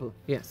example.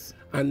 Yes.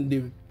 And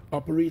the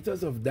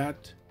operators of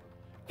that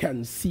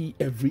can see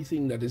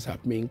everything that is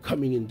happening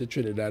coming into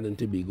Trinidad and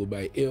Tobago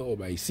by air or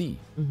by sea.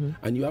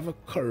 And you have a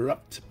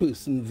corrupt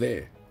person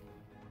there.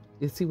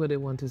 You see what they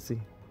want to see.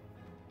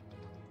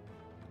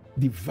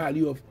 The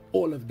value of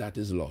all of that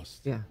is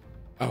lost. Yeah.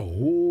 A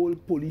whole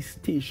police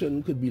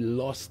station could be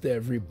lost to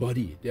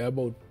everybody. There are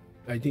about,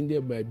 I think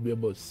there might be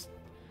about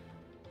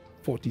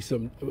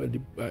 40-some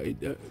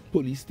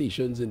police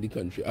stations in the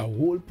country. A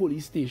whole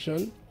police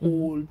station,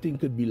 whole thing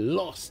could be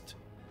lost.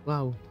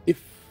 Wow.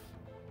 If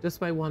just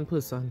by one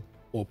person.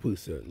 Or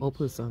persons. Or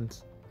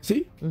persons.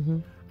 See?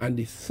 And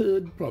the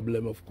third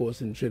problem, of course,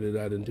 in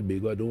Trinidad and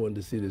Tobago, I don't want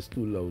to say this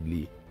too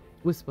loudly.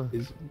 Whisper.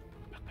 Is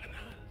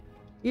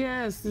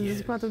yes, this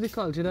is part of the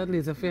culture that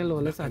lays a fair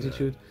lawless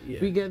attitude.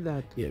 We get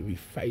that. Yeah, we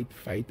fight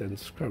and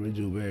scrummage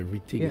over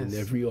everything. In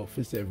every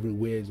office,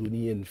 everywhere is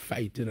only in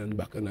fighting and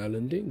bacchanal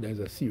and thing. There's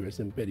a serious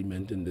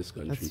impediment in this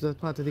country. That's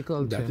part of the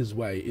culture. That is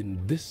why in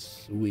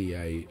this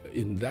way,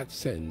 in that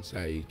sense,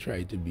 I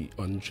try to be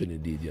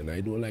un-Trinidadian.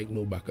 I don't like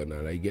no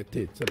bacchanal. I get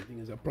it. Something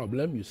is a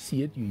problem, you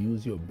see it, you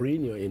use your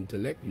brain, your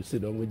intellect, you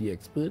sit down with the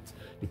experts,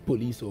 the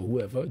police or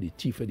whoever, the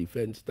chief of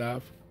defense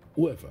staff,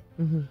 whoever,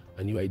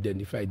 and you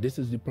identify this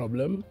is the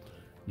problem,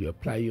 you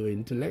apply your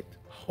intellect,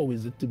 how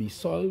is it to be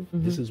solved,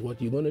 this is what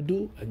you're going to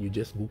do, and you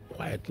just go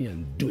quietly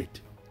and do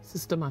it.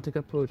 Systematic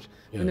approach.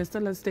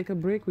 Minister, let's take a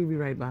break. We'll be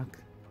right back.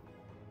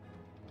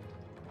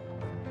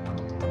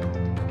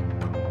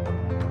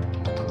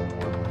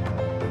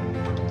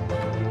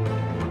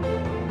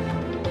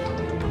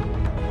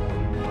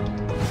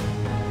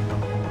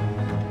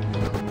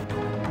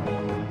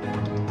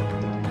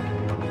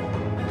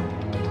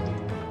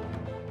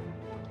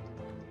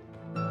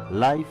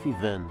 Life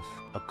events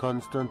are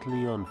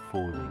constantly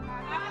unfolding.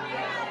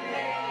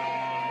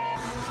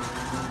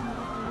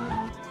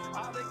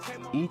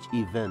 Each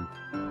event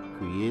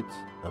creates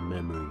a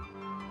memory.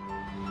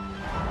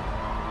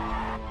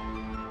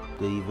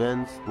 The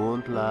events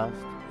won't last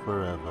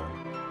forever.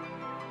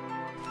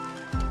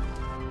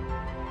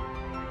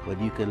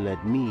 But you can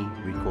let me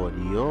record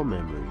your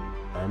memory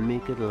and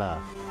make it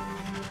last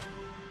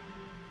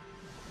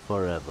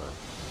forever.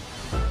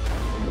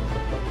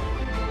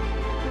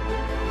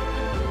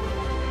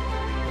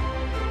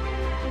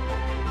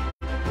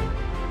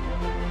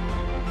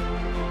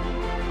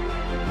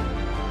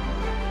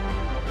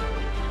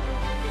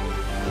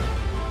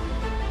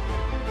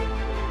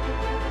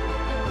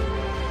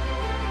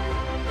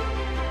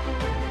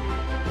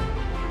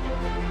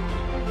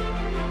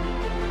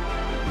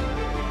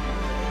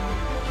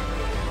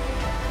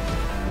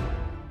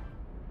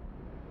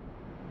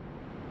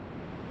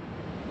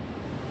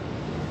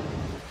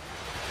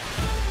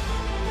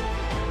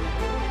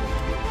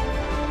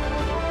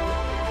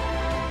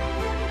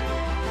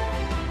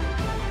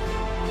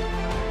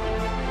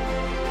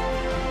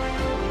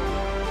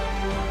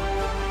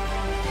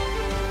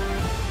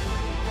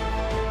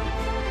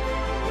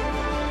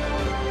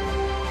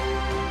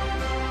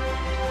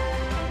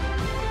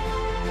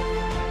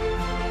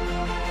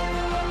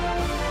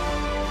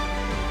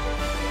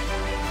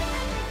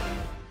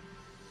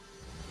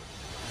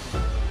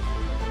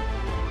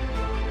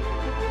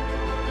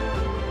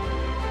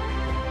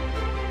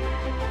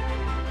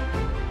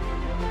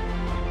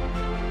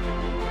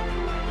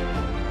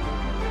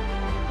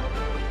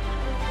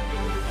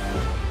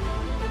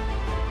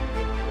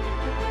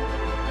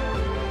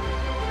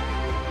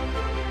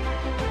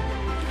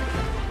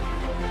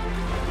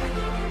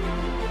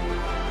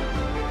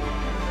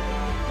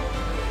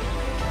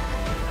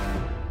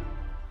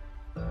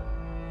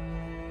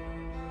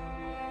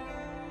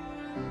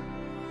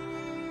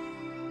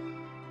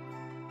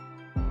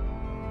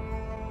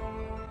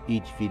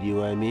 Each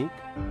video I make,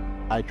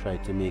 I try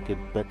to make it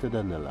better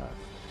than the last.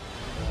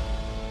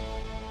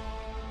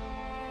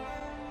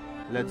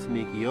 Let's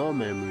make your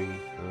memory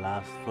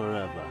last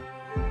forever.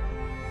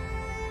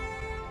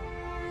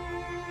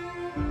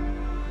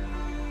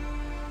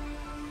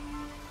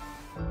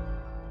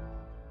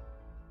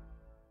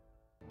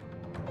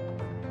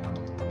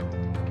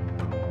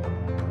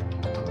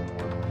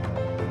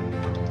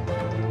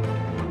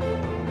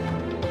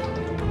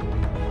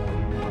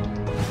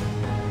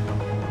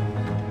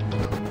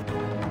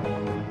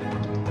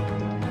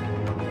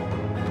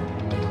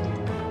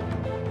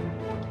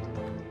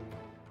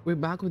 We're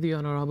back with the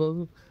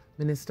Honorable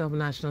Minister of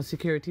National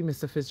Security,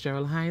 Mr.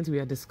 Fitzgerald Hinds. We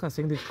are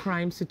discussing the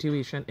crime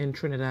situation in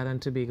Trinidad and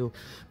Tobago.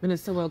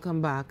 Minister,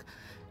 welcome back.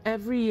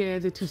 Every year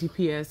the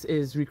TTPS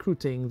is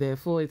recruiting,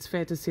 therefore it's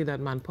fair to say that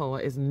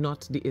manpower is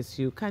not the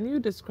issue. Can you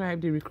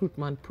describe the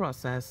recruitment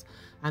process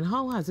and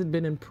how has it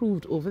been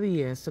improved over the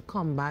years to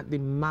combat the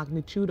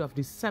magnitude of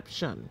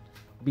deception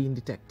being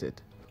detected?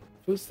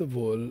 First of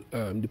all,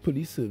 the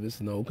police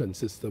service now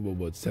consists of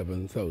about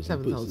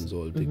 7,000 persons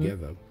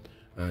altogether.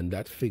 And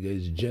that figure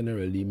is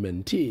generally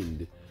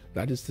maintained.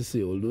 That is to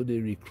say, although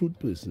they recruit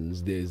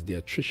persons, there's the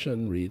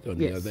attrition rate. On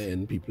the other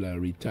end, people are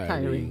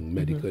retiring,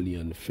 medically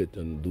unfit,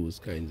 and those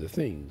kinds of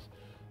things.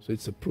 So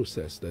it's a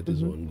process that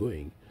is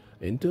ongoing.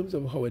 In terms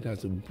of how it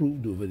has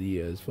improved over the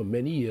years, for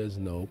many years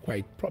now,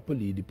 quite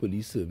properly, the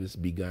police service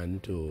began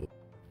to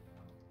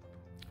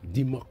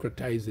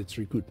democratize its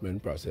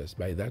recruitment process.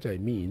 By that I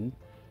mean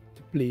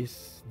to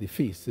place the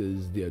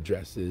faces, the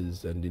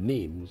addresses, and the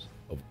names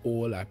of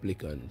all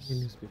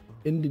applicants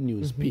in the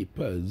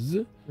newspapers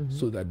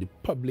so that the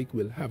public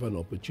will have an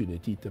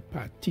opportunity to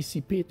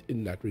participate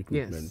in that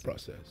recruitment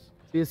process.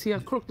 You see a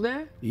crook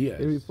there?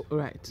 Yes.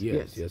 Right.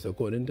 Yes.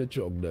 According to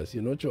Chogdas.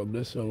 You know,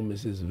 Chogdas from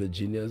Mrs.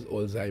 Virginia's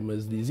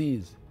Alzheimer's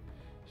disease.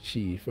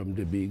 She, from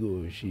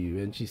Tobago,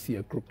 when she see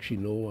a crook, she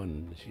know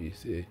one. She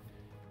say, you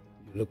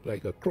look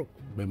like a crook,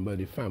 member of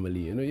the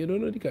family. You know, you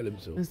don't know the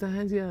calypso. Mr.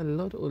 Hinds, you're a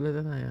lot older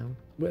than I am.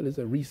 Well, it's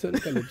a recent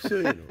calypso,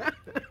 you know.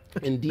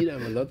 Indeed,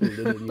 I'm a lot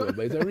older than you, but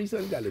it's a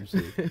recent calypso.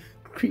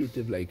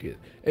 Creative like it.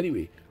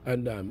 Anyway,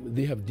 and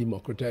they have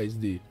democratized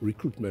the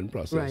recruitment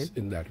process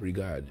in that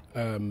regard.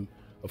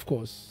 Of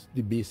course,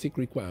 the basic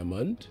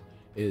requirement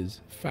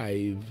is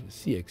 5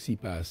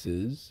 CXC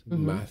passes,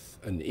 math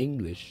and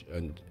English,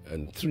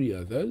 and 3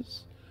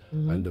 others.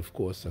 And of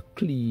course, a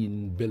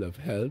clean bill of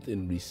health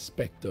in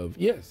respect of,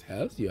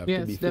 health. You have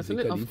to be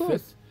physically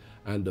fit.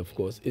 And of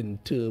course, in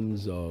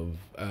terms of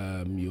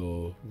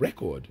your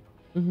record,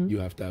 you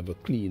have to have a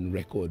clean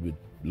record with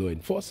law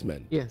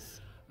enforcement. Yes.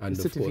 And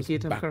of course,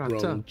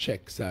 background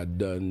checks are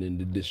done in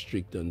the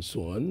district and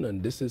so on.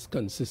 And this is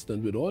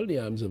consistent with all the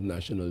arms of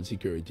national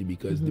security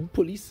because the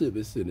police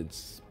service in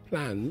its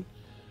plan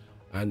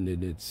and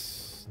in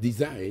its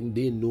design,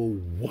 they know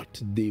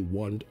what they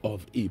want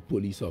of a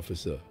police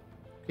officer.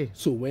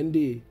 So when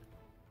they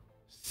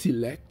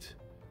select,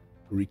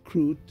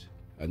 recruit,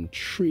 and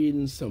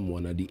train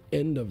someone at the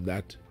end of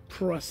that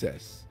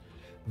process,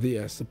 they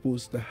are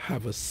supposed to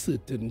have a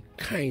certain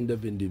kind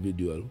of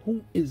individual.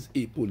 Who is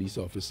a police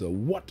officer?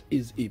 What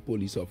is a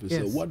police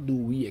officer? What do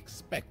we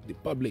expect, the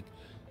public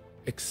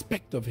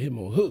expect of him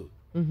or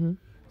her?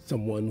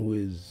 Someone who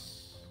is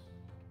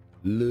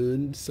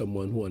learned,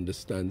 someone who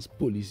understands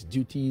police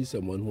duties,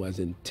 someone who has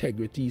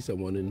integrity,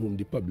 someone in whom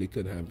the public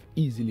can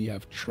easily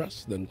have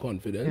trust and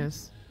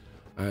confidence,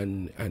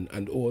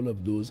 and all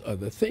of those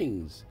other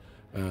things.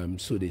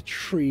 So they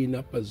train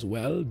up as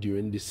well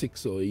during the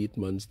 6 or 8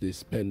 months they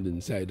spend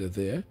inside of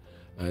there,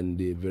 and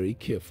they're very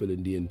careful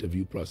in the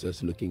interview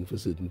process looking for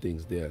certain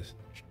things. They are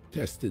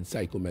tested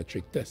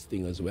psychometric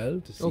testing as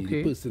well to see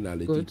the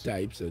personality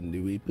types and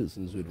the way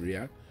persons would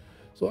react.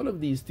 So all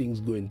of these things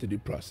go into the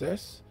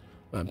process.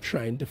 I'm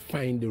trying to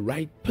find the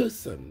right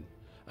person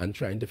and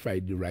trying to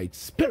find the right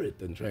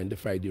spirit and trying to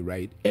find the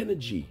right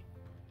energy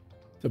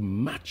to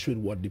match with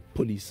what the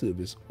police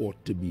service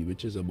ought to be,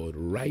 which is about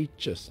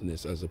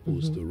righteousness as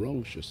opposed to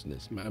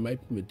wrongiousness. Am I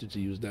permitted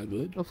to use that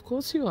word? Of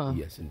course you are.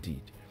 Yes,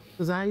 indeed.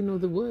 Because I know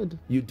the word.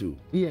 You do?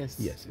 Yes.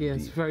 Yes,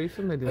 very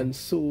familiar. And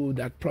so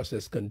that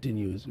process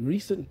continues.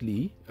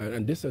 Recently,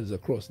 and this is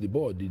across the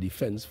board, the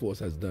Defense Force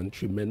has done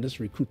tremendous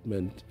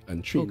recruitment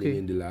and training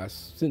in the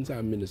last, since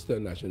I'm Minister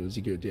of National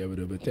Security, I would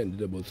have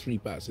attended about 3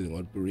 passing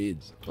out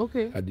parades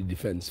at the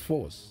Defense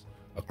Force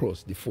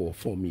across the 4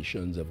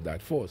 formations of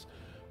that force.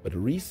 But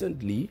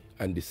recently,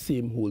 and the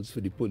same holds for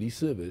the police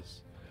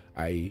service,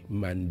 I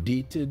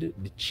mandated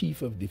the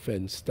Chief of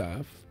Defense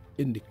Staff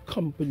in the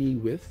company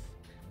with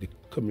the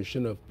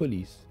Commissioner of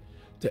Police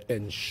to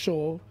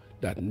ensure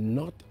that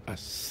not a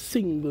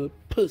single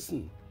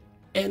person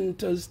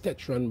enters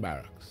Tetron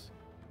Barracks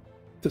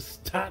to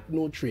start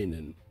no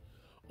training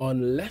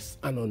unless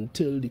and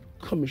until the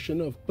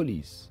Commissioner of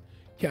Police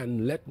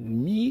can let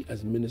me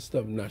as Minister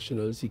of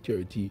National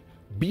Security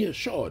be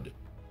assured,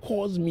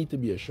 cause me to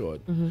be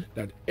assured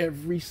that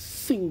every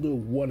single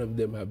one of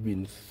them have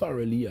been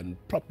thoroughly and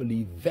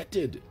properly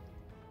vetted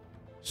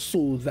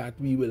so that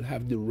we will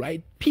have the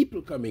right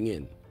people coming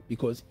in.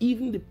 because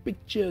even the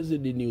pictures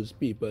in the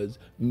newspapers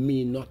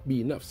may not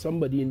be enough.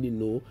 Somebody in the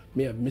know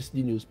may have missed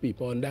the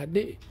newspaper on that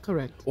day.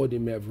 Correct. Or they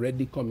may have read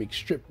the comic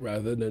strip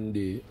rather than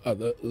the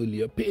other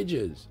earlier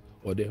pages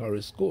or the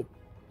horoscope.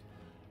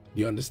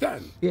 You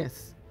understand?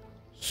 Yes.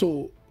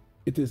 So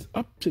it is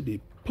up to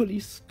the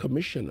police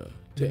commissioner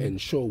to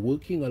ensure,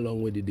 working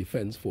along with the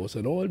defense force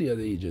and all the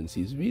other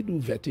agencies, we do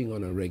vetting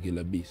on a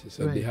regular basis,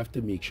 and they have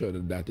to make sure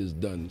that that is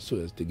done so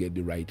as to get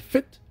the right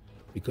fit,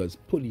 because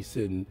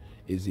policing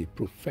is a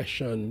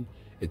profession,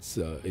 it's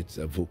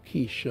a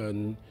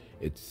vocation,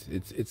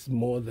 it's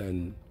more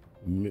than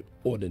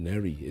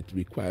ordinary. It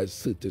requires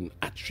certain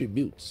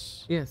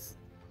attributes. Yes.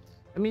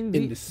 I mean,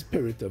 in the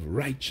spirit of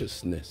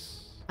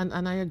righteousness.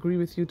 And I agree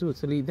with you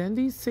totally. Then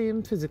these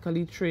same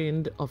physically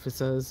trained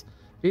officers,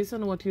 based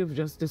on what you've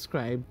just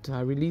described,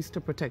 are released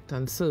to protect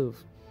and serve.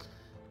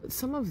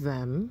 Some of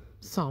them,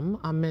 some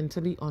are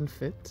mentally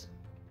unfit,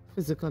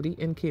 physically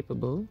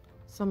incapable.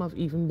 Some have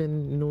even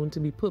been known to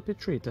be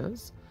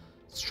perpetrators,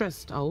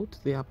 stressed out.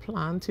 They are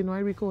planned. You know, I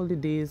recall the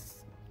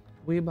days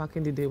way back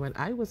in the day when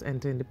I was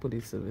entering the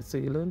police service. So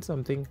you learned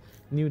something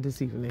new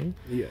this evening.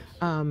 Yes.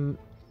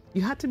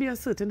 You had to be a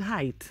certain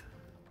height.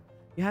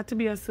 You had to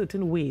be a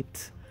certain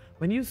weight.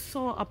 When you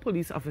saw a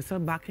police officer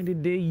back in the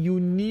day, you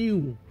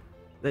knew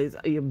that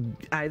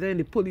either in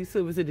the police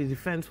service or the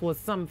defense was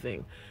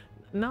something.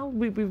 Now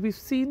we've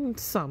seen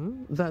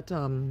some that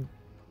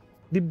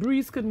the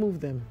breeze could move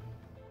them.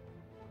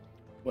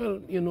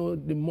 Well, you know,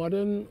 the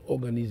modern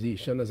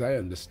organization, as I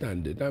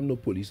understand it, I'm no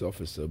police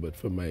officer, but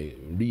from my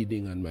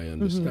reading and my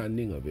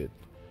understanding of it,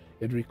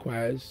 it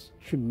requires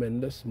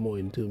tremendous more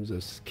in terms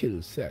of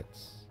skill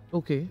sets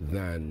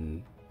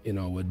than in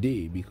our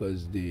day,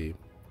 because the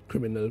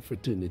criminal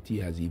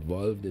fraternity has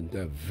evolved into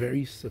a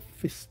very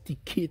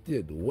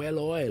sophisticated,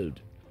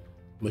 well-oiled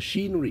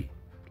machinery.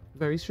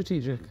 Very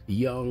strategic.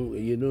 Young,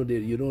 you know,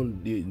 you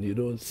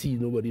don't see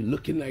nobody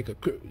looking like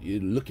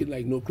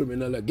no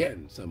criminal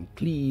again. Some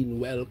clean,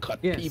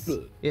 well-cut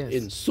people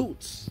in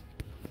suits,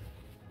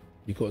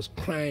 because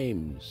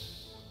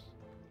crimes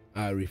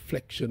are a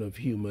reflection of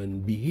human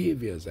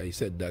behaviors. I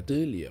said that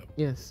earlier.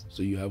 Yes.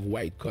 So you have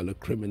white-collar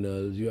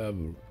criminals, you have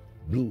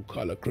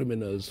blue-collar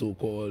criminals,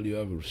 so-called, you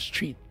have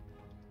street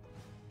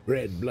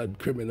red blood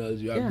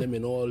criminals, you have them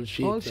in all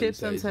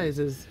shapes and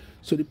sizes.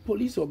 So the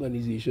police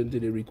organization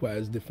today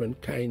requires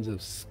different kinds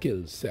of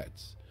skill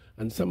sets.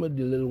 And some of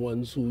the little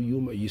ones who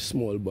you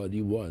small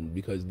body want,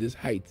 because this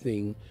height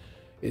thing,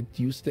 it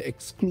used to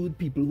exclude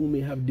people who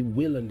may have the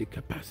will and the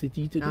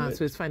capacity to do it.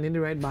 So it's finding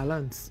the right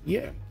balance.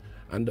 Yeah.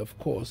 And of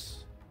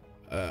course,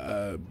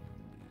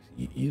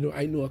 you know,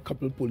 I know a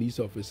couple of police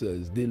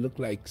officers, they look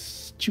like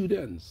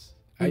students.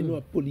 I know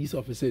a police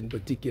officer in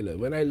particular.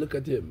 When I look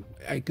at him,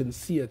 I can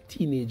see a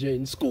teenager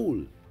in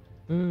school.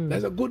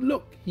 That's a good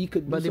look. He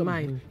could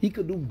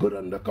do good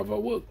undercover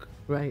work.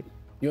 Right.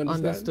 You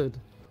understand?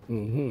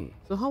 Understood.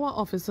 So how are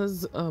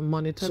officers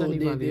monitored and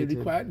evaluated? They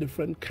require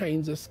different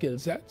kinds of skill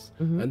sets,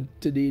 and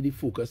today the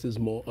focus is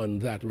more on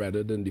that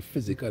rather than the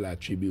physical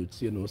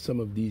attributes. You know, some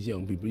of these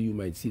young people, you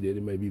might see that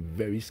they might be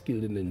very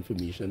skilled in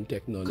information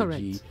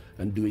technology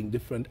and doing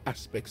different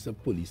aspects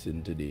of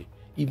policing today.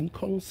 Even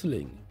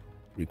counseling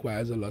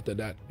requires a lot of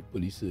that, the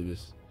police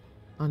service.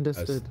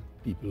 Understood.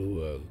 As people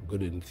who are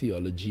good in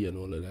theology and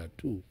all of that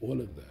too,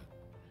 all of that.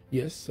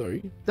 Yes,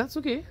 sorry? That's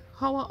okay.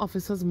 How are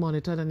officers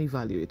monitored and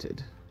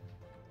evaluated?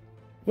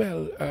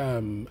 Well,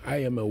 I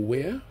am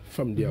aware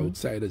from the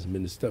outside as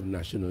Minister of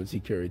National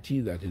Security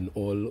that in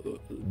all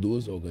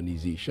those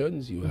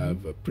organizations you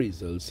have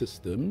appraisal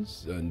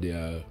systems, and they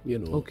are, you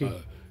know,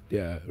 they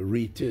are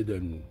rated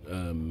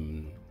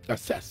and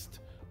assessed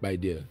by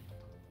their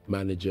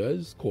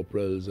managers,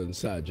 corporals and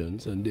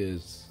sergeants, and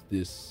there's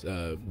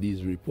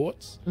these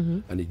reports,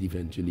 and it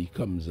eventually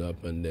comes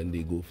up, and then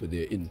they go for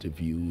their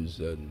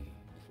interviews and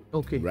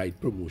write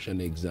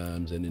promotion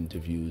exams and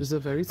interviews. It's a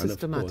very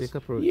systematic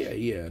approach.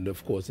 Yeah, and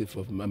of course, if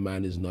a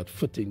man is not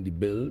footing the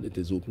bill, it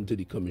is open to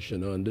the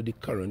commissioner. Under the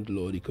current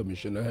law, the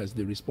commissioner has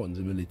the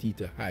responsibility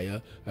to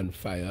hire and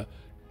fire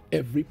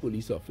every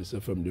police officer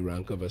from the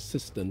rank of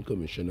assistant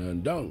commissioner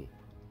and down.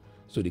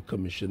 So the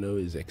commissioner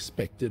is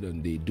expected,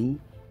 and they do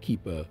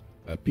keep a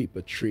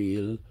paper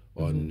trail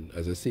on,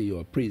 as I say,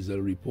 your appraisal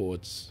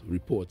reports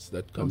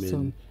that come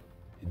in,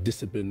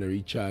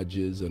 disciplinary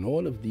charges, and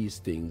all of these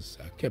things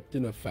are kept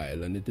in a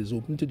file, and it is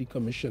open to the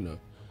commissioner,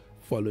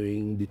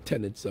 following the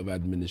tenets of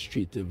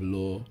administrative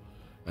law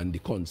and the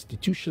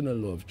constitutional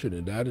law of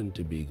Trinidad and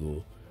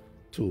Tobago,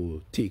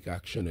 to take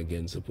action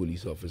against a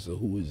police officer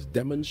who is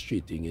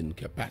demonstrating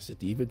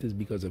incapacity. If it is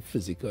because of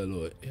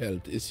physical or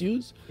health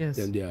issues,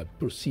 then there are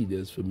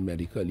procedures for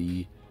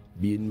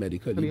being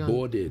medically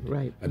boarded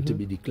and to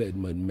be declared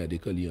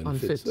medically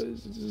unfit. So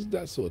it's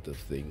that sort of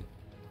thing.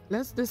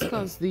 Let's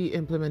discuss the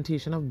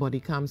implementation of body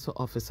cams for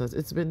officers.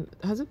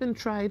 Has it been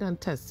tried and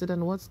tested,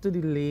 and what's the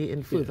delay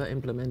in further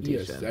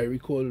implementation? Yes, I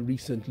recall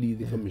recently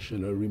the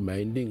commissioner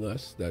reminding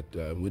us that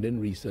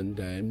within recent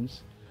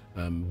times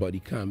Body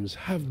cams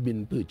have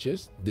been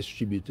purchased,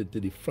 distributed to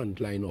the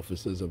frontline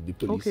officers of the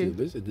police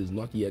service. It is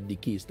not yet the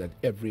case that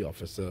every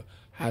officer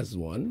has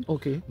one.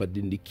 But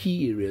in the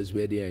key areas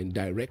where they are in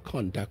direct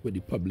contact with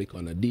the public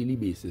on a daily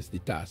basis, the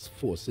task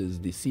forces,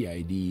 the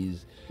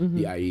CIDs,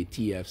 the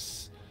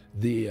IATFs,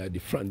 they are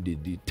the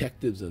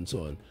detectives and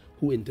so on,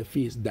 who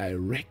interface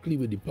directly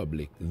with the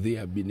public. They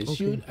have been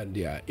issued and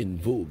they are in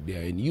vogue. They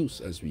are in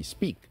use as we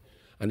speak.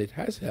 And it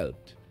has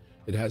helped.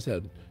 It has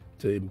helped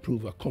to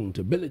improve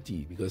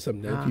accountability, because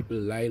sometimes people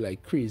lie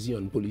like crazy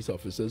on police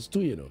officers too,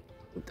 you know.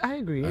 I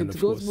agree. And it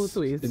of goes course,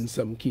 both ways. in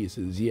some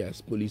cases,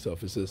 yes, police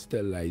officers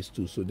tell lies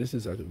too. So this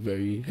is a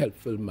very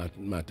helpful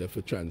matter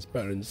for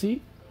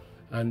transparency.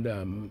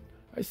 And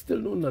I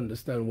still don't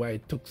understand why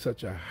it took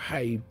such a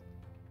high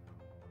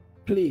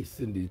place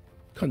in the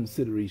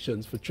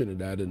considerations for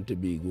Trinidad and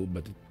Tobago,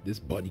 but this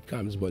body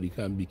cam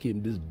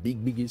became this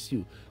big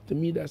issue. To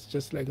me, that's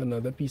just like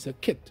another piece of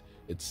kit.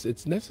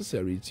 It's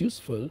necessary, it's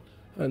useful,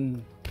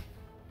 and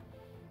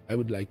I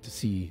would like to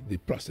see the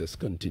process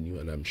continue,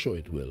 and I'm sure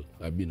it will.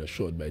 I've been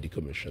assured by the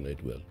Commissioner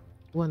it will.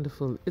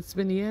 Wonderful. It's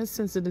been years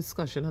since the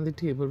discussion on the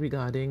table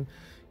regarding,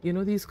 you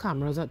know, these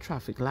cameras at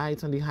traffic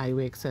lights on the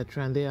highway,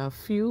 etc. And there are a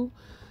few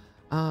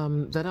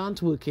that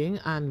aren't working,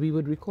 and we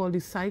would recall the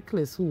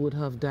cyclists who would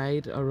have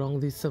died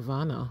around the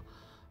savannah,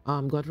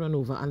 got run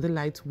over, and the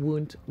lights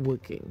weren't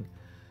working.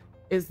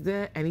 Is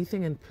there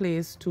anything in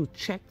place to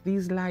check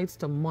these lights,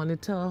 to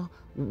monitor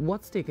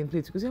what's taking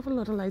place? Because you have a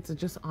lot of lights that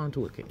just aren't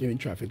working. You mean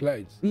traffic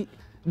lights? The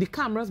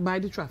cameras by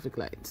the traffic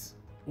lights.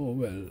 Oh,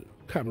 well,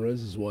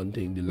 cameras is one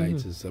thing, the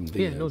lights is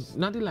something else.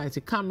 No, not the lights,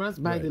 the cameras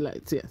by the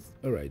lights, yes.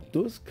 All right,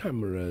 those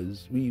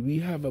cameras, we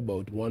have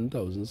about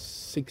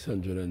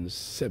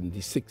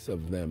 1,676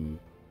 of them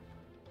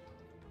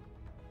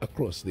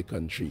across the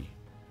country.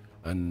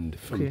 And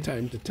from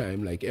time to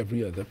time, like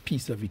every other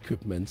piece of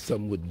equipment,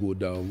 some would go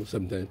down,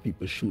 sometimes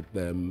people shoot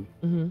them,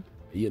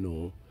 you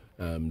know,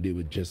 they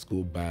would just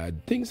go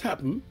bad. Things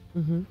happen.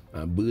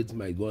 Birds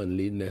might go and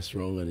lay nests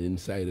wrong and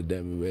inside of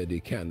them where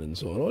they can and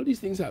so on. All these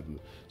things happen.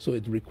 So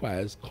it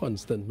requires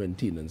constant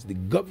maintenance. The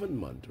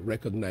government,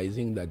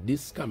 recognizing that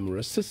this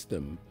camera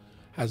system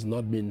has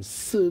not been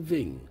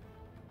serving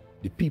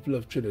the people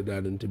of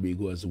Trinidad and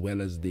Tobago as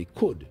well as they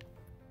could,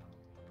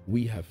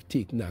 we have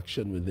taken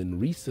action within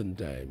recent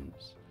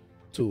times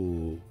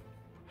to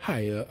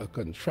hire a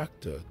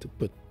contractor to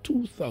put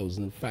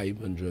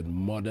 2,500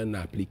 modern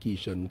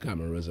application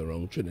cameras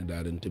around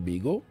Trinidad and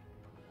Tobago.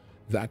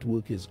 That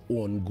work is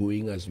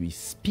ongoing as we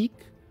speak.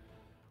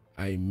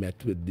 I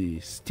met with the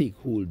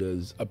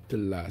stakeholders up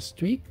till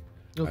last week,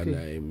 and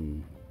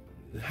I'm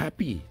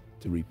happy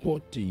to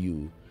report to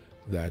you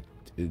that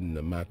in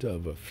a matter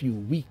of a few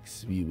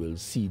weeks, we will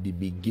see the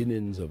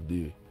beginnings of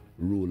the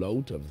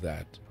rollout of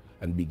that,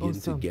 and begin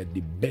to get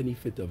the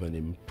benefit of an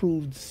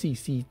improved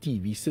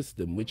CCTV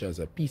system, which as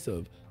a piece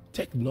of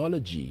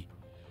technology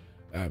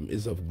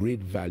is of great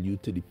value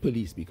to the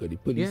police, because the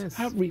police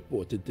have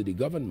reported to the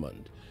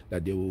government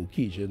that there were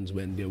occasions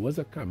when there was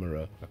a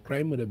camera, a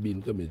crime would have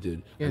been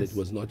committed, and it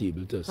was not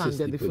able to assist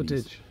the police.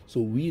 Footage. So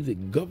we, the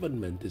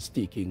government, is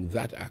taking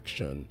that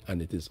action, and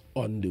it is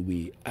on the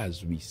way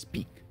as we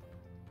speak.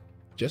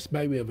 Just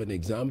by way of an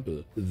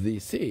example, they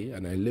say,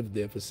 and I lived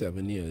there for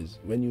 7 years,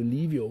 when you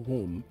leave your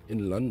home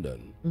in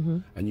London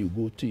and you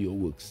go to your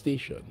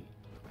workstation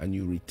and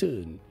you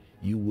return,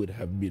 you would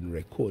have been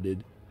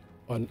recorded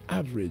on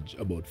average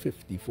about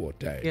 54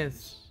 times.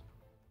 Yes.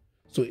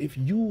 So if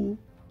you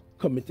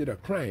committed a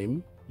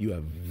crime, you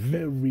are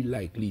very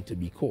likely to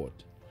be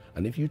caught.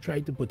 And if you try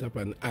to put up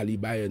an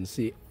alibi and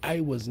say, I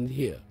wasn't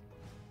here,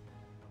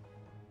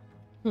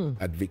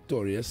 at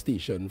Victoria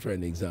Station, for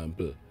an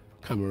example,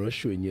 camera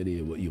showing you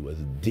there you was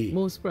there.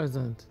 Most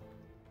present.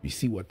 You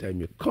see what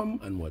time you come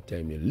and what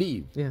time you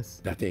leave.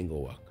 Yes. That ain't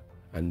gonna work.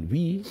 And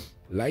we,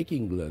 like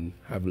England,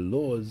 have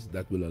laws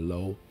that will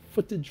allow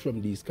footage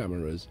from these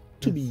cameras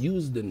to be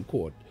used in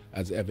court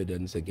as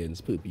evidence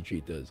against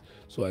perpetrators.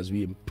 So as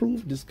we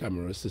improve this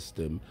camera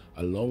system,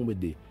 along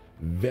with the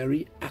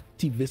very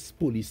activist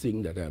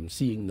policing that I'm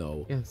seeing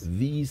now,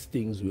 these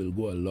things will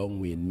go a long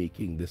way in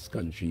making this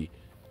country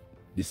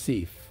the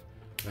safe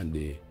and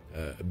the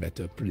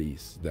better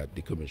place that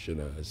the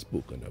Commissioner has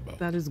spoken about.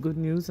 That is good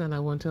news, and I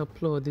want to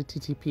applaud the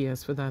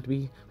TTPS for that.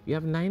 We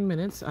have 9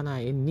 minutes, and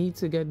I need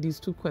to get these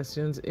 2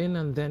 questions in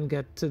and then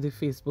get to the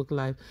Facebook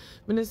Live.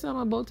 Minister, I'm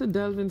about to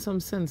delve in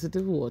some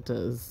sensitive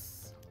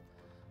waters.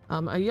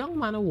 A young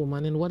man or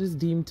woman in what is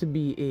deemed to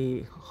be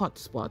a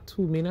hotspot,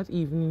 who may not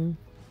even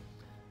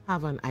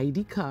have an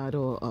ID card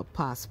or a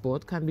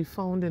passport, can be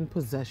found in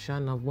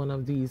possession of one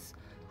of these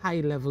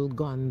high-level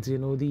guns, you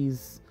know,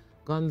 these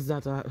guns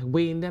that are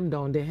weighing them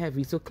down, they're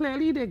heavy. So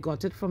clearly they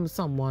got it from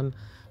someone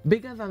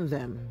bigger than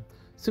them.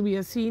 So we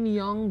are seeing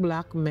young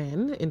black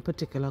men in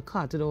particular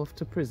carted off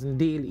to prison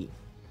daily.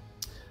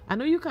 I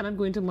know you cannot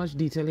go into much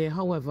detail here,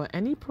 however,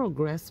 any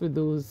progress with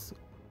those,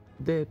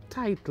 their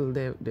title,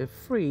 their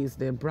phrase,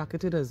 they're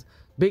bracketed as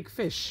big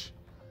fish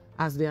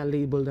as they are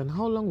labeled, and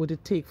how long would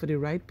it take for the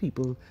right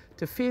people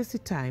to face the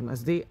time,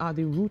 as they are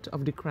the root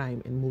of the crime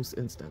in most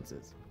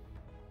instances?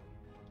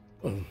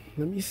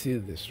 Let me say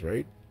this,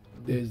 right?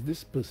 There's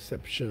this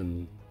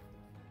perception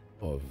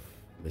of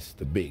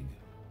Mr. Big.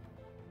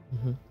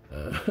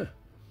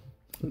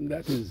 And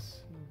that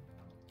is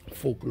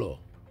folklore.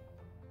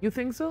 You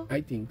think so?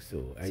 I think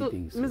so. I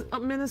think so.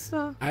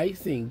 Minister? I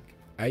think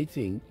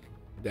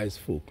that's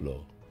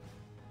folklore.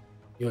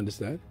 You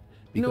understand?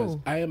 Because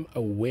No. I am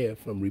aware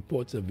from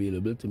reports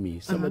available to me,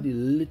 some of the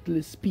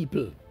littlest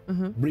people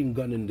bring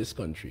gun in this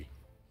country.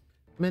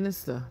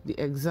 Minister, the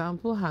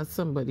example has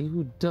somebody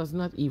who does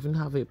not even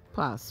have a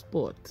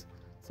passport.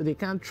 So they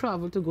can't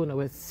travel to go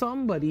nowhere.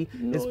 Somebody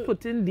is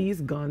putting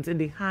these guns in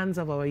the hands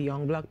of our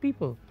young black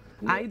people.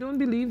 I don't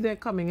believe they're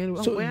coming in.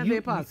 So where are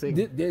they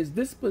passing? There's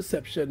this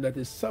perception that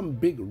is some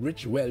big,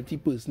 rich, wealthy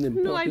person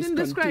import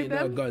this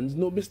container guns.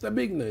 No, Mr.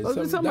 Big. No.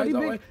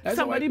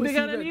 Somebody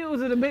bigger than you,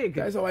 is it a big?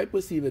 That's how I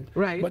perceive it.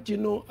 Right. But you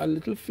know, a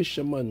little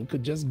fisherman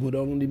could just go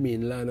down the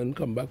mainland and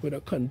come back with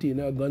a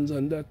container of guns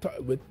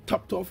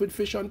topped off with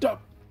fish on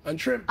top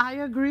and shrimp. I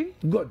agree.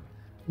 Good.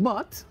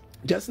 But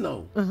just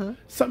now,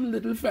 some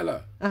little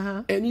fella,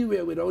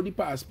 anywhere without the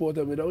passport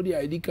and without the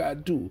ID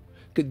card too,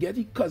 could get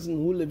a cousin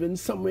who live in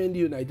somewhere in the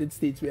United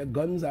States where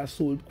guns are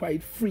sold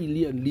quite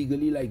freely and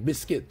legally like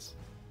biscuits,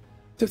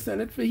 to send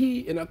it for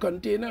he in a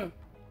container.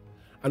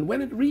 And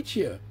when it reach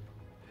here,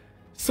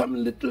 some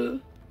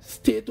little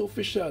state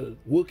official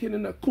working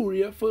in a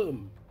courier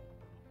firm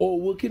or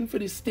working for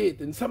the state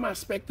in some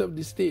aspect of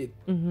the state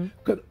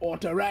could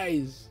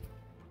authorize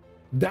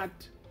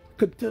that,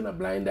 could turn a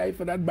blind eye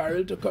for that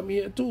barrel to come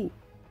here too.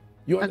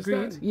 You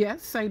understand? Agreed.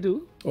 Yes, I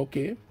do.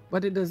 Okay.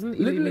 But it doesn't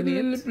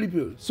eliminate. Little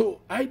people. So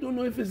I don't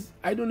know if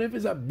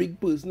it's a big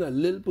person, a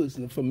little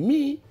person. For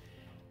me,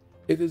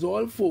 it is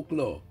all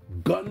folklore.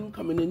 Gun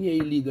coming in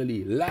here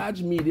illegally.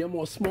 Large, medium,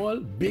 or small.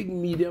 Big,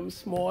 medium,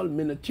 small,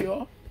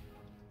 miniature.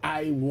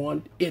 I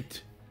want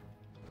it.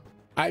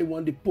 I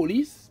want the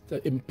police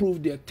to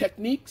improve their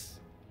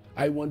techniques.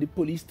 I want the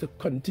police to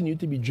continue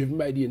to be driven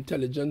by the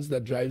intelligence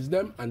that drives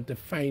them and to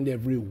find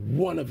every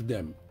one of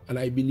them. And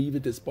I believe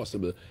it is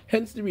possible.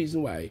 Hence the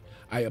reason why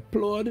I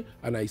applaud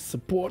and I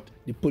support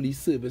the police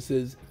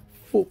services'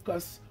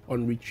 focus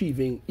on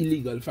retrieving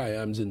illegal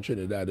firearms in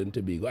Trinidad and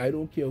Tobago. I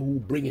don't care who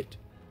bring it.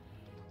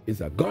 It's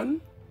a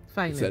gun.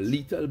 It's a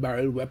lethal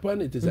barrel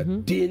weapon. It is a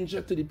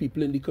danger to the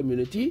people in the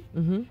community.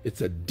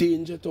 It's a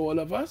danger to all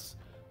of us.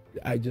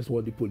 I just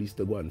want the police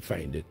to go and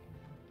find it.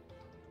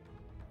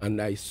 And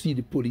I see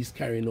the police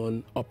carrying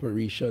on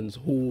operations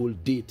whole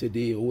day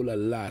today, whole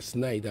last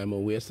night. I'm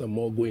aware some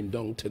more going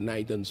down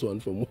tonight and so on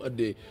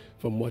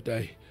from what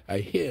I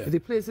hear. The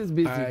place is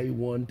busy. I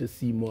want to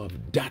see more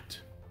of that.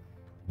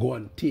 Go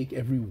and take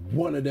every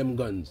one of them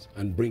guns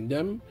and bring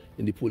them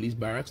in the police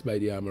barracks by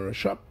the armorer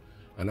shop.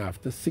 And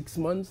after 6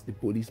 months, the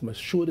police must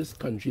show this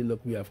country,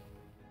 look, we have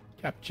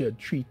captured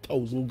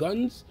 3,000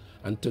 guns.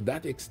 And to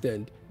that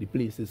extent, the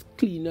place is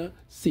cleaner,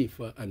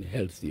 safer, and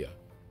healthier.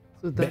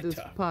 So that is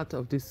part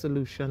of the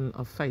solution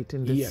of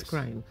fighting this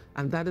crime.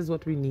 And that is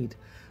what we need.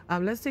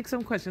 Let's take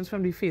some questions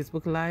from the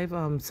Facebook Live.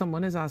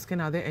 Someone is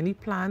asking, are there any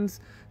plans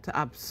to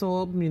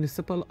absorb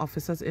municipal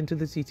officers into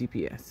the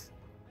TTPS?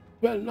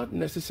 Well, not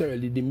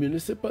necessarily. The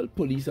municipal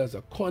police as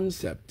a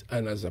concept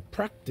and as a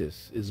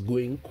practice is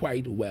going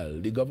quite well.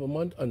 The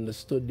government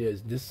understood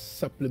there's this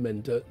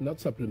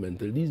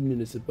these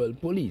municipal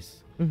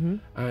police.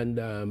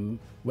 And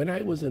when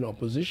I was in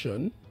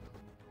opposition,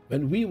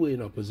 when we were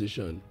in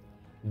opposition,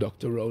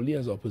 Dr. Rowley,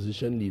 as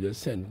opposition leader,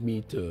 sent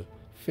me to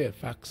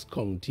Fairfax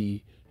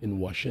County in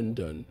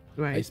Washington.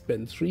 Right. I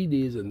spent 3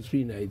 days and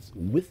 3 nights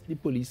with the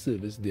police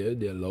service there.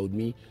 They allowed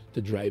me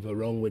to drive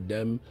around with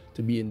them,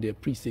 to be in their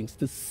precincts,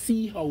 to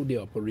see how they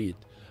operate.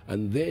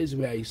 And there's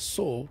where I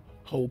saw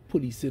how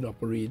policing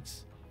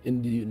operates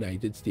in the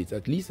United States,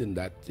 at least in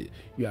that.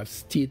 You have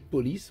state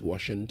police,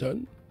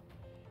 Washington.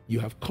 You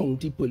have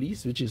county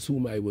police, which is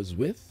whom I was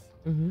with.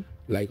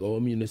 Like our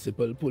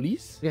municipal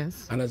police.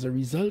 Yes. And as a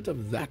result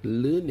of that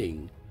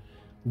learning,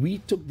 we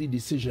took the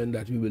decision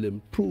that we will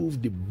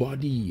improve the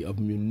body of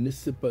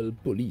municipal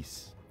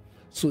police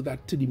so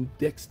that to the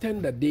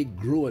extent that they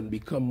grow and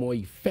become more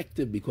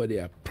effective because they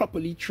are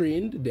properly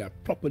trained, they are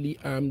properly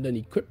armed and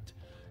equipped,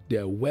 they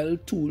are well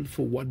tooled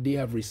for what they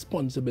have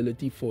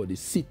responsibility for, the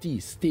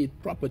city, state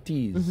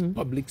properties,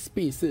 public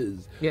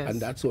spaces, and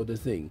that sort of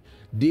thing.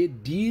 They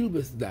deal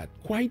with that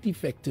quite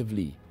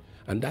effectively.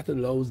 And that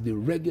allows the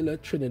regular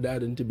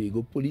Trinidad and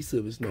Tobago police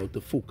service now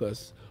to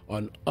focus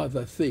on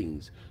other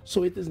things.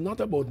 So it is not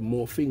about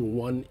morphing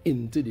one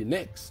into the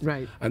next.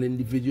 Right. An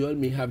individual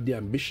may have the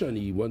ambition,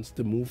 he wants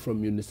to move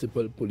from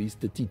municipal police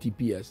to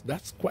TTPS.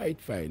 That's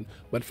quite fine.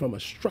 But from a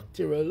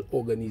structural,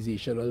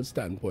 organizational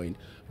standpoint,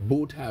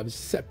 both have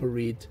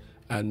separate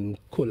and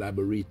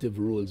collaborative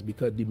roles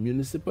because the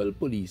municipal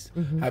police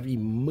have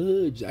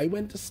emerged. I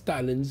went to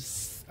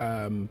Stalin's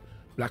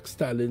Black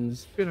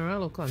Stalin's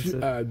funeral or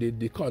concert?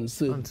 The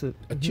concert.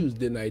 A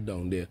Tuesday night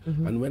down there.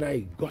 And when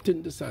I got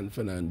into San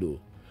Fernando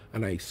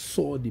and I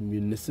saw the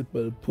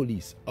municipal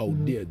police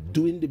out there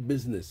doing the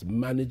business,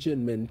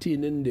 managing,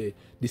 maintaining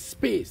the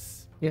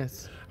space,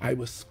 Yes. I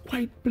was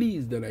quite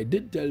pleased, and I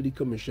did tell the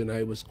commissioner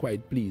I was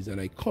quite pleased, and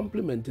I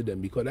complimented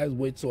them because that's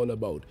what it's all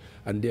about.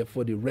 And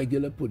therefore, the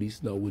regular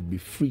police now would be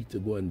free to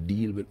go and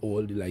deal with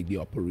all the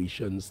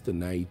operations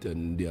tonight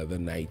and the other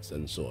nights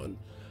and so on.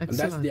 Excellent. And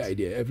that's the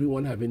idea.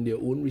 Everyone having their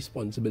own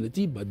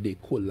responsibility, but they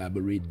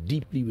collaborate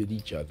deeply with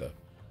each other.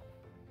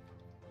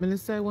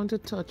 Minister, I want to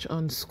touch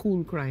on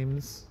school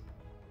crimes.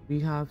 We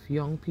have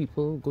young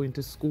people going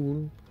to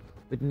school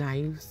with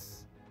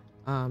knives,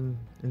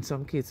 in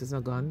some cases a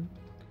gun.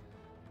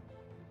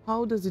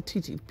 How does the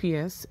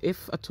TTPS,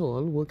 if at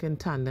all, work in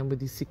tandem with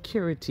the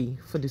security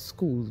for the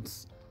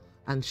schools?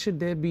 And should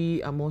there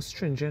be a more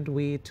stringent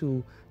way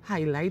to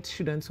highlight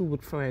students who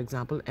would, for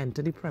example,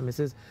 enter the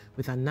premises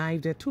with a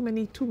knife? There are too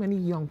many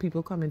young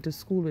people coming to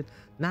school with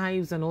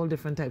knives and all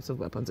different types of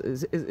weapons.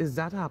 Is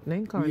that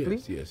happening currently?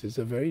 Yes, yes. It's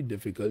a very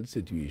difficult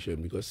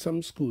situation because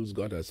some schools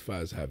got as far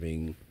as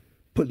having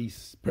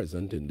police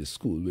present in the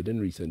school within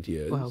recent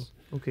years. Wow,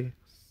 okay.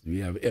 We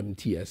have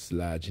MTS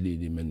largely,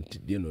 the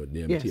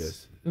MTS.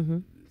 Yes. Mm-hmm.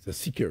 It's a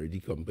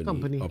security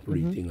company.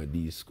 Operating at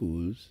these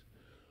schools.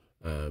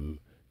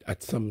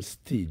 At some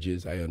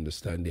stages, I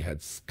understand they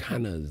had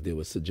scanners. There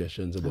were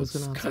suggestions about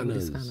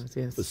scanners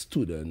yes, for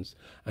students.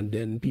 And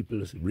then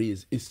people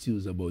raised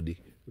issues about the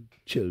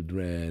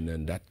children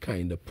and that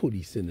kind of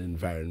policing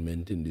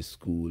environment in the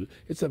school.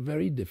 It's a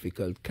very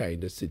difficult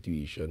kind of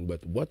situation,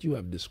 but what you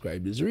have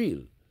described is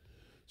real.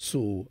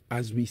 So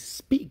as we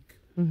speak,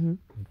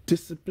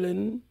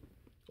 discipline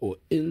or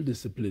ill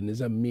discipline is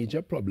a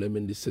major problem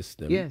in the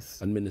system. Yes.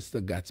 And Minister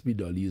Gatsby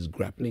Dolly is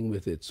grappling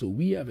with it. So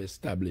we have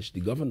established, the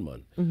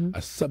government,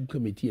 a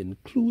subcommittee,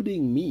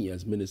 including me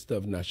as Minister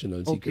of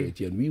National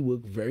Security, and we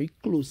work very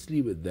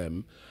closely with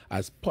them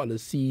as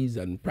policies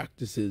and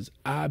practices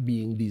are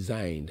being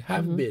designed,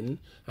 have been,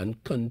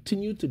 and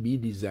continue to be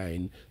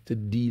designed to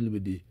deal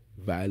with the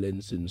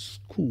violence in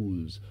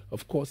schools.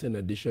 Of course, in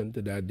addition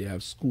to that, they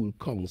have school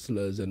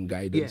counselors and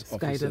guidance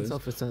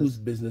officers whose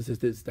business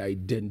it is to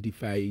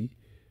identify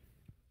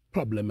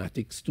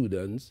problematic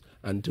students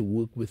and to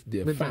work with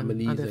their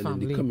families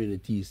and in the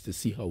communities to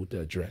see how to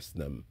address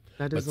them.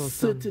 That is but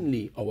awesome.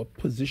 Certainly our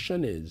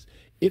position is,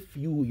 if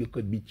you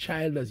could be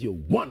child as you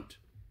want,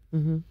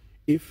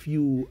 if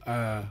you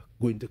are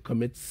going to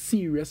commit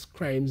serious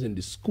crimes in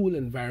the school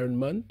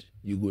environment,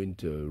 you're going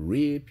to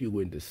rape, you're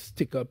going to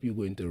stick up, you're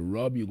going to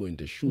rob, you're going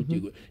to shoot,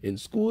 in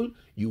school,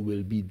 you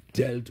will be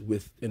dealt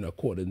with in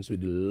accordance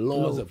with the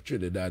laws of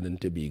Trinidad and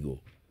Tobago.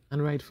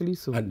 And rightfully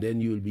so. And then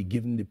you will be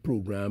given the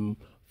program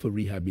for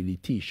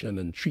rehabilitation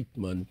and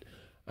treatment.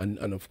 And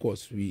of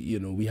course,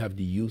 we have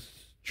the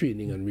Youth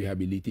Training and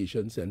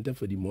Rehabilitation Center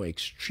for the more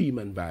extreme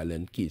and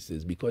violent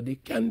cases, because they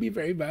can be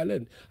very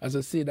violent. As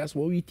I say, that's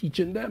what we're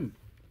teaching them.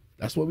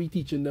 That's what we're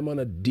teaching them on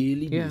a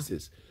daily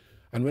basis.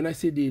 And when I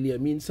say daily, I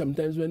mean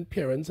sometimes when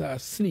parents are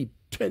asleep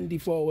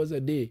 24 hours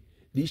a day,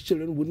 these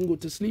children wouldn't go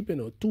to sleep,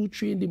 2,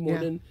 3 in the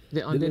morning.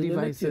 They're on their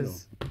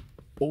devices.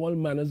 All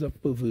manners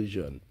of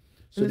perversion.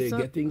 So they're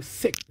getting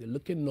sick. They're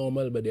looking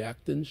normal, but they're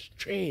acting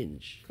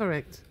strange.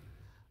 Correct.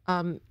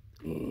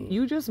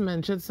 You just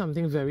mentioned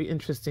something very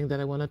interesting that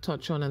I want to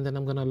touch on, and then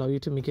I'm going to allow you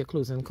to make your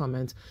closing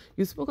comments.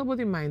 You spoke about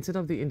the mindset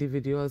of the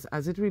individuals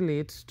as it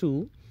relates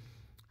to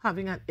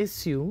having an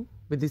issue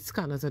with the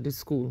scanners at the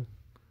school.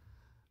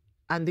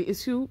 And the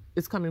issue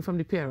is coming from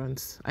the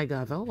parents, I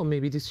gather, or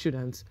maybe the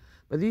students.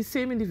 But these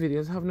same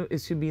individuals have no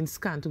issue being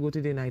scanned to go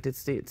to the United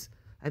States.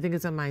 I think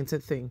it's a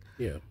mindset thing.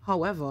 Yeah.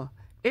 However,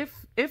 if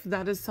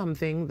that is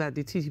something that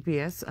the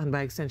TTPS and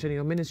by extension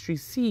your ministry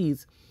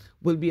sees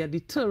will be a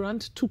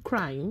deterrent to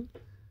crime,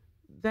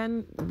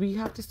 then we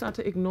have to start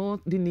to ignore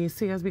the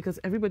naysayers, because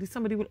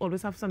somebody will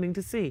always have something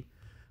to say.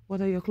 What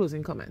are your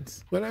closing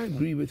comments? Well, I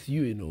agree with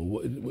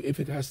you, if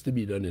it has to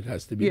be done, it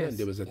has to be done.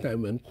 There was a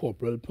time when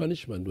corporal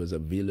punishment was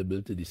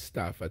available to the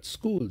staff at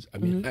schools. I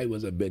mean, I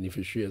was a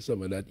beneficiary of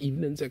some of that,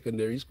 even in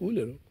secondary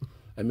school,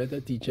 I met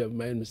a teacher of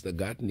mine, Mr.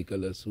 Gat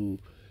Nicholas, who,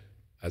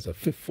 as a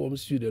 5th form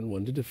student,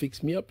 wanted to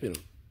fix me up, Of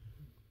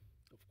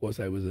course,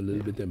 I was a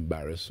little bit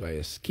embarrassed, so I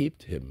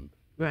escaped him.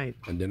 Right.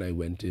 And then I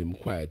went to him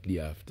quietly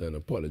after and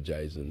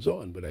apologized and so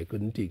on, but I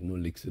couldn't take no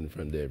licks in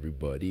front of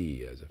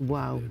everybody.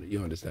 Wow.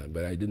 You understand?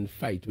 But I didn't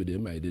fight with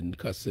him. I didn't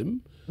cuss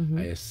him.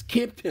 I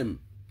escaped him.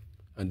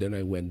 And then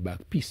I went back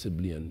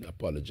peaceably and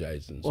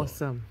apologized and so on.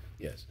 Awesome.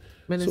 Yes.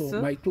 Minister?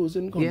 So my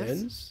closing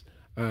comments,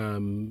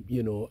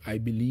 I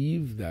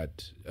believe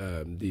that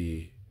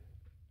the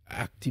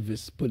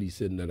activist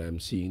policing that I'm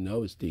seeing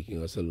now is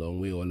taking us a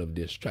long way. All of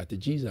their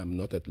strategies, I'm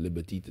not at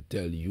liberty to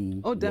tell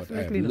you what I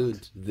have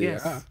learned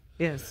there.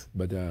 Yes.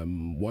 But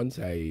once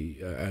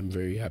I'm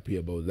very happy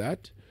about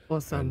that.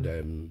 Awesome. And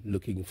I'm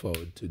looking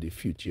forward to the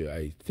future.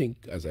 I think,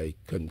 as I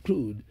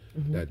conclude,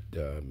 that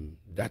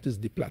that is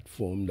the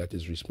platform that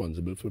is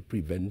responsible for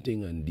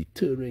preventing and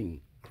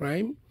deterring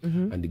crime.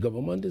 And the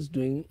government is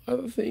doing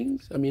other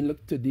things. I mean,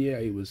 look,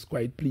 today I was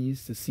quite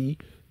pleased to see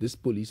this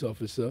police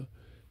officer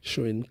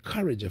showing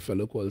courage, a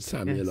fellow called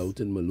Samuel out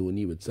in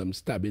Maloney with some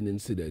stabbing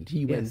incident.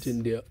 He went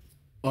in there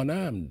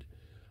unarmed.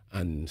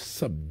 and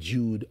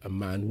subdued a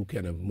man who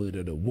can have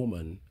murdered a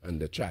woman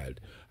and a child.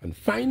 And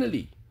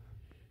finally,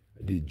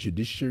 the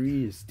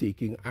judiciary is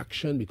taking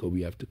action because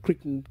we have to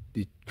quicken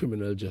the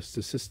criminal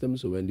justice system.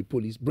 So when the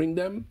police bring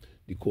them,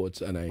 the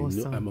courts, and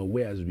I'm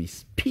aware as we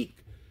speak,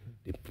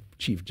 the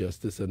Chief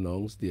Justice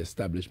announced the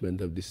establishment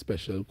of the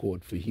Special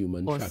Court for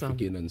Human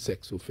Trafficking and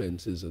Sex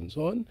Offenses and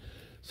so on.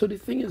 So the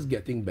thing is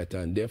getting better,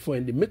 and therefore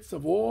in the midst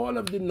of all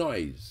of the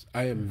noise,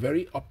 I am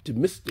very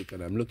optimistic,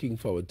 and I'm looking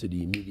forward to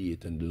the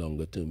immediate and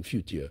longer term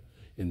future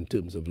in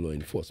terms of law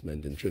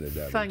enforcement in Trinidad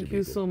and Tobago. Thank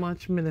you so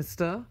much,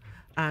 Minister.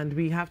 And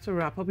we have to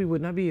wrap up. We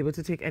would not be able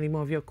to take any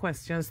more of your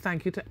questions.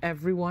 Thank you to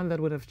everyone that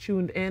would have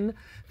tuned in.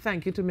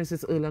 Thank you to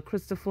Mrs. Erla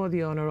Christopher,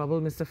 the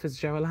Honorable Mr.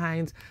 Fitzgerald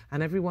Hinds,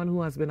 and everyone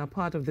who has been a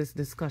part of this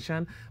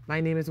discussion.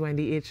 My name is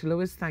Wendy H.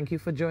 Lewis. Thank you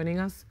for joining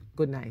us.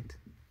 Good night.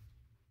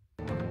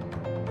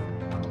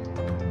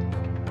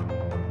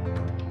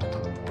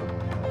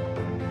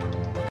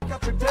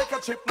 Take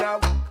a trip now.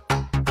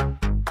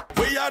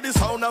 We are the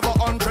sound of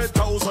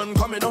 100,000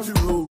 coming on the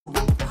road.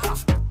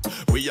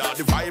 We are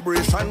the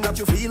vibration that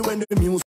you feel when the music